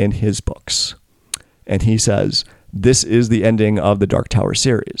ending in his books. And he says, this is the ending of the Dark Tower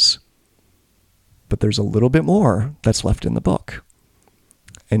series. But there's a little bit more that's left in the book.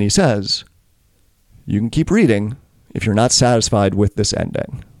 And he says, you can keep reading if you're not satisfied with this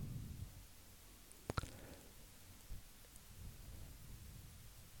ending.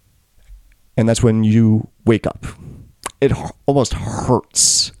 And that's when you wake up. It almost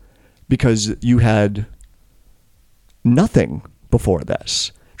hurts because you had nothing before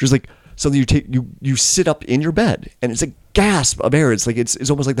this. Just like, so you sit up in your bed and it's a gasp of air. It's like it's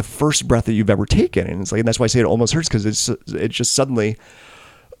almost like the first breath that you've ever taken, and it's like, and that's why I say it almost hurts, because it's just suddenly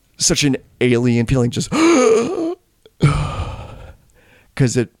such an alien feeling, just because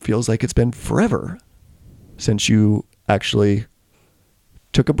it feels like it's been forever since you actually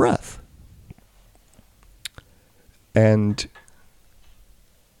took a breath. And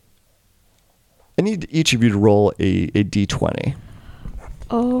I need each of you to roll a d20.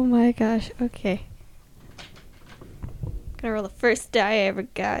 Oh my gosh, okay. Gonna roll the first die I ever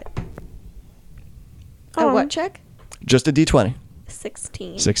got. Oh. What check? Just a d20.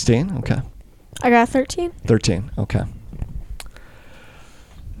 16. 16, okay. I got 13. 13, okay.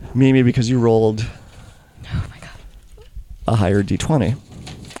 Mimi, because you rolled Oh my god. a higher d20,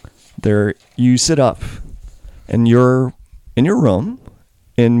 there you sit up and you're in your room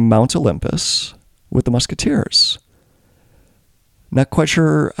in Mount Olympus with the Musketeers. Not quite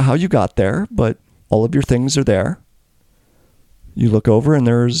sure how you got there, but all of your things are there. You look over and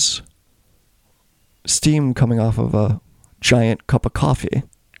there's steam coming off of a giant cup of coffee.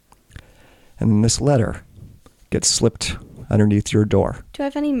 And then this letter gets slipped underneath your door. Do I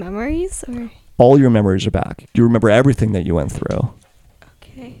have any memories or? All your memories are back. You remember everything that you went through.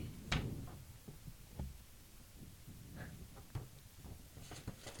 Okay.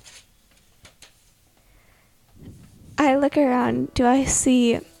 look around, do I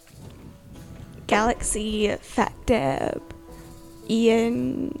see Galaxy, Fat Deb,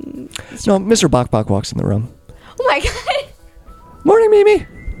 Ian? No, Mr. Bok walks in the room. Oh my god! Morning, Mimi.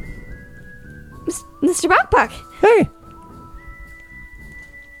 Mr. Bok. Hey.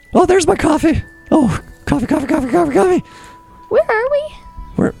 Oh, there's my coffee. Oh, coffee. Where are we?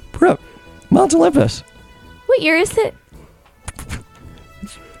 We're up Mount Olympus. What year is it?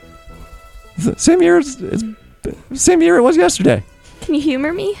 Same year it was yesterday. Can you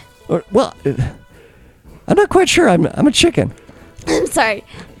humor me? I'm not quite sure. I'm a chicken. I'm sorry.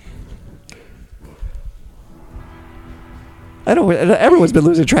 I know everyone's been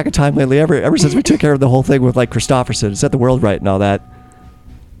losing track of time lately. Ever since we took care of the whole thing with like Christofferson, set the world right and all that.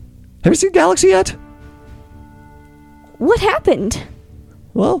 Have you seen Galaxy yet? What happened?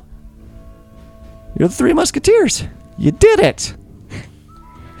 Well, you're the Three Musketeers. You did it.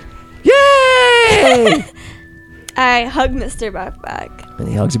 Yay! I hug Mr. Bok. And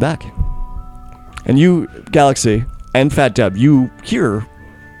he hugs you back. And you, Galaxy, and Fat Deb, you hear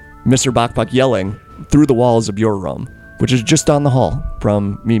Mr. Bok yelling through the walls of your room, which is just down the hall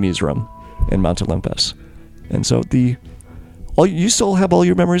from Mimi's room in Mount Olympus. And so you still have all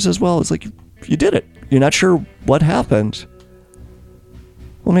your memories as well. It's like you did it. You're not sure what happened.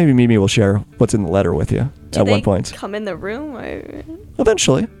 Well, maybe Mimi will share what's in the letter with you at one point. Come in the room? Or?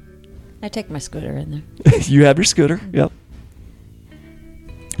 Eventually. I take my scooter in there. You have your scooter. Yep.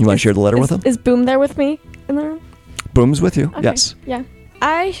 You want to share the letter with him? Is Boom there with me in the room? Boom's with you. Okay. Yes. Yeah.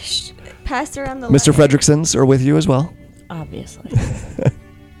 I passed around the Mr. letter. Fredricksons are with you as well. Obviously.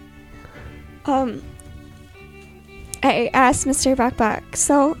 I asked Mr. Bok,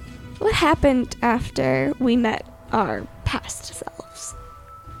 so what happened after we met our past selves?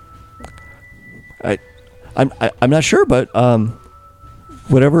 I'm not sure, but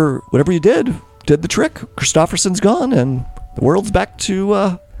whatever you did the trick. Christofferson's gone, and the world's back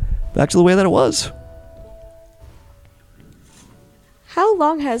to the way that it was. How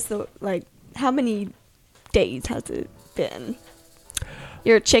long has how many days has it been?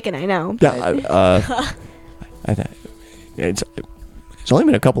 You're a chicken, I know. Yeah, it's only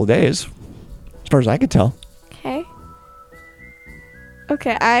been a couple of days, as far as I could tell.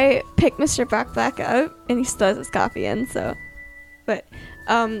 Okay, I pick Mr. Bok back up, and he still has his coffee in, so... But,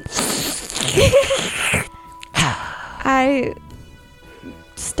 I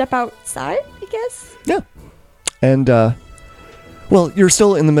step outside, I guess? Yeah. And, well, you're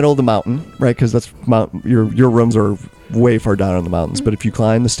still in the middle of the mountain, right? Because that's your rooms are way far down in the mountains. Mm-hmm. But if you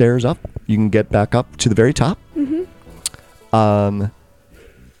climb the stairs up, you can get back up to the very top. Mm-hmm.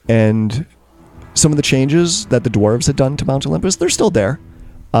 And some of the changes that the dwarves had done to Mount Olympus, they're still there.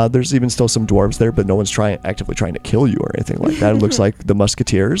 There's even still some dwarves there, but no one's actively trying to kill you or anything like that. It looks like the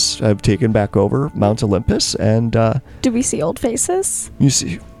Musketeers have taken back over Mount Olympus, and do we see old faces? You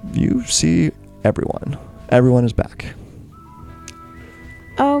see everyone. Everyone is back.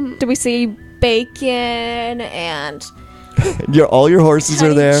 Do we see Bacon and all your horses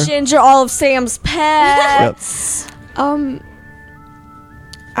are there. Ginger, all of Sam's pets. Yep.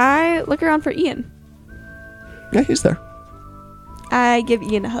 I look around for Ian. Yeah, he's there. I give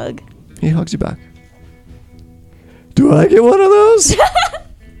Ian a hug. He hugs you back. Do I get one of those?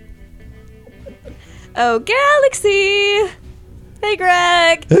 Oh, Galaxy! Hey,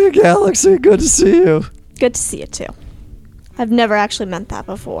 Greg! Hey, Galaxy, good to see you. Good to see you, too. I've never actually meant that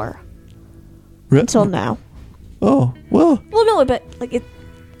before. Until now. Oh, well. Well, no, but,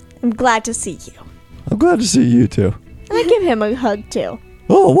 I'm glad to see you. I'm glad to see you, too. And I give him a hug, too.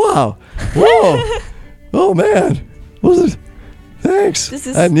 Oh, wow. Whoa. Oh, man. Thanks.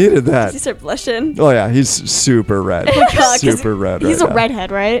 I needed that. Does he start blushing? Oh, yeah. He's super red. Oh my God, super red. He's right a now.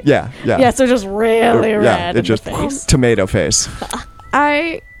 redhead, right? Yeah. Yeah, so just really red. Yeah, it just face. tomato face.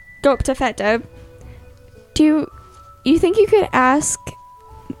 I go up to Fat Deb. Do you think you could ask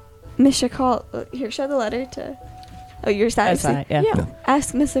Miss Shakal? Here, show the letter to. Oh, you're That's fine, yeah.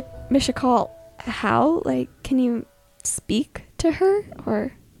 Ask Miss Shakal how. Can you speak to her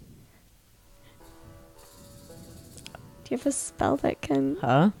or? Do you have a spell that can?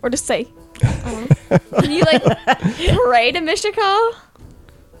 Huh? Or just say. Can you pray to Miss Shakal?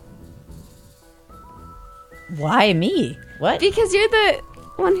 Why me? What? Because you're the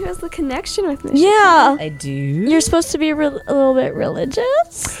one who has the connection with Miss Yeah. I do. You're supposed to be a little bit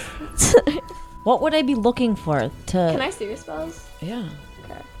religious. What would I be looking for to... Can I see your spells? Yeah.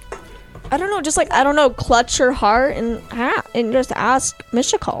 I don't know, just clutch your heart and just ask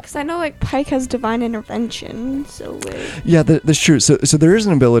Mishakal. Because I know Pike has divine intervention, so Yeah, that's true. So there is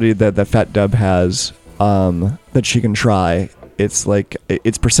an ability that Fat Deb has that she can try It's like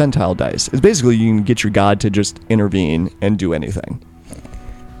it's percentile dice. It's basically you can get your god to just intervene and do anything,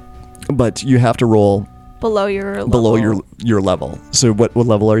 but you have to roll below your level. your level. So what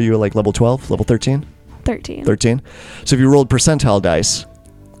level are you? Like level 12, level 13? 13. 13. So if you rolled percentile dice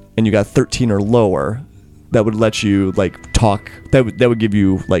and you got 13 or lower, that would let you like talk. That would give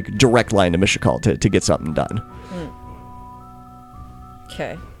you like direct line to Mishakal to get something done.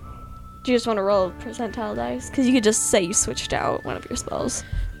 Okay. Do you just want to roll percentile dice? Because you could just say you switched out one of your spells.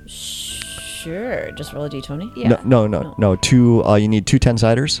 Sure. Just roll a d20. Yeah. No. Two. You need two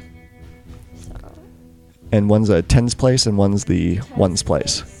 10-siders. And one's a tens place and one's the ones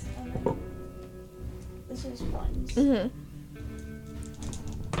place. This is ones. Mm-hmm.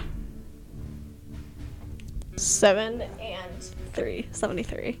 7 and 3.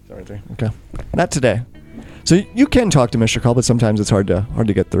 73. 73. Okay. Not today. So you can talk to Mishakal, but sometimes it's hard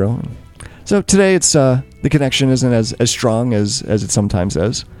to get through. So today it's the connection isn't as strong as it sometimes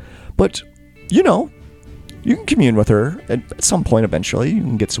is, but you can commune with her at some point eventually. You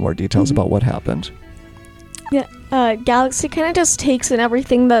can get some more details about what happened. Yeah, Galaxy kind of just takes in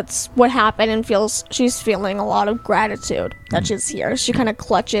everything that's what happened and she's feeling a lot of gratitude that she's here. She kind of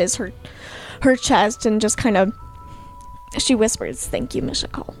clutches her chest and just kind of, she whispers, "Thank you,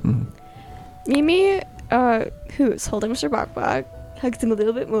 Mishakal." Mm-hmm. Mimi, who's holding Mr. Bokbok, hugs him a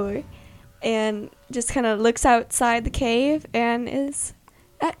little bit more and just kind of looks outside the cave and is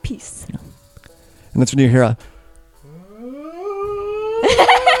at peace. Yeah. And that's when you hear a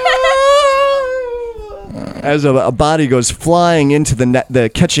as a body goes flying into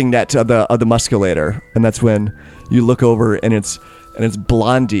the catching net of the musculator, and that's when you look over and it's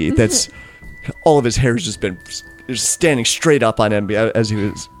Blondie. That's all of his hair has just been standing straight up on him as he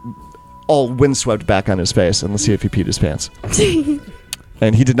was all windswept back on his face. And let's see if he peed his pants.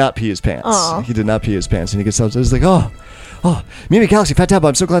 And he did not pee his pants. Aww. He did not pee his pants, and he gets up. He's like, oh, Mimi, Galaxy, Fat Tab,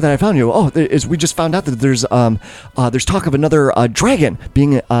 I'm so glad that I found you. Oh, we just found out that there's talk of another dragon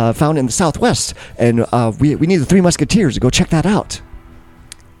being found in the southwest, and we need the Three Musketeers to go check that out.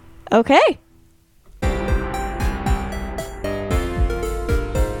 Okay.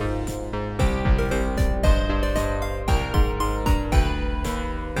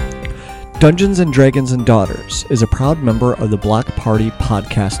 Dungeons & Dragons and Daughters is a proud member of the Block Party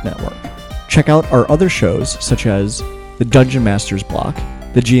Podcast Network. Check out our other shows such as the Dungeon Masters Block,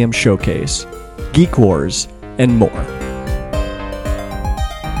 the GM Showcase, Geek Wars, and more.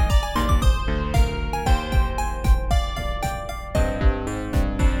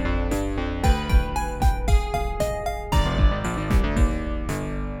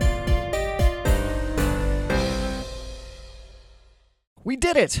 We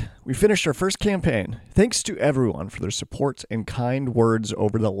did it! We finished our first campaign. Thanks to everyone for their support and kind words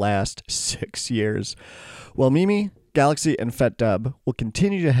over the last 6 years. While Mimi, Galaxy, and Fet Dub will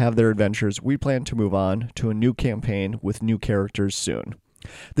continue to have their adventures, we plan to move on to a new campaign with new characters soon.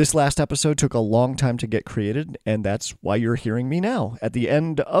 This last episode took a long time to get created, and that's why you're hearing me now, at the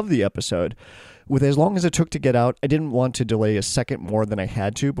end of the episode. With as long as it took to get out, I didn't want to delay a second more than I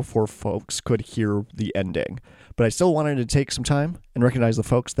had to before folks could hear the ending. But I still wanted to take some time and recognize the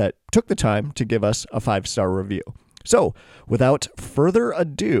folks that took the time to give us a 5-star review. So, without further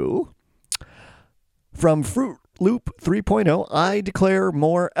ado, from Fruit Loop 3.0, I declare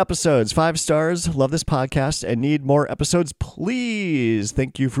more episodes. 5 stars, love this podcast, and need more episodes, please.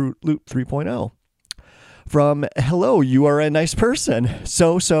 Thank you, Fruit Loop 3.0. From Hello, you are a nice person.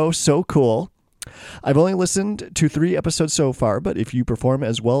 So cool. I've only listened to 3 episodes so far, but if you perform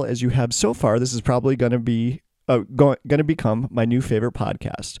as well as you have so far, this is probably going to become my new favorite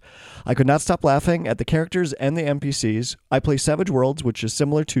podcast. I could not stop laughing at the characters and the NPCs. I play Savage Worlds, which is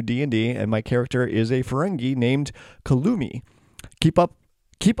similar to D&D, and my character is a Ferengi named Kalumi. Keep up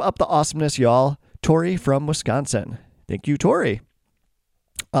the awesomeness, y'all. Tori from Wisconsin. Thank you, Tori.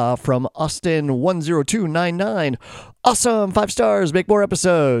 From Austin 10299. Awesome, 5 stars. Make more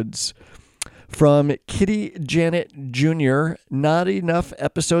episodes. From Kitty Janet Jr., not enough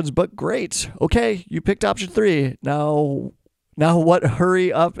episodes, but great. Okay, you picked option 3. Now what?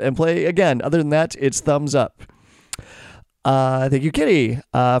 Hurry up and play again. Other than that, it's thumbs up. Thank you, Kitty.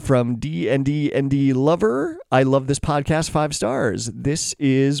 From D&D Lover, I love this podcast, 5 stars. This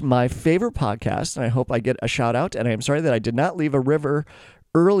is my favorite podcast, and I hope I get a shout out. And I am sorry that I did not leave a review.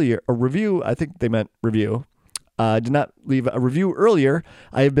 I think they meant review. Did not leave a review earlier.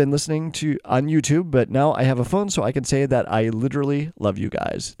 I have been listening to on YouTube, but now I have a phone, so I can say that I literally love you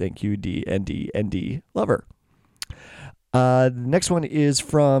guys. Thank you, D&D Lover. The next one is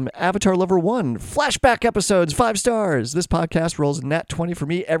from Avatar Lover 1. Flashback episodes, 5 stars. This podcast rolls a nat 20 for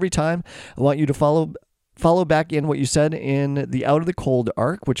me every time. I want you to follow follow back in what you said in the Out of the Cold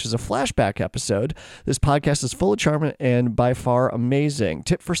arc, which is a flashback episode. This podcast is full of charm and by far amazing.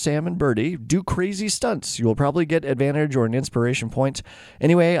 Tip for Sam and Birdie, do crazy stunts. You will probably get advantage or an inspiration point.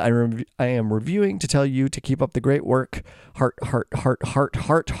 Anyway, I am reviewing to tell you to keep up the great work. Heart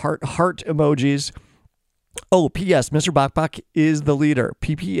emojis. Oh, P.S. Mr. Bok is the leader.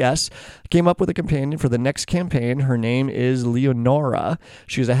 P.P.S. Came up with a companion for the next campaign. Her name is Leonora.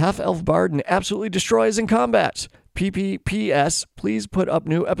 She's a half-elf bard and absolutely destroys in combat. P.P.P.S. Please put up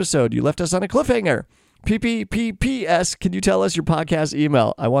new episode. You left us on a cliffhanger. P.P.P.P.S. Can you tell us your podcast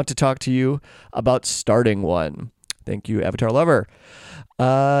email? I want to talk to you about starting one. Thank you, Avatar Lover.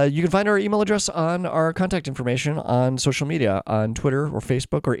 You can find our email address on our contact information on social media, on Twitter or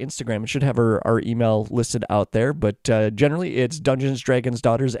Facebook or Instagram. It should have our email listed out there, but generally it's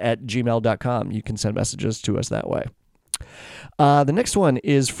dungeonsdragonsdaughters@gmail.com. You can send messages to us that way. The next one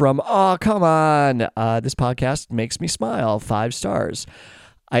is from, oh, come on. This podcast makes me smile. 5 stars.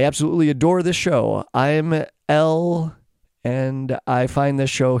 I absolutely adore this show. I'm L, and I find this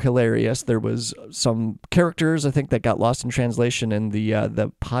show hilarious. There was some characters, I think, that got lost in translation in the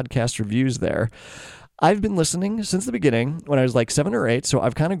podcast reviews there. I've been listening since the beginning when I was like 7 or 8, so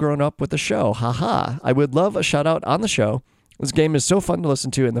I've kind of grown up with the show. Haha. I would love a shout out on the show. This game is so fun to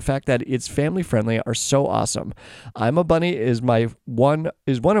listen to, and the fact that it's family friendly are so awesome. I'm a Bunny is one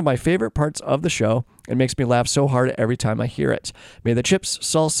of my favorite parts of the show. It makes me laugh so hard every time I hear it. May the chips,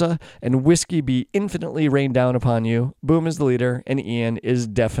 salsa, and whiskey be infinitely rained down upon you. Boom is the leader, and Ian is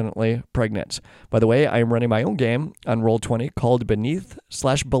definitely pregnant. By the way, I am running my own game on Roll20 called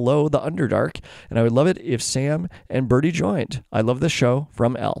Beneath/Below the Underdark, and I would love it if Sam and Birdie joined. I love this show.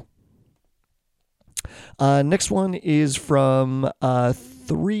 From L. Next one is from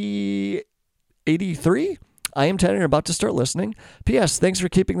 383. I am 10 and about to start listening. P.S. Thanks for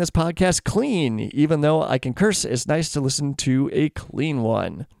keeping this podcast clean. Even though I can curse, it's nice to listen to a clean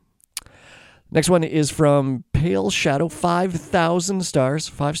one. Next one is from Pale Shadow, 5,000 stars.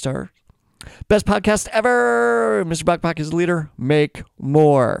 5 star. Best podcast ever. Mr. Bok is the leader. Make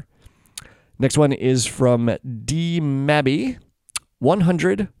more. Next one is from D. Mabby.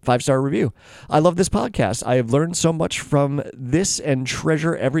 100 5-star review. I love this podcast. I have learned so much from this and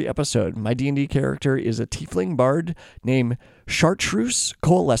treasure every episode. My D&D character is a tiefling bard named Chartreuse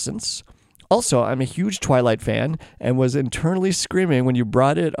Coalescence. Also, I'm a huge Twilight fan and was internally screaming when you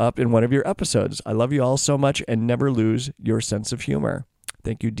brought it up in one of your episodes. I love you all so much and never lose your sense of humor.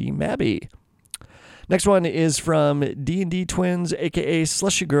 Thank you, D. Mabby. Next one is from D&D Twins, a.k.a.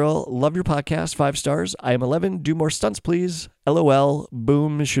 Slushy Girl. Love your podcast. 5 stars. I am 11. Do more stunts, please. LOL.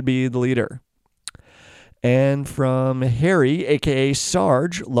 Boom should be the leader. And from Harry, a.k.a.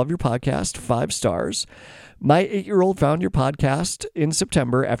 Sarge. Love your podcast. 5 stars. My 8-year-old found your podcast in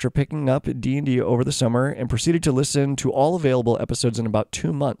September after picking up D&D over the summer and proceeded to listen to all available episodes in about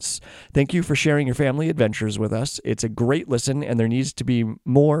 2 months. Thank you for sharing your family adventures with us. It's a great listen, and there needs to be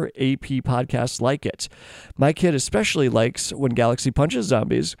more AP podcasts like it. My kid especially likes When Galaxy Punches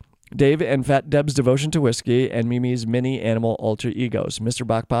Zombies, Dave and Fat Deb's devotion to whiskey, and Mimi's mini animal alter egos. Mr.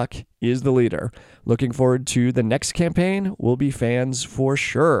 Bok is the leader. Looking forward to the next campaign. We'll be fans for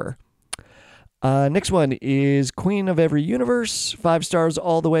sure. Next one is Queen of Every Universe. 5 stars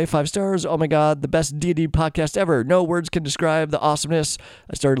all the way. 5 stars. Oh my God, the best D&D podcast ever. No words can describe the awesomeness.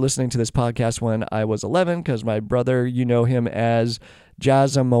 I started listening to this podcast when I was 11 because my brother, you know him as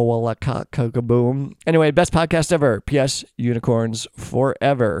Jazamawalakakaboom. Anyway, best podcast ever. P.S. Unicorns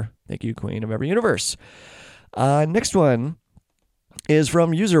forever. Thank you, Queen of Every Universe. Next one is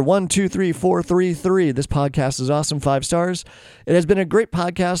from user 123433. This podcast is awesome. 5 stars. It has been a great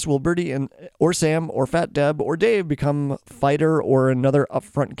podcast. Will Birdie or Sam or Fat Deb or Dave become fighter or another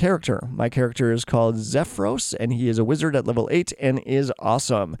upfront character? My character is called Zephyros, and he is a wizard at level 8 and is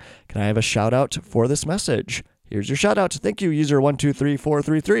awesome. Can I have a shout out for this message? Here's your shout out. Thank you, user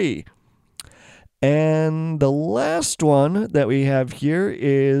 123433. And the last one that we have here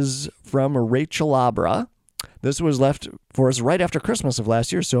is from Rachel Abra. This was left for us right after Christmas of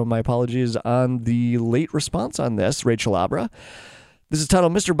last year, so my apologies on the late response on this, Rachel Abra. This is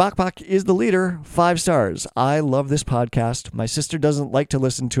titled, Mr. Bok is the leader, 5 stars. I love this podcast. My sister doesn't like to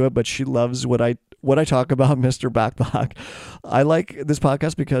listen to it, but she loves what I talk about, Mr. Bok. I like this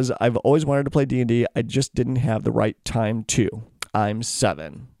podcast because I've always wanted to play D&D. I just didn't have the right time to. I'm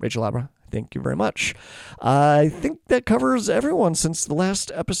 7. Rachel Abra. Thank you very much. I think that covers everyone since the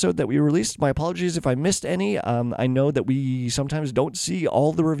last episode that we released. My apologies if I missed any. I know that we sometimes don't see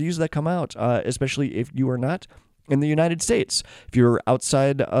all the reviews that come out, especially if you are not in the United States. If you're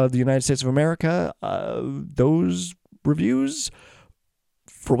outside of the United States of America, those reviews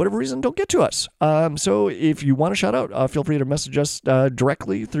for whatever reason, don't get to us. So if you want a shout out, feel free to message us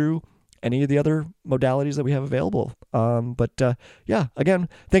directly through any of the other modalities that we have available. Yeah, again,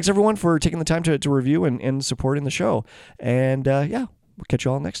 thanks everyone for taking the time to review and supporting the show. And we'll catch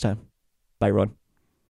you all next time. Bye, everyone.